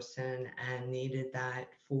working person and needed that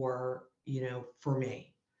for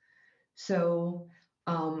me. So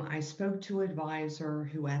I spoke to an advisor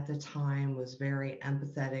who at the time was very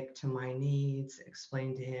empathetic to my needs,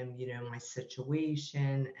 explained to him, my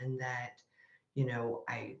situation, and that,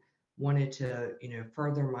 I wanted to,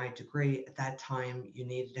 further my degree. At that time, you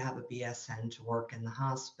needed to have a BSN to work in the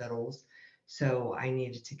hospitals. So I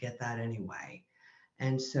needed to get that anyway.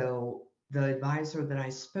 And so the advisor that I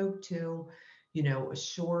spoke to,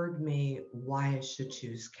 assured me why I should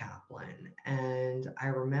choose Kaplan. And I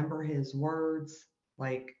remember his words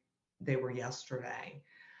like they were yesterday.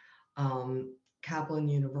 Kaplan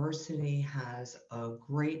University has a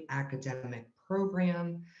great academic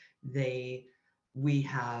program. We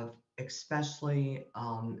have especially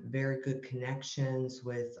very good connections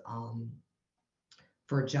with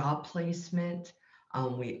for job placement.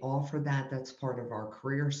 We offer that. That's part of our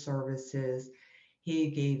career services.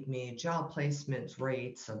 He gave me job placements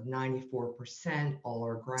rates of 94%. All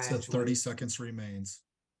our graduates. So 30 seconds remains.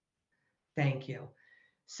 Thank you.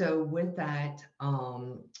 So with that,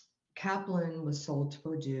 Kaplan was sold to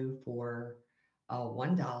Purdue for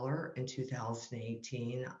 $1 in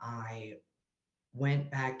 2018. I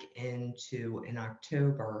went back in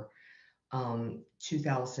October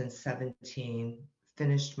 2017,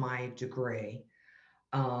 finished my degree,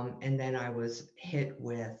 and then I was hit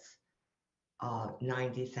with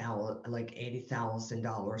 $90,000, like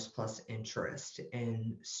 $80,000 plus interest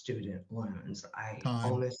in student loans.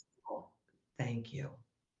 Thank you.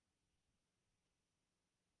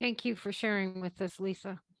 Thank you for sharing with us,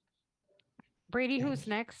 Lisa. Brady, who's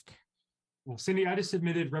next? Well, Cindy, I just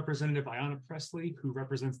admitted Representative Ayanna Pressley, who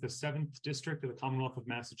represents the 7th District of the Commonwealth of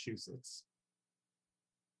Massachusetts.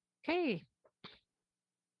 Okay.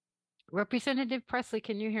 Representative Pressley,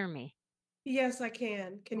 can you hear me? Yes, I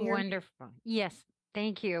can. Can you hear me? Wonderful. Yes,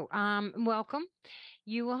 thank you. Welcome.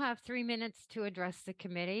 You will have 3 minutes to address the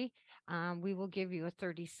committee. We will give you a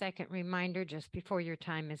 30-second reminder just before your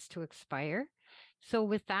time is to expire. So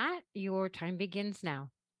with that, your time begins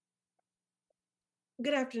now.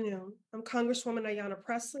 Good afternoon. I'm Congresswoman Ayanna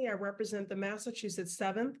Pressley. I represent the Massachusetts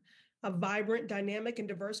 7th, a vibrant, dynamic, and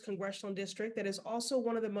diverse congressional district that is also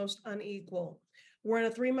one of the most unequal. We're in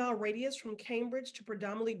a 3-mile radius from Cambridge to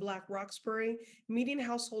predominantly Black Roxbury. Median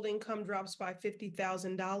household income drops by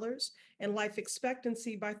 $50,000 and life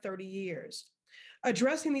expectancy by 30 years.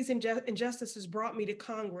 Addressing these injustices brought me to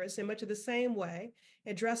Congress in much of the same way.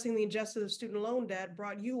 Addressing the injustice of student loan debt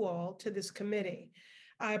brought you all to this committee.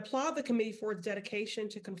 I applaud the committee for its dedication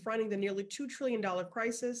to confronting the nearly $2 trillion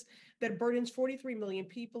crisis that burdens 43 million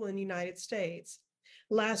people in the United States.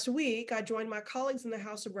 Last week, I joined my colleagues in the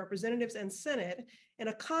House of Representatives and Senate in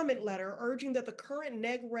a comment letter urging that the current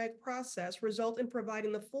neg-reg process result in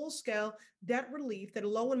providing the full-scale debt relief that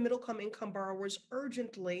low and middle-income borrowers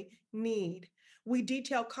urgently need. We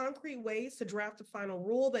detail concrete ways to draft a final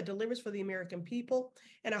rule that delivers for the American people,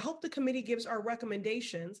 and I hope the committee gives our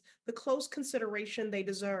recommendations the close consideration they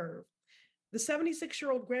deserve. The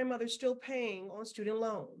 76-year-old grandmother still paying on student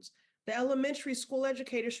loans, the elementary school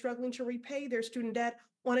educator struggling to repay their student debt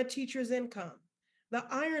on a teacher's income, the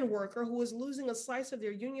iron worker who is losing a slice of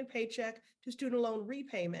their union paycheck to student loan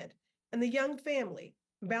repayment, and the young family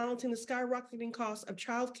balancing the skyrocketing costs of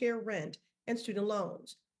childcare, rent, and student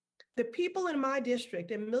loans. The people in my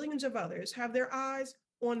district and millions of others have their eyes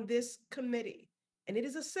on this committee, and it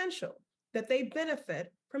is essential that they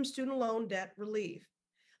benefit from student loan debt relief.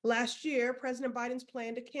 Last year, President Biden's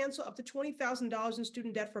plan to cancel up to $20,000 in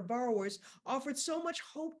student debt for borrowers offered so much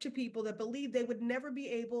hope to people that believed they would never be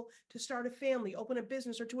able to start a family, open a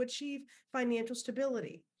business, or to achieve financial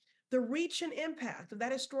stability. The reach and impact of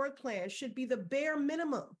that historic plan should be the bare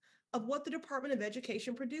minimum of what the Department of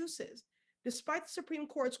Education produces. Despite the Supreme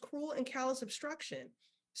Court's cruel and callous obstruction,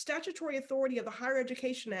 statutory authority of the Higher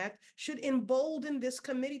Education Act should embolden this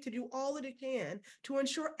committee to do all that it can to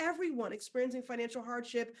ensure everyone experiencing financial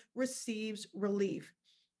hardship receives relief.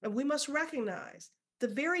 And we must recognize the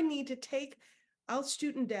very need to take out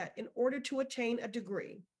student debt in order to attain a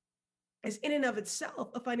degree is in and of itself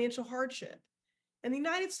a financial hardship. In the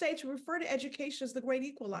United States, we refer to education as the great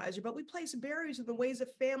equalizer, but we place barriers in the ways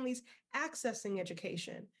of families accessing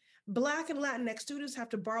education. Black and Latinx students have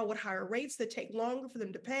to borrow at higher rates that take longer for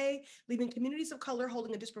them to pay, leaving communities of color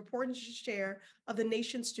holding a disproportionate share of the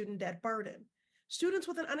nation's student debt burden. Students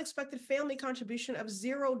with an unexpected family contribution of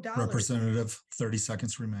 $0 Representative, 30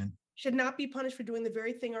 seconds remain. should not be punished for doing the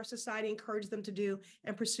very thing our society encourages them to do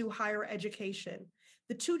and pursue higher education.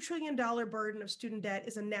 The $2 trillion burden of student debt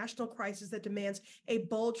is a national crisis that demands a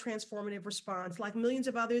bold, transformative response. Like millions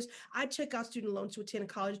of others, I took out student loans to attend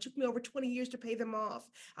college. It took me over 20 years to pay them off.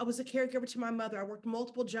 I was a caregiver to my mother. I worked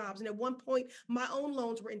multiple jobs, and at one point, my own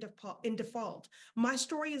loans were in default. My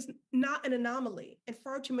story is not an anomaly, and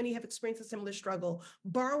far too many have experienced a similar struggle.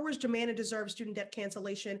 Borrowers demand and deserve student debt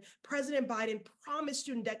cancellation. President Biden promised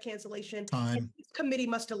student debt cancellation. Time. And this committee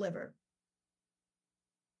must deliver.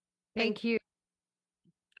 Thank you.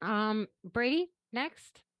 Brady,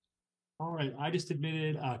 next. All right, I just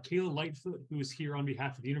admitted Kayla Lightfoot, who is here on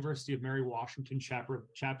behalf of the University of Mary Washington chapter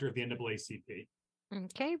of the NAACP.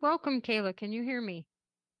 Okay, welcome, Kayla. Can you hear me?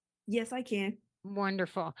 Yes, I can.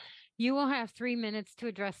 Wonderful. You will have 3 minutes to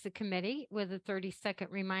address the committee with a 30-second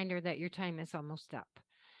reminder that your time is almost up.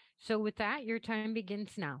 So with that, your time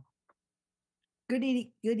begins now. Good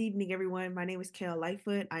evening, everyone. My name is Kayla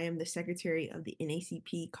Lightfoot. I am the secretary of the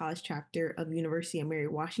NACP College Chapter of University of Mary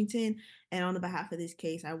Washington. And on the behalf of this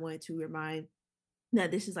case, I wanted to remind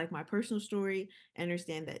that this is like my personal story. I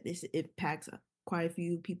understand that this impacts quite a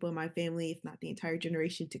few people in my family, if not the entire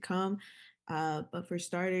generation to come. But for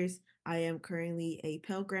starters, I am currently a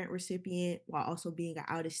Pell Grant recipient while also being an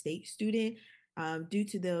out-of-state student. Due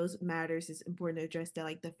to those matters, it's important to address that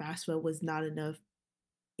like the FAFSA was not enough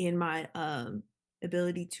in my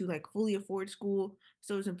ability to like fully afford school.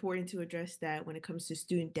 So it's important to address that when it comes to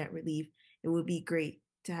student debt relief. It would be great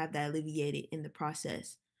to have that alleviated in the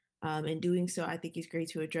process. In doing so, I think it's great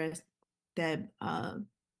to address that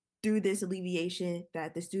through this alleviation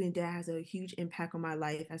that the student debt has a huge impact on my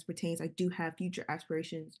life as pertains. I do have future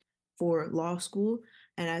aspirations for law school.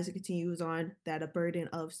 And as it continues on, that a burden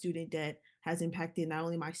of student debt has impacted not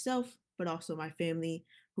only myself, but also my family,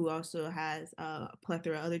 who also has a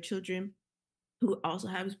plethora of other children who also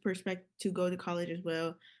have his perspective to go to college as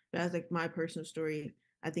well. But as like my personal story,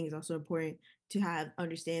 I think it's also important to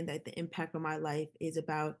understand that the impact on my life is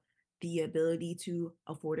about the ability to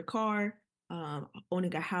afford a car,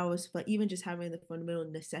 owning a house, but even just having the fundamental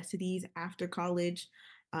necessities after college,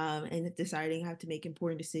 and deciding I have to make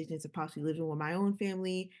important decisions of possibly living with my own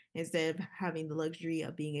family instead of having the luxury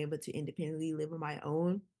of being able to independently live on my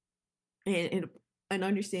own. And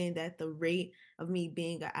understand that the rate of me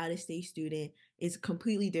being an out-of-state student is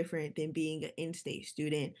completely different than being an in-state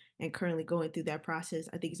student and currently going through that process.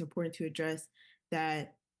 I think it's important to address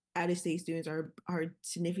that out-of-state students are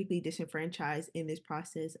significantly disenfranchised in this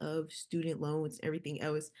process of student loans, everything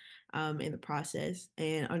else in the process,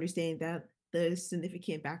 and understanding that the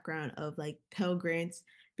significant background of like Pell Grants,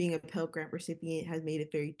 being a Pell Grant recipient has made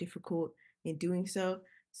it very difficult in doing so.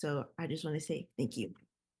 So I just want to say thank you.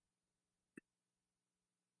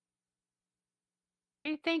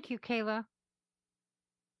 Hey, thank you, Kayla.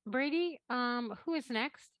 Brady, who is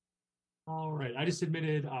next? All right, I just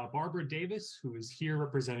admitted Barbara Davis, who is here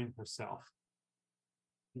representing herself.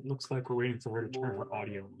 It looks like we're waiting for her to turn her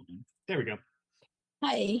audio on. There we go.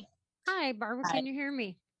 Hi. Hi, Barbara, Hi. can you hear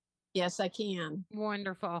me? Yes, I can.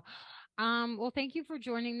 Wonderful. Well, thank you for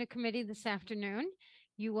joining the committee this afternoon.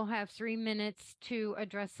 You will have 3 minutes to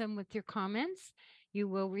address them with your comments. You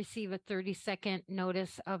will receive a 30-second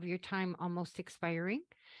notice of your time almost expiring.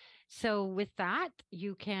 So with that,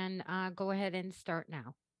 you can go ahead and start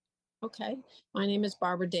now. Okay. My name is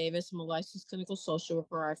Barbara Davis. I'm a licensed clinical social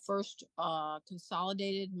worker. I first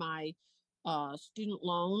consolidated my student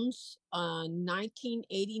loans in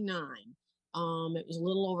 1989. It was a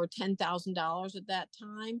little over $10,000 at that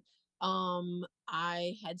time.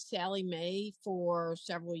 I had Sally Mae for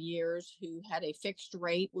several years, who had a fixed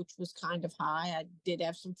rate, which was kind of high. I did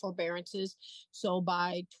have some forbearances. So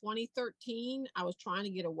by 2013, I was trying to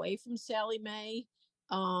get away from Sally Mae.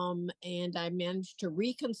 And I managed to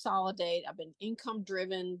reconsolidate. I've been income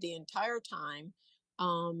driven the entire time.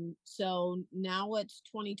 So now it's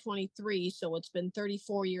 2023. So it's been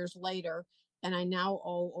 34 years later, and I now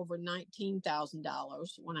owe over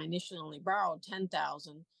 $19,000 when I initially only borrowed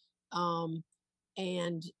 $10,000.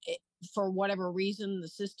 And for whatever reason, the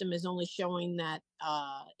system is only showing that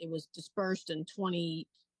it was dispersed in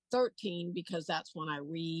 2013, because that's when I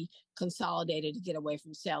reconsolidated to get away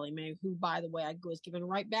from Sally Mae, who, by the way, I was given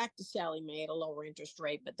right back to Sally Mae at a lower interest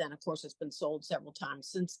rate. But then, of course, it's been sold several times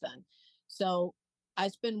since then. So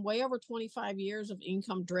it's been way over 25 years of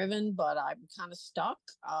income driven, but I'm kind of stuck.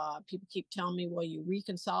 People keep telling me, well, you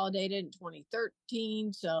reconsolidated in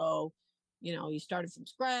 2013. So, you know, you started from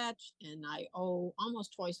scratch, and I owe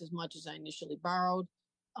almost twice as much as I initially borrowed.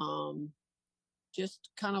 Just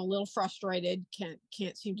kind of a little frustrated.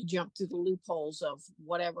 Can't seem to jump through the loopholes of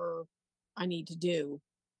whatever I need to do.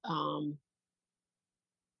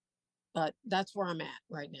 But that's where I'm at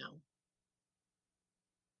right now.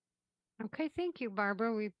 Okay, thank you,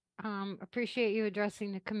 Barbara. We appreciate you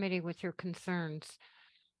addressing the committee with your concerns.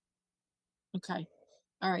 Okay.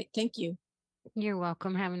 All right. Thank you. You're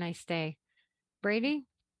welcome. Have a nice day. Brady?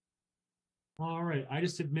 All right, I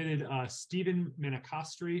just admitted Stephen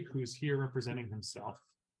Minicastri, who's here representing himself.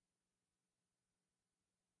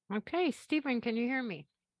 Okay, Stephen, can you hear me?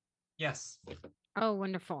 Yes. Oh,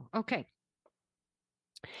 wonderful. Okay.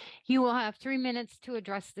 You will have 3 minutes to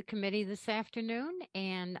address the committee this afternoon,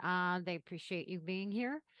 and they appreciate you being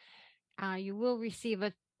here. You will receive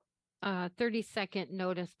a 30-second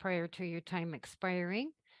notice prior to your time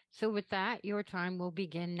expiring. So with that, your time will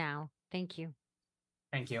begin now. Thank you.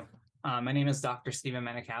 Thank you. My name is Dr. Stephen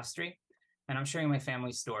Minicastri, and I'm sharing my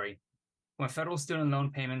family's story. When federal student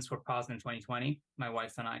loan payments were paused in 2020, my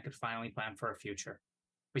wife and I could finally plan for our future.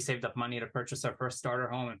 We saved up money to purchase our first starter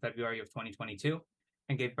home in February of 2022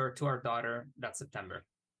 and gave birth to our daughter that September.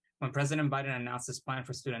 When President Biden announced his plan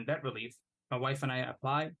for student debt relief, my wife and I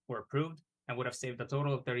applied, were approved, and would have saved a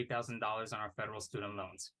total of $30,000 on our federal student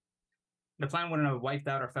loans. The plan wouldn't have wiped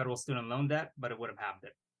out our federal student loan debt, but it would have halved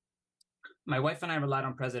it. My wife and I relied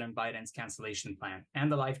on President Biden's cancellation plan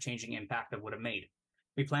and the life-changing impact it would have made.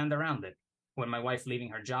 We planned around it, with my wife leaving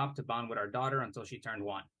her job to bond with our daughter until she turned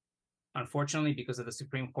 1. Unfortunately, because of the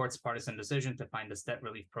Supreme Court's partisan decision to find this debt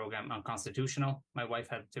relief program unconstitutional, my wife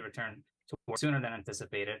had to return to work sooner than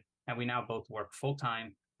anticipated, and we now both work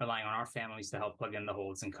full-time, relying on our families to help plug in the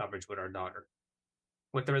holes in coverage with our daughter.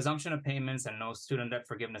 With the resumption of payments and no student debt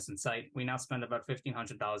forgiveness in sight, we now spend about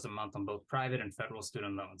 $1,500 a month on both private and federal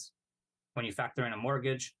student loans. When you factor in a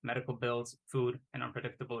mortgage, medical bills, food, and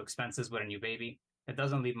unpredictable expenses with a new baby, it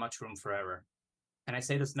doesn't leave much room for error. And I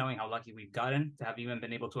say this knowing how lucky we've gotten to have even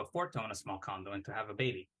been able to afford to own a small condo and to have a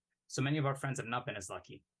baby. So many of our friends have not been as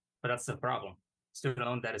lucky. But that's the problem. Student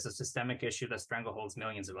loan debt is a systemic issue that strangleholds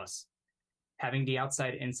millions of us. Having the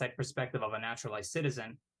outside-inside perspective of a naturalized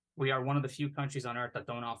citizen, we are one of the few countries on earth that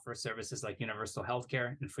don't offer services like universal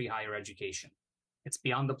healthcare and free higher education. It's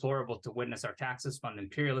beyond deplorable to witness our taxes fund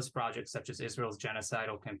imperialist projects such as Israel's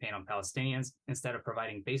genocidal campaign on Palestinians instead of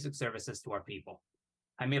providing basic services to our people.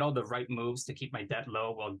 I made all the right moves to keep my debt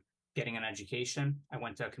low while getting an education. I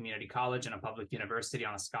went to a community college and a public university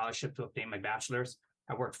on a scholarship to obtain my bachelor's.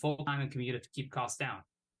 I worked full-time and commuted to keep costs down.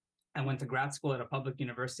 I went to grad school at a public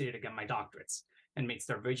university to get my doctorates. and made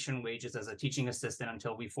starvation wages as a teaching assistant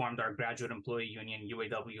until we formed our graduate employee union,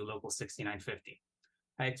 UAW Local 6950.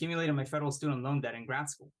 I accumulated my federal student loan debt in grad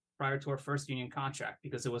school prior to our first union contract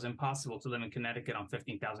because it was impossible to live in Connecticut on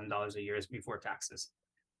 $15,000 a year before taxes.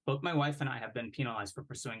 Both my wife and I have been penalized for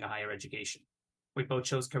pursuing a higher education. We both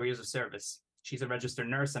chose careers of service. She's a registered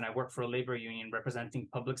nurse, and I work for a labor union representing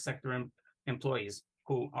public sector employees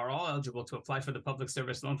who are all eligible to apply for the Public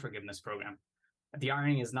Service Loan Forgiveness Program. The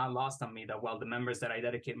irony is not lost on me that while the members that I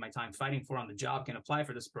dedicate my time fighting for on the job can apply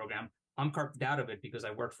for this program, I'm carved out of it because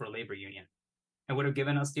I work for a labor union. It would have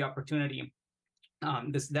given us the opportunity,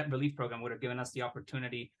 this debt relief program would have given us the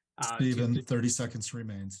opportunity. Stephen, 30 seconds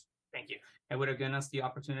remains. Thank you. It would have given us the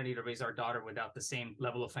opportunity to raise our daughter without the same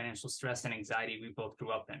level of financial stress and anxiety we both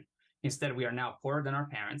grew up in. Instead, we are now poorer than our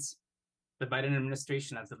parents. The Biden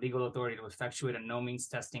administration has the legal authority to effectuate a no means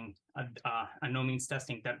testing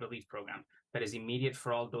debt relief program that is immediate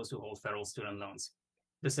for all those who hold federal student loans.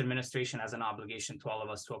 This administration has an obligation to all of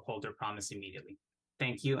us to uphold their promise immediately.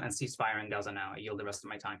 Thank you, and ceasefire in Gaza now. I yield the rest of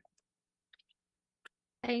my time.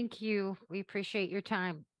 Thank you. We appreciate your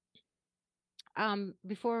time.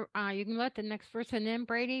 Before you can let the next person in,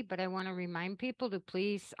 Brady, but I want to remind people to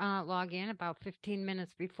please log in about 15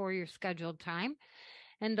 minutes before your scheduled time.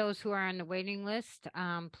 And those who are on the waiting list,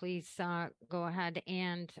 please go ahead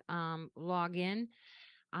and log in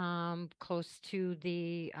close to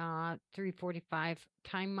the 3:45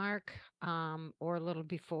 time mark or a little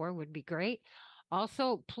before would be great.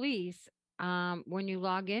 Also, please, when you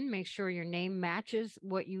log in, make sure your name matches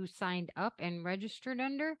what you signed up and registered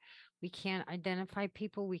under. We can't identify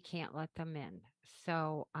people. We can't let them in.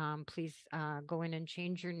 So please go in and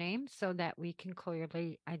change your name so that we can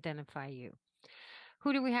clearly identify you.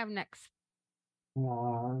 Who do we have next?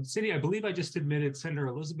 Cindy, I believe I just admitted Senator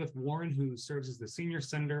Elizabeth Warren, who serves as the senior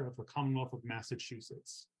senator of the Commonwealth of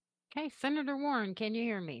Massachusetts. Okay, Senator Warren, can you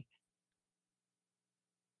hear me?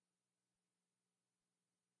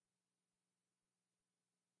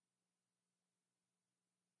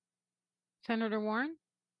 Senator Warren?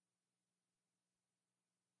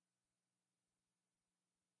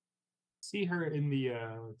 See her in the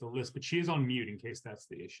list, but she is on mute in case that's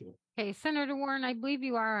the issue. Okay, Senator Warren, I believe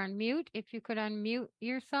you are on mute. If you could unmute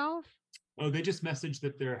yourself. Oh, they just messaged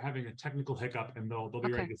that they're having a technical hiccup and they'll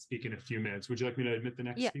be ready to speak in a few minutes. Would you like me to admit the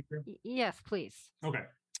next speaker? Yes, please. Okay.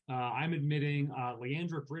 I'm admitting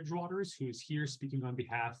Leandra Bridgewaters, who is here speaking on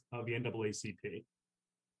behalf of the NAACP.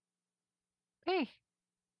 Okay.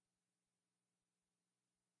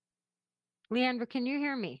 Leandra, can you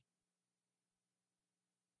hear me?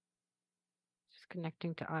 Just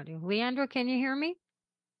connecting to audio. Leandra, can you hear me?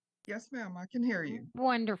 Yes, ma'am, I can hear you.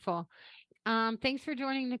 Wonderful. Thanks for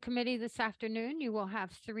joining the committee this afternoon. You will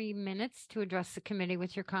have 3 minutes to address the committee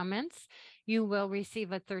with your comments. You will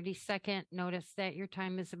receive a 30-second notice that your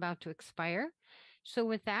time is about to expire. So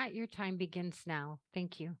with that, your time begins now.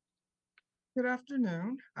 Thank you. Good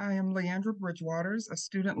afternoon. I am Leandra Bridgewaters, a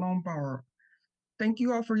student loan borrower. Thank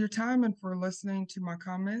you all for your time and for listening to my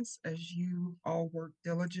comments as you all work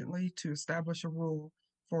diligently to establish a rule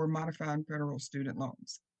for modifying federal student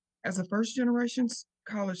loans. As a first-generation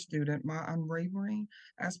college student, my unwavering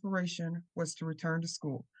aspiration was to return to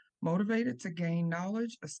school. Motivated to gain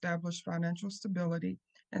knowledge, establish financial stability,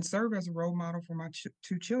 and serve as a role model for my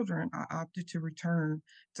two children, I opted to return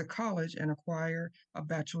to college and acquire a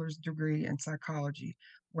bachelor's degree in psychology,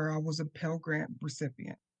 where I was a Pell Grant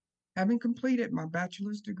recipient. Having completed my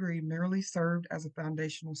bachelor's degree merely served as a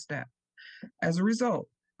foundational step. As a result,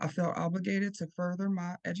 I felt obligated to further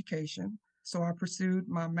my education, so I pursued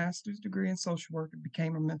my master's degree in social work and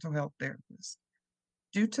became a mental health therapist.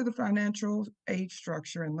 Due to the financial aid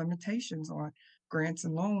structure and limitations on grants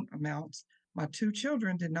and loan amounts, my two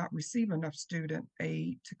children did not receive enough student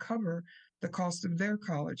aid to cover the cost of their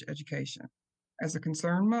college education. As a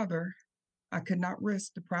concerned mother, I could not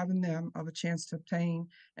risk depriving them of a chance to obtain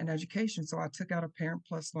an education, so I took out a Parent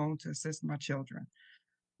Plus loan to assist my children.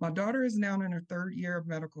 My daughter is now in her third year of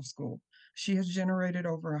medical school. She has generated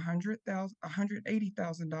over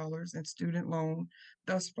 $180,000 in student loan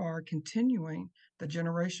thus far, continuing the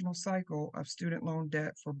generational cycle of student loan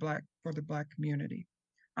debt for the Black community.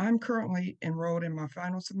 I'm currently enrolled in my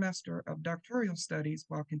final semester of doctoral studies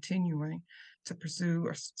while continuing to pursue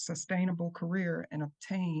a sustainable career and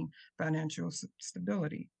obtain financial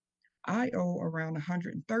stability. I owe around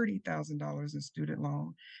 $130,000 in student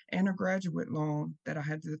loan and a graduate loan that I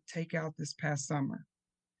had to take out this past summer.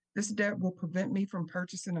 This debt will prevent me from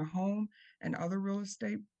purchasing a home and other real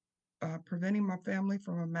estate, preventing my family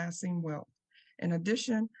from amassing wealth. In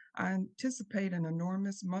addition, I anticipate an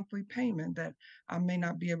enormous monthly payment that I may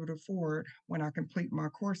not be able to afford when I complete my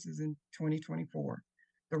courses in 2024.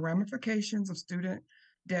 The ramifications of student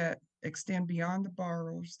debt extend beyond the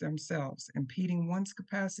borrowers themselves, impeding one's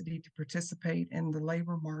capacity to participate in the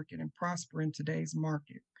labor market and prosper in today's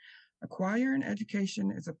market. Acquiring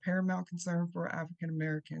education is a paramount concern for African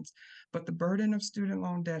Americans, but the burden of student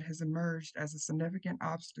loan debt has emerged as a significant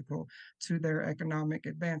obstacle to their economic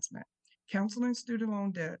advancement. Counseling student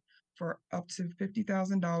loan debt for up to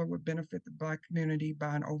 $50,000 would benefit the Black community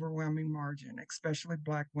by an overwhelming margin, especially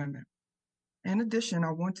Black women. In addition,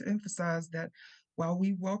 I want to emphasize that while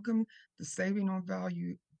we welcome the saving on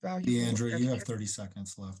valuable Leandra, you have 30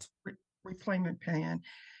 seconds left. Repayment plan,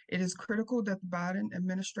 it is critical that the Biden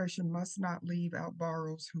administration must not leave out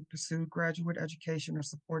borrowers who pursued graduate education or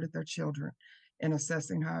supported their children in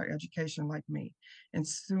assessing higher education like me.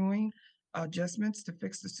 Ensuing adjustments to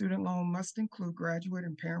fix the student loan must include graduate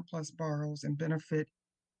and Parent Plus borrowers and benefit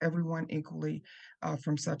everyone equally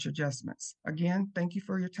from such adjustments. Again, thank you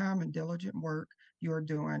for your time and diligent work you are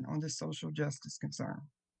doing on this social justice concern.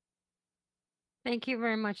 Thank you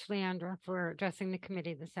very much, Leandra, for addressing the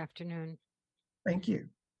committee this afternoon. Thank you.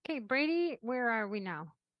 Okay, Brady, where are we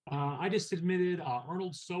now? I just submitted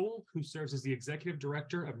Arnold Sowell, who serves as the Executive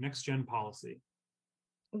Director of Next Gen Policy.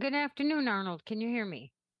 Good afternoon, Arnold. Can you hear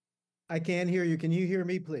me? I can hear you. Can you hear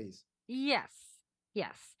me, please? Yes,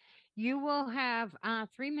 yes. You will have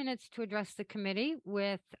 3 minutes to address the committee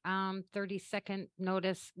with 30-second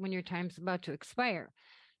notice when your time's about to expire.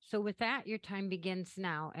 So with that, your time begins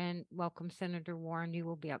now. And welcome, Senator Warren. You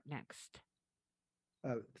will be up next.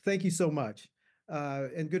 Thank you so much.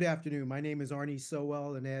 And good afternoon. My name is Arnie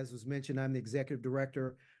Sowell, and as was mentioned, I'm the Executive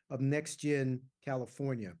Director of Next Gen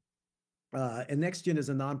California. And Next Gen is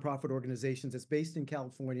a nonprofit organization that's based in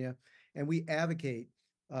California, and we advocate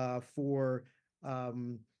for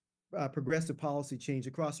progressive policy change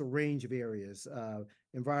across a range of areas,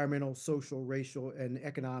 environmental, social, racial, and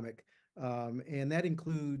economic. And that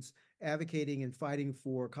includes advocating and fighting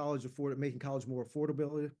for making college more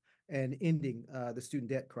affordable and ending the student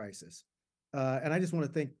debt crisis. And I just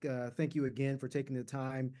want to thank you again for taking the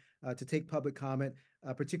time to take public comment,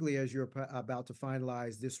 particularly as you're about to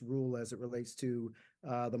finalize this rule as it relates to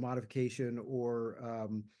the modification or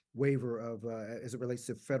waiver of as it relates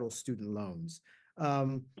to federal student loans.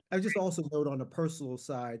 I just also note on the personal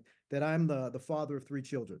side that I'm the father of 3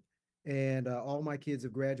 children. And all my kids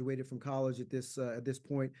have graduated from college at this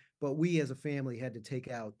point, but we as a family had to take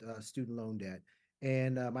out student loan debt.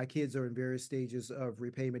 And my kids are in various stages of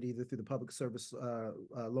repayment, either through the public service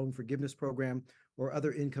loan forgiveness program or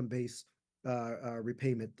other income-based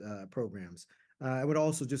repayment programs. I would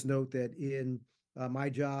also just note that in my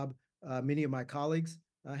job, many of my colleagues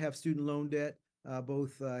have student loan debt,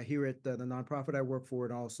 both here at the nonprofit I work for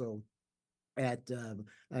and also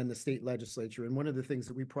in the state legislature. And one of the things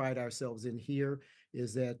that we pride ourselves in here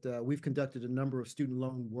is that we've conducted a number of student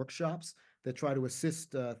loan workshops that try to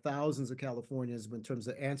assist thousands of Californians in terms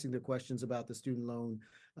of answering their questions about the student loan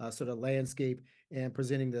sort of landscape and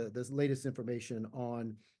presenting the latest information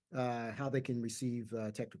on how they can receive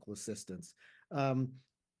technical assistance.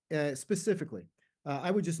 Specifically,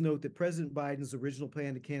 I would just note that President Biden's original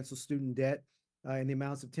plan to cancel student debt in the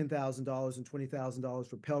amounts of $10,000 and $20,000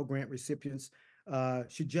 for Pell Grant recipients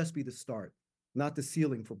should just be the start, not the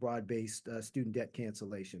ceiling for broad-based student debt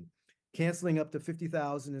cancellation. Canceling up to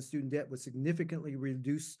 $50,000 in student debt would significantly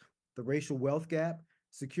reduce the racial wealth gap,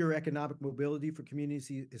 secure economic mobility for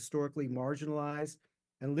communities historically marginalized,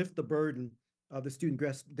 and lift the burden of the student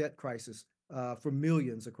debt crisis for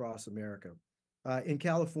millions across America. In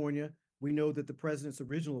California, we know that the president's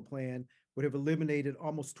original plan would have eliminated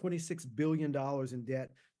almost $26 billion in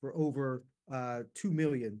debt for over 2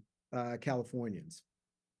 million Californians.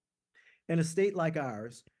 In a state like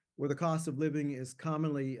ours, where the cost of living is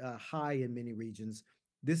commonly high in many regions,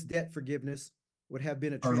 this debt forgiveness would have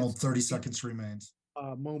been a Arnold, 30 seconds remains.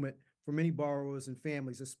 Moment for many borrowers and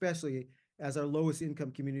families, especially as our lowest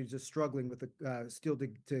income communities are struggling with in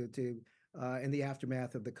the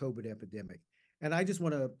aftermath of the COVID epidemic. And I just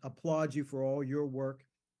want to applaud you for all your work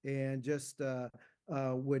and just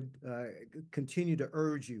would continue to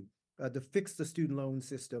urge you to fix the student loan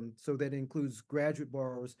system so that it includes graduate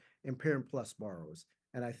borrowers and Parent Plus borrowers.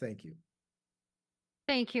 And I thank you.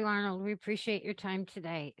 Thank you, Arnold. We appreciate your time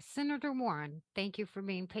today. Senator Warren, thank you for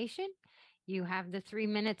being patient. You have the 3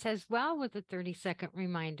 minutes as well with a 30-second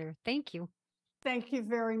reminder. Thank you. Thank you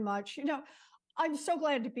very much. I'm so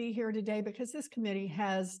glad to be here today because this committee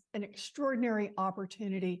has an extraordinary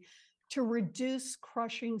opportunity to reduce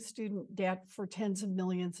crushing student debt for tens of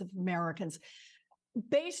millions of Americans.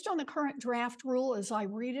 Based on the current draft rule, as I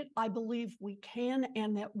read it, I believe we can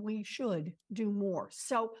and that we should do more.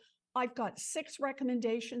 So I've got 6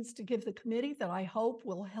 recommendations to give the committee that I hope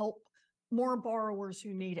will help more borrowers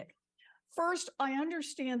who need it. First, I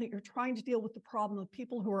understand that you're trying to deal with the problem of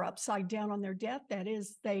people who are upside down on their debt. That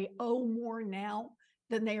is, they owe more now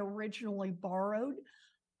than they originally borrowed.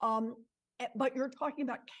 But you're talking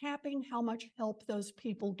about capping how much help those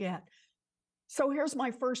people get. So here's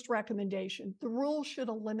my first recommendation. The rule should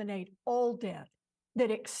eliminate all debt that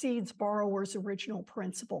exceeds borrower's original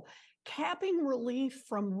principal. Capping relief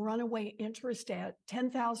from runaway interest at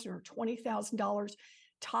 $10,000 or $20,000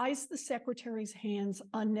 ties the secretary's hands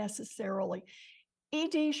unnecessarily.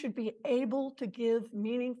 ED should be able to give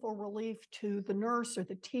meaningful relief to the nurse or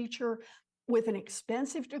the teacher with an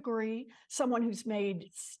expensive degree, someone who's made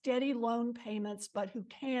steady loan payments, but who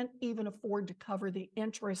can't even afford to cover the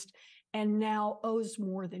interest and now owes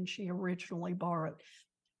more than she originally borrowed.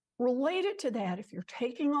 Related to that, if you're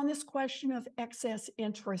taking on this question of excess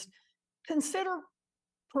interest, consider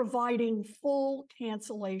providing full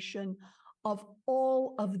cancellation of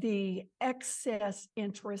all of the excess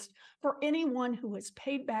interest for anyone who has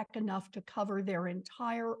paid back enough to cover their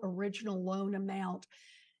entire original loan amount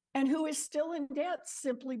and who is still in debt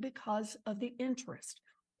simply because of the interest.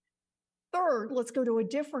 Third, let's go to a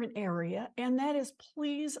different area, and that is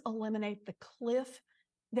please eliminate the cliff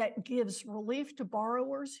that gives relief to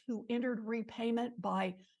borrowers who entered repayment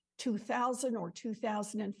by 2000 or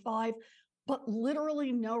 2005, but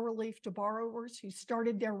literally no relief to borrowers who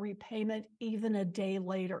started their repayment even a day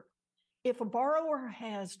later. If a borrower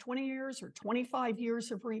has 20 years or 25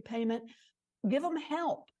 years of repayment, give them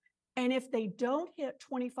help. And if they don't hit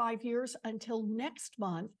 25 years until next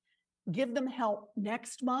month, give them help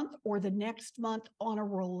next month or the next month on a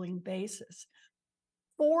rolling basis.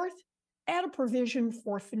 Fourth, add a provision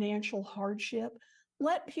for financial hardship.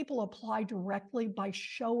 Let people apply directly by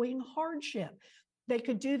showing hardship. They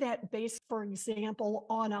could do that based, for example,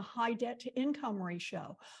 on a high debt to income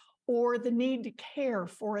ratio or the need to care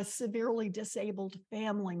for a severely disabled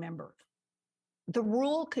family member. The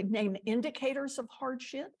rule could name indicators of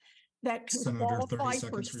hardship that can Senator, qualify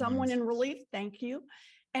for someone remains. in relief. Thank you.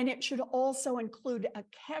 And it should also include a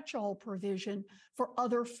catch-all provision for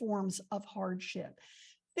other forms of hardship.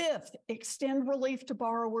 Fifth, extend relief to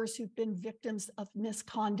borrowers who've been victims of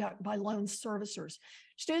misconduct by loan servicers.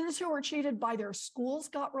 Students who were cheated by their schools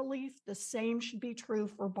got relief. The same should be true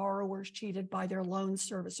for borrowers cheated by their loan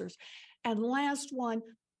servicers. And last one,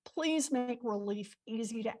 please make relief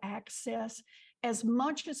easy to access. As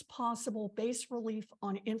much as possible, base relief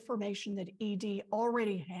on information that ED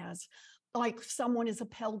already has, like someone is a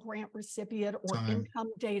Pell Grant recipient or income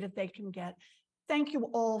data they can get. Thank you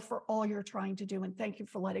all for all you're trying to do, and thank you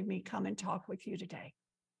for letting me come and talk with you today.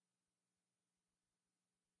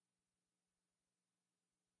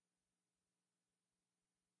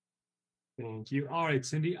 Thank you. All right,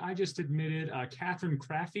 Cindy, I just admitted Catherine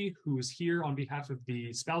Craffey, who is here on behalf of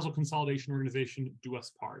the Spousal Consolidation Organization, Do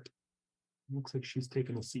Us Part. Looks like she's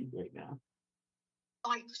taking a seat right now.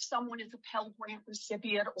 Like someone is a Pell Grant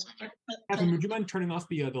recipient. Catherine, would you mind turning off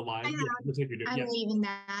the live? I'm leaving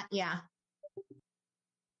that, yeah.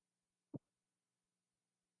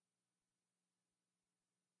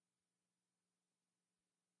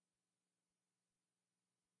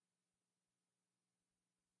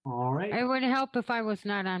 All right. It would help if I was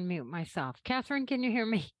not on mute myself. Catherine, can you hear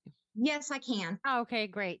me? Yes, I can. Okay,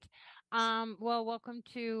 great. Well, welcome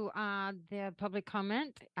to the public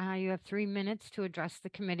comment. You have 3 minutes to address the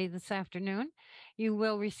committee this afternoon. You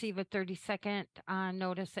will receive a 30-second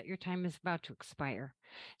notice that your time is about to expire.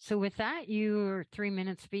 So with that, your 3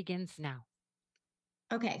 minutes begins now.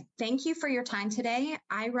 Okay, thank you for your time today.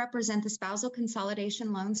 I represent the Spousal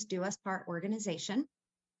Consolidation Loans Do Us Part organization.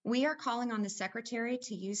 We are calling on the Secretary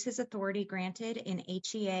to use his authority granted in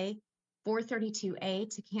HEA 432A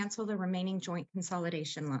to cancel the remaining joint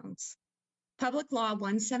consolidation loans. Public Law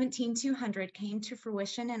 117-200 came to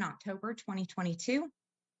fruition in October 2022.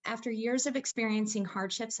 After years of experiencing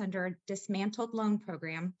hardships under a dismantled loan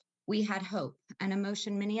program, we had hope, an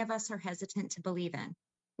emotion many of us are hesitant to believe in.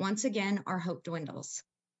 Once again, our hope dwindles.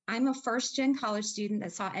 I'm a first-gen college student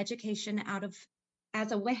that saw education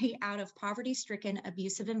as a way out of poverty-stricken,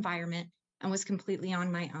 abusive environment and was completely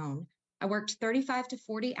on my own. I worked 35 to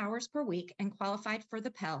 40 hours per week and qualified for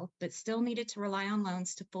the Pell, but still needed to rely on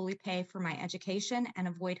loans to fully pay for my education and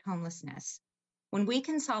avoid homelessness. When we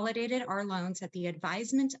consolidated our loans at the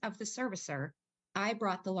advisement of the servicer, I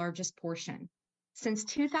brought the largest portion. Since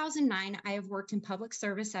 2009, I have worked in public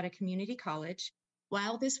service at a community college.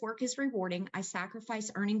 While this work is rewarding, I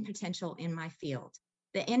sacrifice earning potential in my field.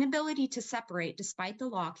 The inability to separate despite the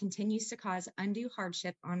law continues to cause undue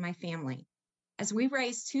hardship on my family. As we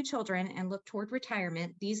raise 2 children and look toward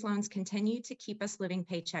retirement, these loans continue to keep us living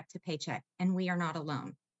paycheck to paycheck, and we are not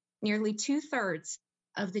alone. Nearly 2/3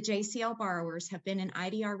 of the JCL borrowers have been in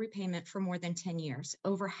IDR repayment for more than 10 years.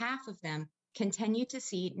 Over half of them continue to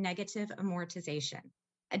see negative amortization.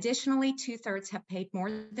 Additionally, 2/3 have paid more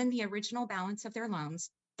than the original balance of their loans.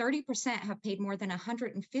 30% have paid more than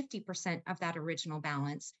 150% of that original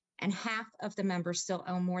balance, and half of the members still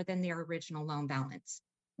owe more than their original loan balance.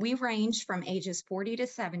 We range from ages 40 to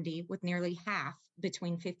 70, with nearly half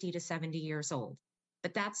between 50 to 70 years old.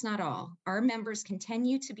 But that's not all. Our members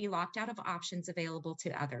continue to be locked out of options available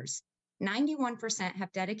to others. 91%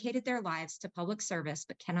 have dedicated their lives to public service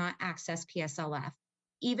but cannot access PSLF,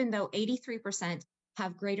 even though 83%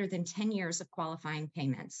 have greater than 10 years of qualifying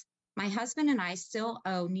payments. My husband and I still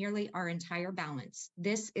owe nearly our entire balance.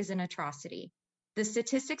 This is an atrocity. The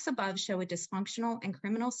statistics above show a dysfunctional and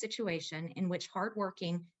criminal situation in which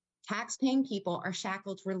hardworking, tax-paying people are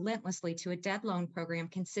shackled relentlessly to a dead loan program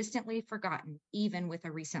consistently forgotten, even with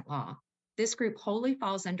a recent law. This group wholly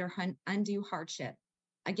falls under undue hardship.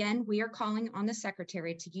 Again, we are calling on the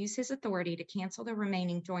Secretary to use his authority to cancel the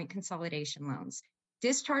remaining joint consolidation loans.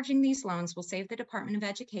 Discharging these loans will save the Department of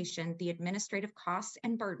Education the administrative costs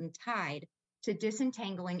and burden tied to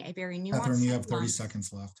disentangling a very nuanced Catherine, you set have of 30 loans.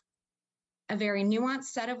 seconds left. A very nuanced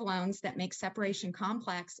set of loans that make separation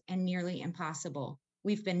complex and nearly impossible.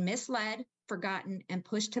 We've been misled, forgotten, and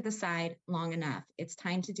pushed to the side long enough. It's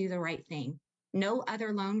time to do the right thing. No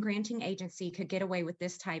other loan granting agency could get away with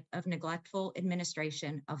this type of neglectful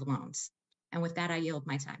administration of loans. And with that, I yield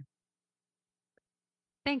my time.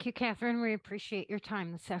 Thank you, Catherine. We appreciate your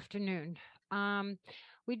time this afternoon.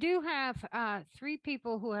 We do have 3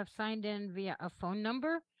 people who have signed in via a phone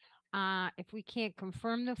number. If we can't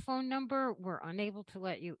confirm the phone number, we're unable to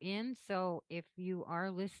let you in. So if you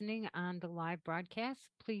are listening on the live broadcast,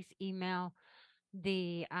 please email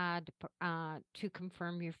the to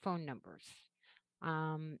confirm your phone numbers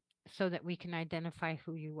so that we can identify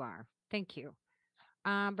who you are. Thank you.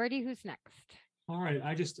 Brady, who's next? All right,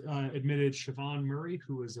 I just admitted Siobhan Murray,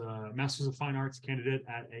 who is a Masters of Fine Arts candidate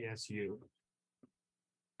at ASU.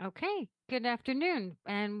 Okay, good afternoon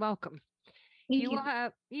and welcome.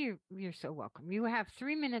 You're so welcome. You have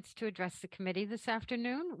 3 minutes to address the committee this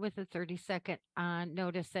afternoon with a 30-second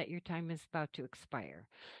notice that your time is about to expire.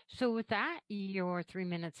 So with that, your 3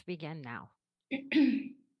 minutes begin now.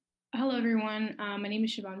 Hello, everyone. My name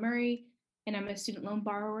is Siobhan Murray, and I'm a student loan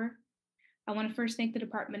borrower. I want to first thank the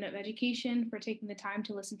Department of Education for taking the time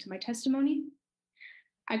to listen to my testimony.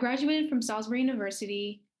 I graduated from Salisbury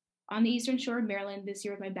University on the Eastern Shore of Maryland this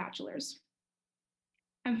year with my bachelor's.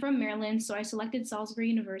 I'm from Maryland, so I selected Salisbury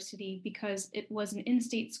University because it was an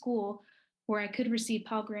in-state school where I could receive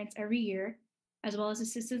Pell Grants every year, as well as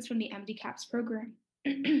assistance from the MD-CAPS program.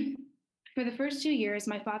 For the first 2 years,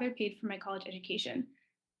 my father paid for my college education.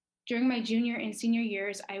 During my junior and senior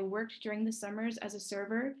years, I worked during the summers as a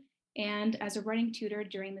server and as a writing tutor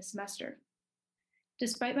during the semester.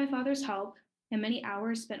 Despite my father's help and many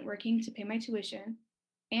hours spent working to pay my tuition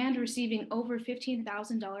and receiving over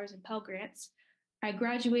 $15,000 in Pell Grants, I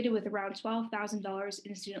graduated with around $12,000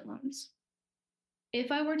 in student loans. If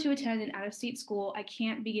I were to attend an out-of-state school, I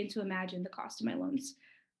can't begin to imagine the cost of my loans.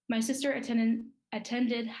 My sister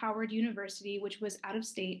attended Howard University, which was out of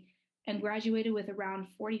state, and graduated with around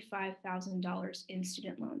 $45,000 in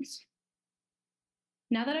student loans.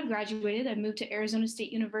 Now that I've graduated, I've moved to Arizona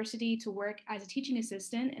State University to work as a teaching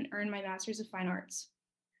assistant and earn my Master's of Fine Arts.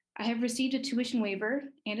 I have received a tuition waiver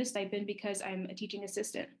and a stipend because I'm a teaching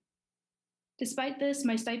assistant. Despite this,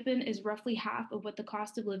 my stipend is roughly half of what the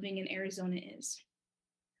cost of living in Arizona is.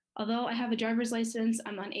 Although I have a driver's license,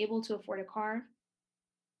 I'm unable to afford a car.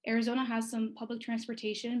 Arizona has some public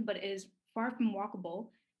transportation, but is far from walkable,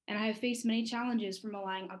 and I have faced many challenges from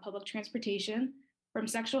relying on public transportation, from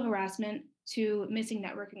sexual harassment to missing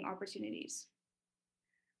networking opportunities.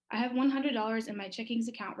 I have $100 in my checkings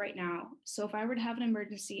account right now, so if I were to have an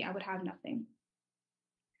emergency, I would have nothing.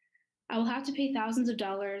 I will have to pay thousands of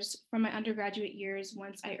dollars from my undergraduate years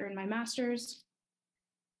once I earn my master's.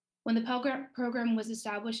 When the Pell Grant program was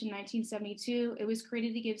established in 1972, it was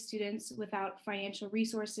created to give students without financial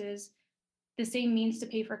resources the same means to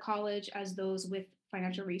pay for college as those with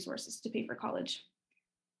financial resources to pay for college.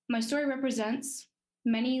 My story represents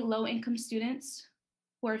many low-income students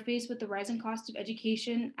who are faced with the rising cost of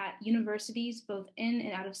education at universities, both in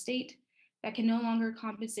and out of state, that can no longer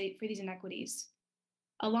compensate for these inequities.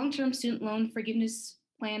 A long-term student loan forgiveness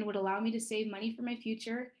plan would allow me to save money for my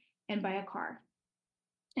future and buy a car.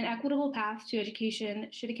 An equitable path to education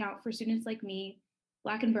should account for students like me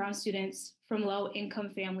Black and Brown students from low-income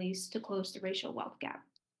families to close the racial wealth gap.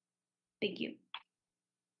 Thank you.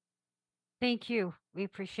 Thank you. We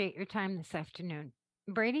appreciate your time this afternoon.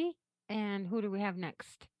 Brady, and who do we have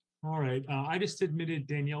next? All right. I just admitted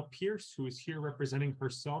Danielle Pierce, who is here representing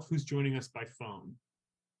herself, who's joining us by phone.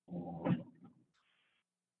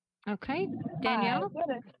 Okay, Danielle.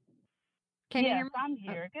 Hi, Can you yes, hear me? I'm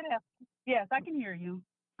here. Yes, I can hear you.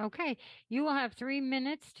 Okay, you will have 3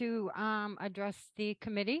 minutes to address the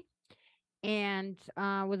committee, and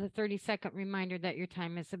with a 30-second reminder that your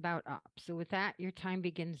time is about up. So with that, your time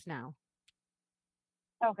begins now.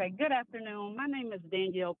 Okay, good afternoon. My name is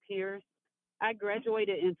Danielle Pierce. I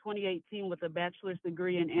graduated in 2018 with a bachelor's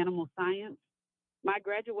degree in animal science. My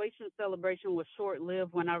graduation celebration was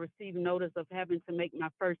short-lived when I received notice of having to make my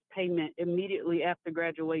first payment immediately after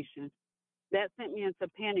graduation. That sent me into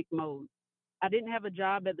panic mode. I didn't have a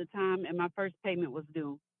job at the time and my first payment was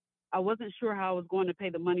due. I wasn't sure how I was going to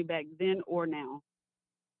pay the money back then or now.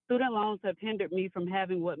 Student loans have hindered me from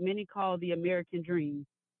having what many call the American dream.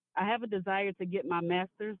 I have a desire to get my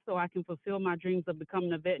master's so I can fulfill my dreams of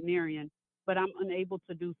becoming a veterinarian, but I'm unable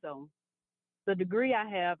to do so. The degree I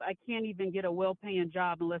have, I can't even get a well-paying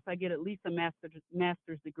job unless I get at least a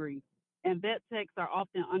master's degree. And vet techs are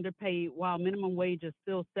often underpaid while minimum wage is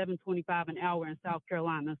still $7.25 an hour in South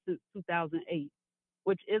Carolina since 2008,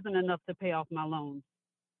 which isn't enough to pay off my loans.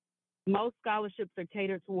 Most scholarships are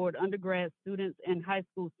catered toward undergrad students and high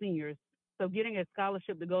school seniors, so getting a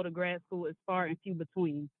scholarship to go to grad school is far and few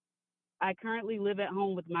between. I currently live at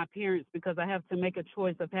home with my parents because I have to make a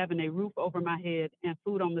choice of having a roof over my head and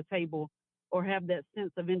food on the table, or have that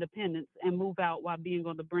sense of independence and move out while being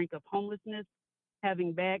on the brink of homelessness,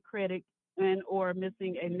 having bad credit, and or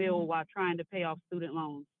missing a meal while trying to pay off student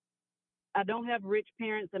loans. I don't have rich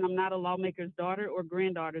parents and I'm not a lawmaker's daughter or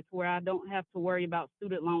granddaughter to where I don't have to worry about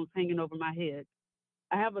student loans hanging over my head.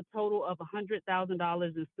 I have a total of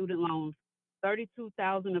 $100,000 in student loans.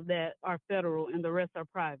 32,000 of that are federal and the rest are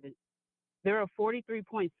private. There are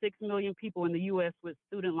 43.6 million people in the U.S. with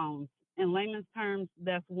student loans. In layman's terms,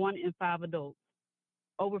 that's 1 in 5 adults.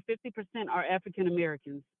 Over 50% are African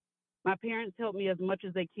Americans. My parents help me as much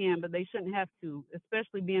as they can, but they shouldn't have to,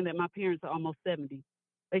 especially being that my parents are almost 70.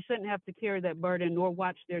 They shouldn't have to carry that burden nor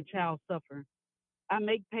watch their child suffer. I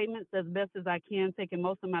make payments as best as I can, taking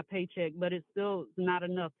most of my paycheck, but it's still not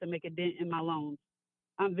enough to make a dent in my loans.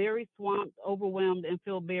 I'm very swamped, overwhelmed, and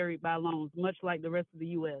feel buried by loans, much like the rest of the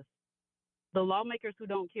U.S. The lawmakers who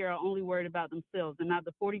don't care are only worried about themselves and not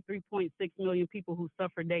the 43.6 million people who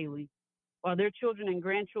suffer daily. While their children and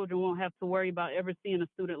grandchildren won't have to worry about ever seeing a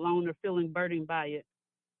student loan or feeling burdened by it.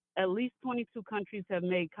 At least 22 countries have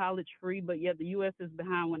made college free, but yet the U.S. is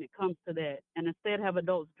behind when it comes to that, and instead have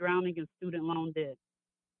adults drowning in student loan debt.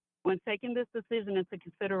 When taking this decision into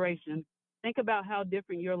consideration, think about how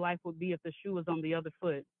different your life would be if the shoe was on the other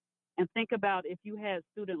foot. And think about if you had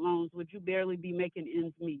student loans, would you barely be making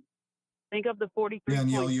ends meet? Think of the 43.6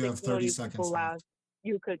 million people lives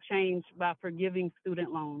you could change by forgiving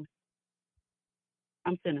student loans.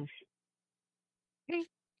 I'm finished. Okay.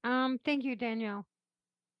 Thank you, Danielle.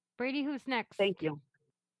 Brady, who's next? Thank you.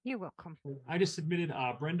 You're welcome. I just submitted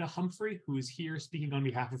Brenda Humphrey, who is here speaking on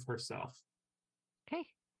behalf of herself. Okay.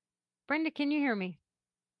 Brenda, can you hear me?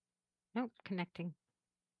 Nope, connecting.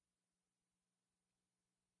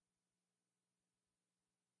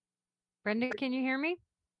 Brenda, can you hear me?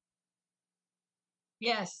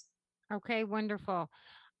 Yes. Okay, wonderful.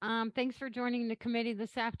 Thanks for joining the committee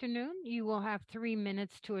this afternoon. You will have 3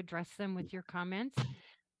 minutes to address them with your comments,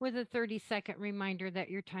 with a 30-second reminder that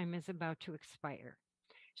your time is about to expire.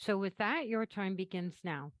 So with that, your time begins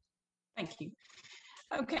now. Thank you.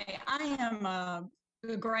 Okay, I am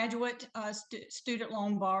a graduate student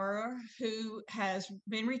loan borrower who has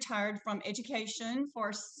been retired from education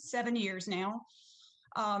for 7 years now.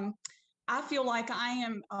 I feel like I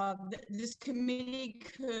am, this committee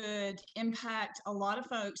could impact a lot of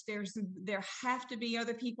folks. There have to be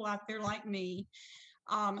other people out there like me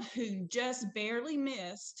who just barely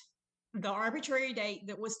missed the arbitrary date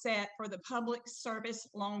that was set for the Public Service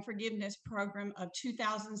Loan Forgiveness Program of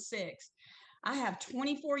 2006. I have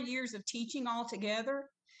 24 years of teaching altogether,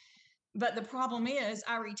 but the problem is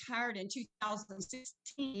I retired in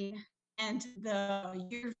 2016 and the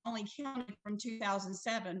years only counted from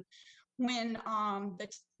 2007. When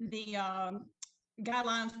the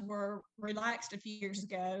guidelines were relaxed a few years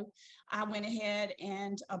ago, I went ahead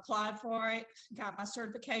and applied for it, got my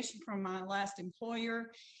certification from my last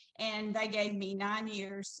employer, and they gave me 9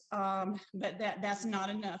 years, but that's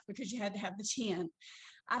not enough because you had to have the 10.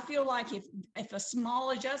 I feel like if a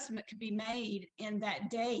small adjustment could be made in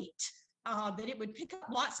that date, that it would pick up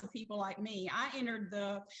lots of people like me. I entered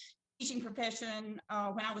the teaching profession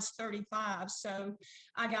when I was 35. So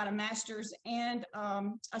I got a master's and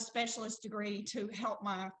a specialist degree to help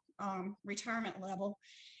my retirement level.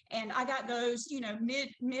 And I got those, you know,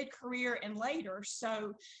 mid career and later.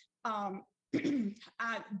 So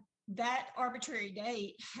that arbitrary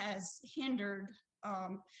date has hindered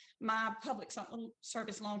my public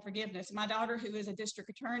service loan forgiveness. My daughter, who is a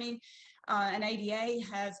district attorney, an ADA,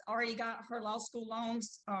 has already got her law school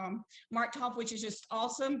loans marked off, which is just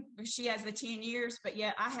awesome. She has the 10 years, but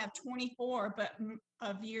yet I have 24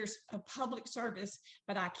 of years of public service,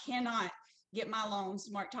 but I cannot get my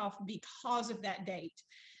loans marked off because of that date.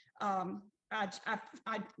 I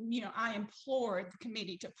implore the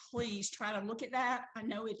committee to please try to look at that. I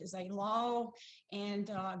know it is a law and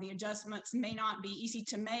the adjustments may not be easy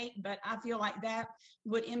to make, but I feel like that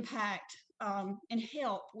would impact and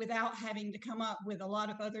help without having to come up with a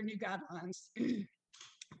lot of other new guidelines.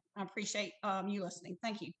 I appreciate you listening.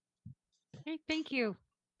 Thank you. Okay, thank you,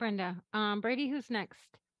 Brenda. Brady, who's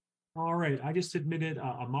next? All right, I just admitted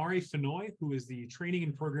Amari Fenoy, who is the Training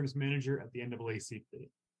and Programs Manager at the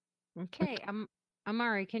NAACP. Okay,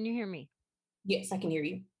 Amari, can you hear me? Yes, I can hear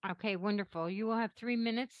you. Okay, wonderful. You will have 3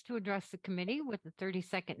 minutes to address the committee with a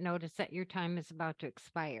 30-second notice that your time is about to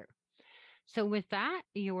expire. So with that,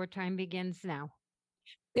 your time begins now.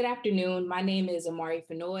 Good afternoon. My name is Amari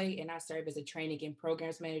Fenoy, and I serve as a Training and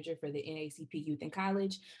Programs Manager for the NAACP Youth and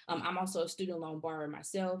College. I'm also a student loan borrower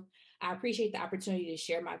myself. I appreciate the opportunity to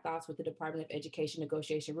share my thoughts with the Department of Education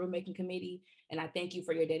Negotiation Rulemaking Committee, and I thank you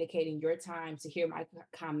for your dedicating your time to hear my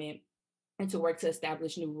comment and to work to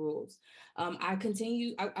establish new rules. I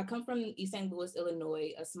come from East St. Louis,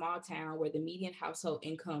 Illinois, a small town where the median household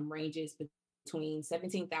income ranges between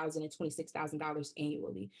 $17,000 and $26,000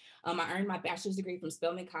 annually. I earned my bachelor's degree from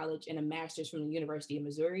Spelman College and a master's from the University of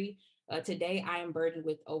Missouri. Today, I am burdened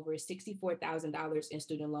with over $64,000 in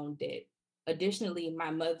student loan debt. Additionally, my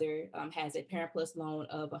mother has a Parent Plus loan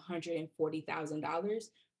of $140,000,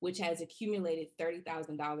 which has accumulated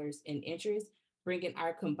 $30,000 in interest, bringing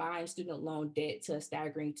our combined student loan debt to a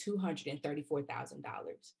staggering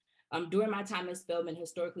 $234,000. During my time at Spelman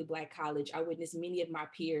Historically Black College, I witnessed many of my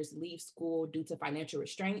peers leave school due to financial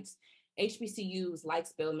restraints. HBCUs like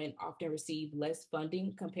Spelman often receive less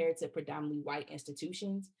funding compared to predominantly white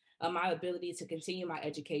institutions. My ability to continue my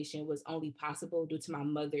education was only possible due to my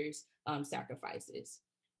mother's sacrifices.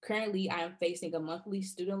 Currently, I am facing a monthly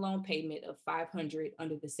student loan payment of $500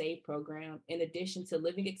 under the SAVE program, in addition to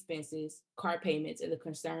living expenses, car payments, and the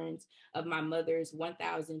concerns of my mother's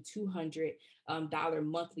 $1,200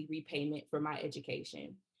 monthly repayment for my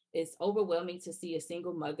education. It's overwhelming to see a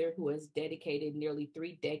single mother who has dedicated nearly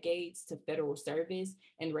 3 decades to federal service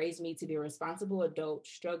and raised me to be a responsible adult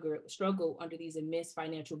struggle under these immense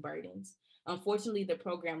financial burdens. Unfortunately, the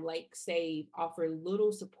program like SAVE offer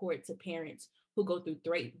little support to parents who go through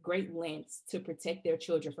great lengths to protect their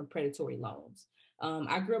children from predatory loans.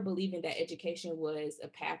 I grew up believing that education was a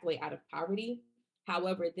pathway out of poverty.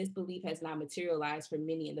 However, this belief has not materialized for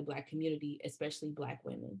many in the Black community, especially Black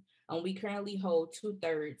women. We currently hold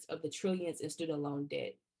 2/3 of the trillions in student loan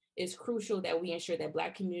debt. It's crucial that we ensure that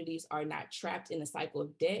Black communities are not trapped in a cycle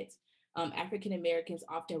of debt. African Americans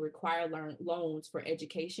often require loans for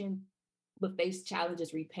education, but face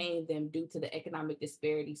challenges repaying them due to the economic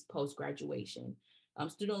disparities post-graduation.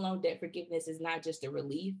 Student loan debt forgiveness is not just a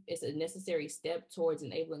relief, it's a necessary step towards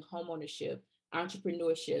enabling homeownership,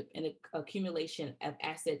 entrepreneurship, and accumulation of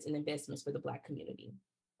assets and investments for the Black community.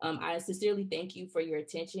 I sincerely thank you for your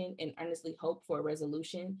attention and earnestly hope for a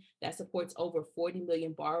resolution that supports over 40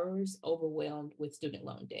 million borrowers overwhelmed with student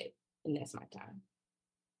loan debt. And that's my time.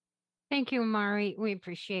 Thank you, Amari. We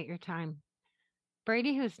appreciate your time.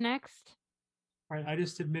 Brady, who's next? All right, I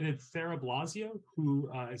just admitted Thera Blasio, who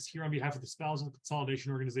is here on behalf of the Spousal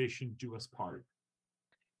Consolidation Organization, Do Us Part.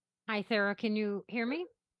 Hi, Thera. Can you hear me?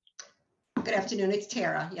 Good afternoon. It's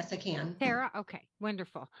Tara. Yes, I can. Tara, okay,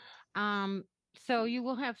 wonderful. So you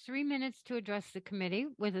will have 3 minutes to address the committee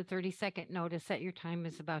with a 30-second notice that your time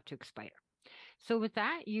is about to expire. So with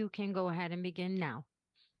that, you can go ahead and begin now.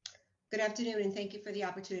 Good afternoon, and thank you for the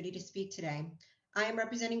opportunity to speak today. I am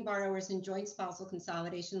representing borrowers in joint spousal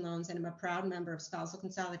consolidation loans, and I'm a proud member of Spousal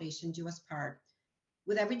Consolidation, Do Us Part.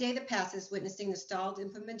 With every day that passes, witnessing the stalled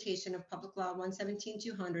implementation of Public Law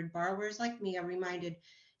 117-200, borrowers like me are reminded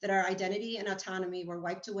that our identity and autonomy were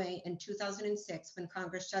wiped away in 2006 when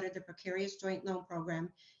Congress shuttered the precarious joint loan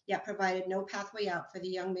program, yet provided no pathway out for the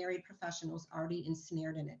young married professionals already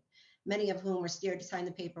ensnared in it, many of whom were scared to sign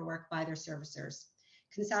the paperwork by their servicers.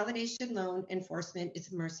 Consolidation loan enforcement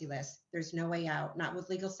is merciless. There's no way out, not with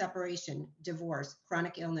legal separation, divorce,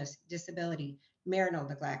 chronic illness, disability, marital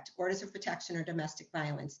neglect, orders of protection, or domestic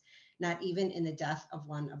violence, not even in the death of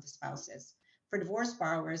one of the spouses. For divorce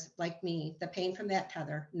borrowers like me, the pain from that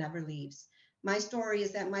tether never leaves. My story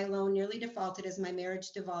is that my loan nearly defaulted as my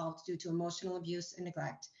marriage devolved due to emotional abuse and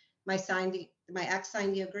neglect. My ex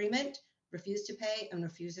signed the agreement, refused to pay, and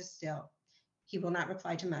refuses still. He will not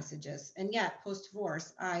reply to messages. And yet,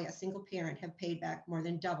 post-divorce, I, a single parent, have paid back more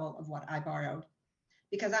than double of what I borrowed.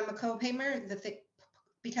 Because I'm a co-payer, the thank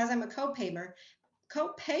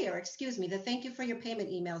you for your payment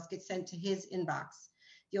emails get sent to his inbox.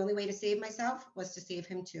 The only way to save myself was to save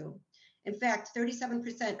him too. In fact,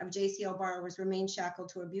 37% of JCL borrowers remain shackled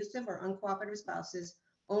to abusive or uncooperative spouses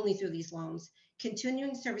only through these loans.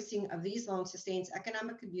 Continuing servicing of these loans sustains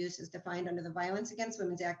economic abuse as defined under the Violence Against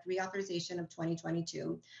Women's Act reauthorization of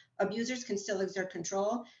 2022. Abusers can still exert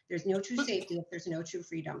control. There's no true safety if there's no true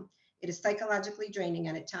freedom. It is psychologically draining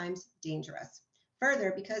and at times dangerous.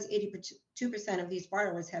 Further, because 82% of these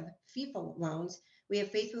borrowers have FIFA loans, we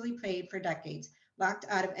have faithfully paid for decades, locked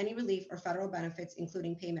out of any relief or federal benefits,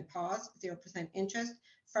 including payment pause, 0% interest,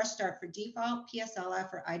 fresh start for default,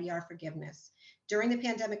 PSLF, or IDR forgiveness. During the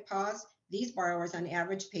pandemic pause, these borrowers on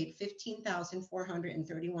average paid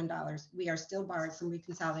 $15,431. We are still barred from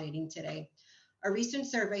reconsolidating today. A recent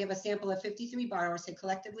survey of a sample of 53 borrowers had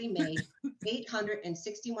collectively made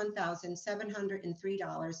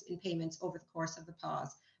 $861,703 in payments over the course of the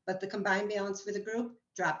pause, but the combined balance for the group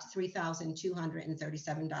dropped to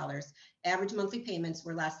 $3,237. Average monthly payments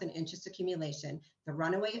were less than interest accumulation. The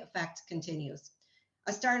runaway effect continues.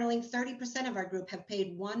 A startling 30% of our group have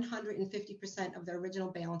paid 150% of their original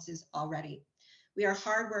balances already. We are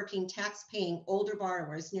hardworking, tax-paying, older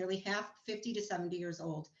borrowers, nearly half 50 to 70 years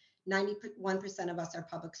old. 91% of us are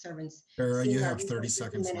public servants. Sarah, you have 30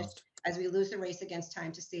 seconds left. As we lose the race against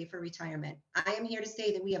time to save for retirement. I am here to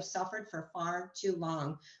say that we have suffered for far too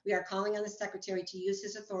long. We are calling on the Secretary to use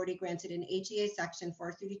his authority granted in HEA Section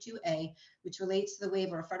 432A, which relates to the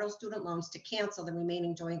waiver of federal student loans, to cancel the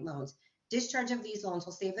remaining joint loans. Discharge of these loans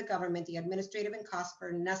will save the government the administrative and cost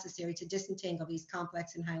burden necessary to disentangle these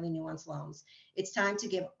complex and highly nuanced loans. It's time to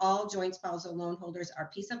give all joint spousal loan holders our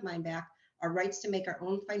peace of mind back, our rights to make our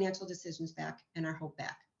own financial decisions back, and our hope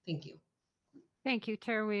back. Thank you. Thank you,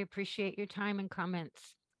 Tara. We appreciate your time and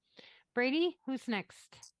comments. Brady, who's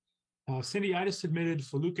next? Cindy, I just submitted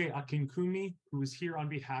Foluke Akinkumi, who is here on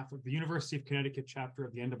behalf of the University of Connecticut chapter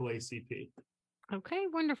of the NAACP. Okay,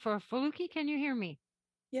 wonderful. Foluke, can you hear me?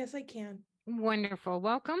 Yes, I can. Wonderful.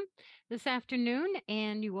 Welcome this afternoon,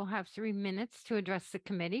 and you will have 3 minutes to address the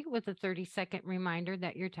committee with a 30-second reminder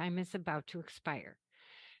that your time is about to expire.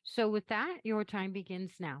 So with that, your time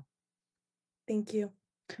begins now. Thank you.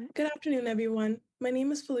 Good afternoon, everyone. My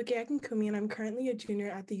name is Foluke Akinkumi, and I'm currently a junior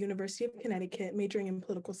at the University of Connecticut, majoring in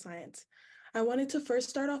political science. I wanted to first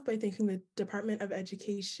start off by thanking the Department of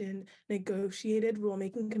Education Negotiated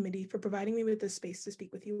Rulemaking Committee for providing me with this space to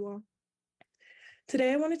speak with you all.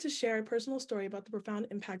 Today, I wanted to share a personal story about the profound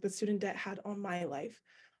impact that student debt had on my life.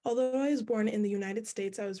 Although I was born in the United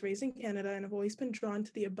States, I was raised in Canada and have always been drawn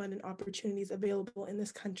to the abundant opportunities available in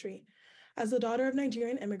this country. As the daughter of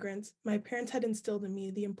Nigerian immigrants, my parents had instilled in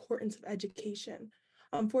me the importance of education.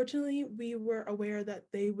 Unfortunately, we were aware that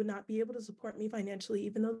they would not be able to support me financially,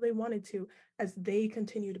 even though they wanted to, as they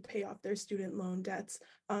continue to pay off their student loan debts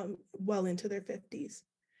well into their 50s.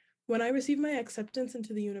 When I received my acceptance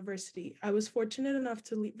into the university, I was fortunate enough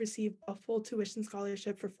to receive a full tuition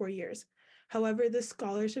scholarship for 4 years. However, this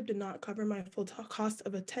scholarship did not cover my full cost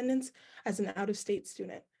of attendance as an out-of-state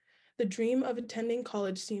student. The dream of attending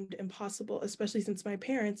college seemed impossible, especially since my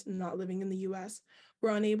parents, not living in the US,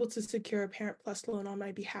 were unable to secure a Parent Plus loan on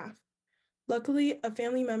my behalf. Luckily, a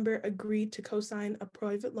family member agreed to co-sign a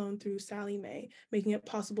private loan through Sallie Mae, making it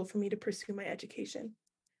possible for me to pursue my education.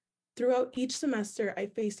 Throughout each semester, I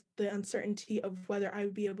faced the uncertainty of whether I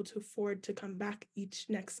would be able to afford to come back each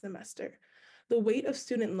next semester. The weight of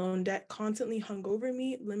student loan debt constantly hung over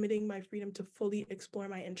me, limiting my freedom to fully explore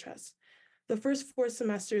my interests. The first 4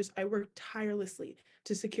 semesters, I worked tirelessly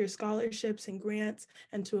to secure scholarships and grants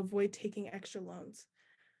and to avoid taking extra loans.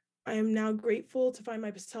 I am now grateful to find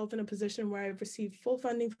myself in a position where I've received full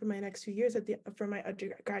funding for my next 2 years for my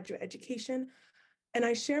undergraduate education. And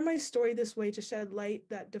I share my story this way to shed light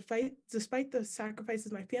that despite the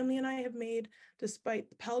sacrifices my family and I have made, despite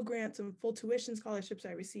the Pell Grants and full tuition scholarships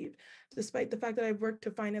I received, despite the fact that I've worked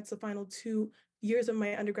to finance the final 2 years of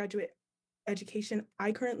my undergraduate education,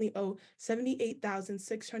 I currently owe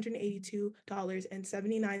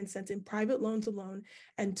 $78,682.79 in private loans alone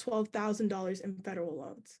and $12,000 in federal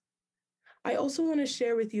loans. I also want to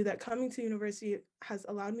share with you that coming to university has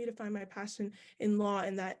allowed me to find my passion in law,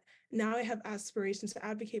 and that now I have aspirations to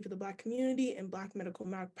advocate for the Black community in Black medical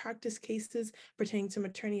malpractice cases pertaining to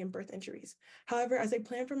maternity and birth injuries. However, as I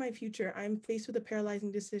plan for my future, I am faced with a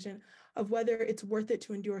paralyzing decision of whether it's worth it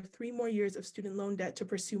to endure 3 more years of student loan debt to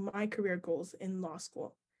pursue my career goals in law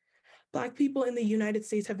school. Black people in the United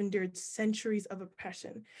States have endured centuries of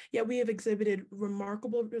oppression, yet we have exhibited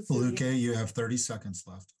remarkable resilience. Luque, you have 30 seconds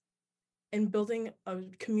left. And building a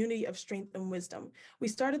community of strength and wisdom. We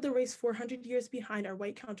started the race 400 years behind our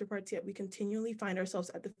white counterparts, yet we continually find ourselves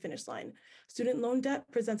at the finish line. Student loan debt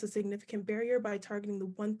presents a significant barrier by targeting the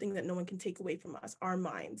one thing that no one can take away from us, our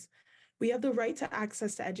minds. We have the right to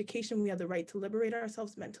access to education. We have the right to liberate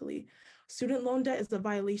ourselves mentally. Student loan debt is a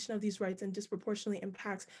violation of these rights and disproportionately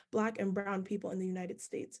impacts Black and brown people in the United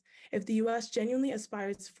States. If the U.S. genuinely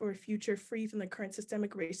aspires for a future free from the current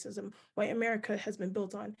systemic racism white America has been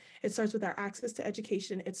built on, it starts with our access to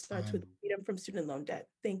education. It starts with freedom from student loan debt.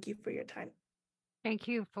 Thank you for your time. Thank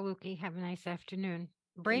you, Faluki. Have a nice afternoon.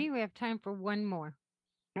 Brady, we have time for one more.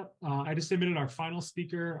 Yep. I just submitted our final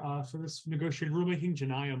speaker for this negotiated rulemaking,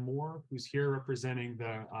 Janiyah Moore, who's here representing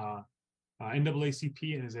the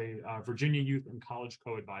NAACP and is a Virginia Youth and College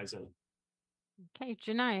Co-Advisor. Okay,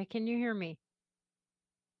 Janiyah, can you hear me?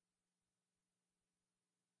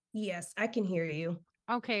 Yes, I can hear you.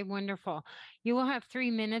 Okay, wonderful. You will have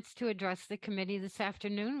 3 minutes to address the committee this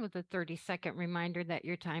afternoon with a 30-second reminder that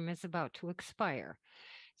your time is about to expire.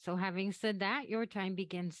 So having said that, your time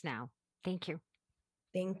begins now. Thank you.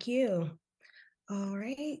 Thank you. All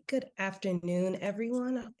right. Good afternoon,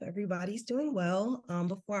 everyone. I hope everybody's doing well.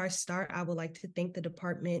 Before I start, I would like to thank the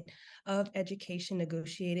Department of Education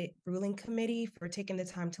Negotiated Ruling Committee for taking the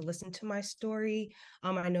time to listen to my story.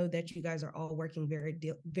 I know that you guys are all working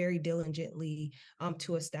very diligently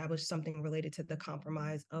to establish something related to the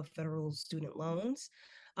compromise of federal student loans.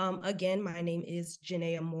 Again, my name is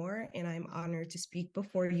Janiyah Moore, and I'm honored to speak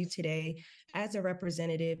before you today as a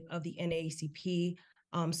representative of the NAACP,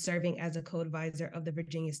 serving as a co-advisor of the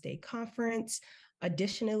Virginia State Conference.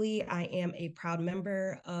 Additionally, I am a proud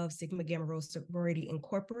member of Sigma Gamma Rho Sorority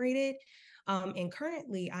Incorporated. And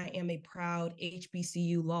currently, I am a proud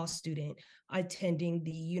HBCU law student attending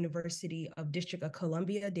the University of District of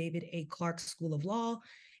Columbia, David A. Clark School of Law.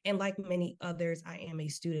 And like many others, I am a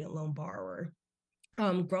student loan borrower.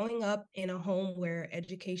 Growing up in a home where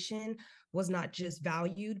education was not just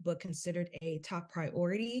valued, but considered a top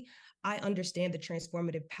priority, I understand the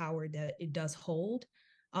transformative power that it does hold.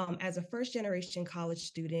 As a first-generation college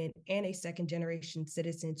student and a second-generation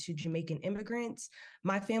citizen to Jamaican immigrants,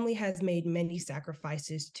 my family has made many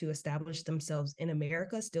sacrifices to establish themselves in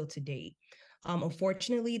America still to date.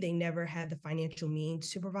 Unfortunately, they never had the financial means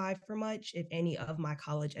to provide for much, if any, of my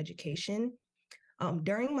college education.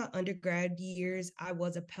 During my undergrad years, I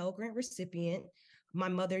was a Pell Grant recipient. My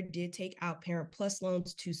mother did take out Parent Plus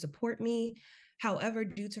loans to support me. However,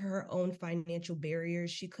 due to her own financial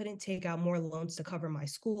barriers, she couldn't take out more loans to cover my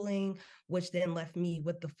schooling, which then left me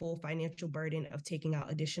with the full financial burden of taking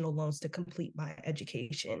out additional loans to complete my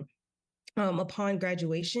education. Upon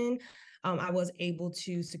graduation, I was able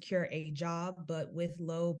to secure a job, but with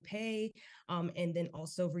low pay, and then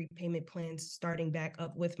also repayment plans starting back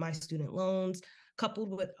up with my student loans,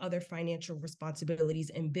 coupled with other financial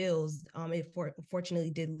responsibilities and bills. It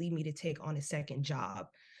fortunately did lead me to take on a second job.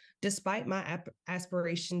 Despite my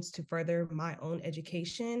aspirations to further my own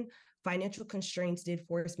education, financial constraints did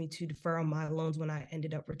force me to defer on my loans when I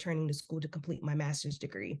ended up returning to school to complete my master's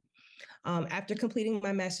degree. After completing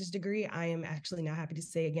my master's degree, I am actually now happy to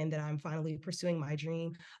say again that I'm finally pursuing my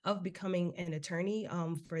dream of becoming an attorney.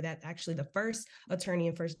 For that, actually the first attorney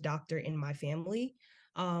and first doctor in my family.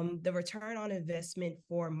 The return on investment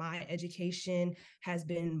for my education has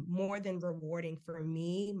been more than rewarding for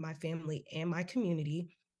me, my family, and my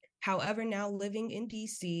community. However, now living in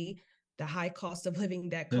DC, the high cost of living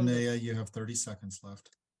that comes Janiyah, you have 30 seconds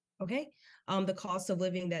left. Okay. The cost of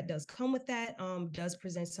living that does come with that does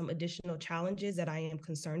present some additional challenges that I am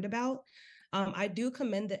concerned about. I do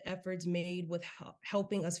commend the efforts made with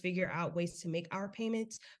helping us figure out ways to make our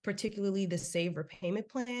payments, particularly the Save Repayment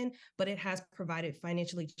Plan, but it has provided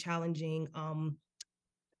financially challenging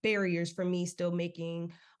barriers for me still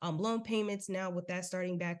making loan payments now with that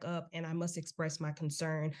starting back up. And I must express my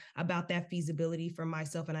concern about that feasibility for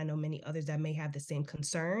myself. And I know many others that may have the same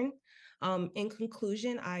concern. In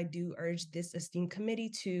conclusion, I do urge this esteemed committee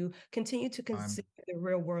to continue to consider the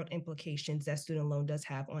real world implications that student loan does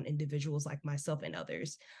have on individuals like myself and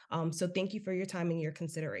others. So thank you for your time and your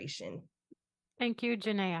consideration. Thank you,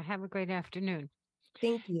 Janiyah. Have a great afternoon.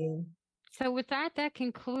 Thank you. So with that, that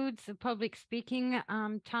concludes the public speaking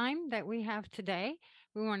time that we have today.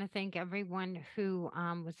 We want to thank everyone who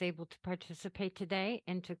was able to participate today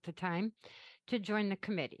and took the time to join the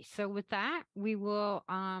committee. So with that, we will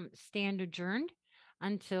stand adjourned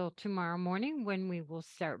until tomorrow morning when we will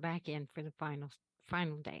start back in for the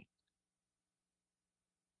final day.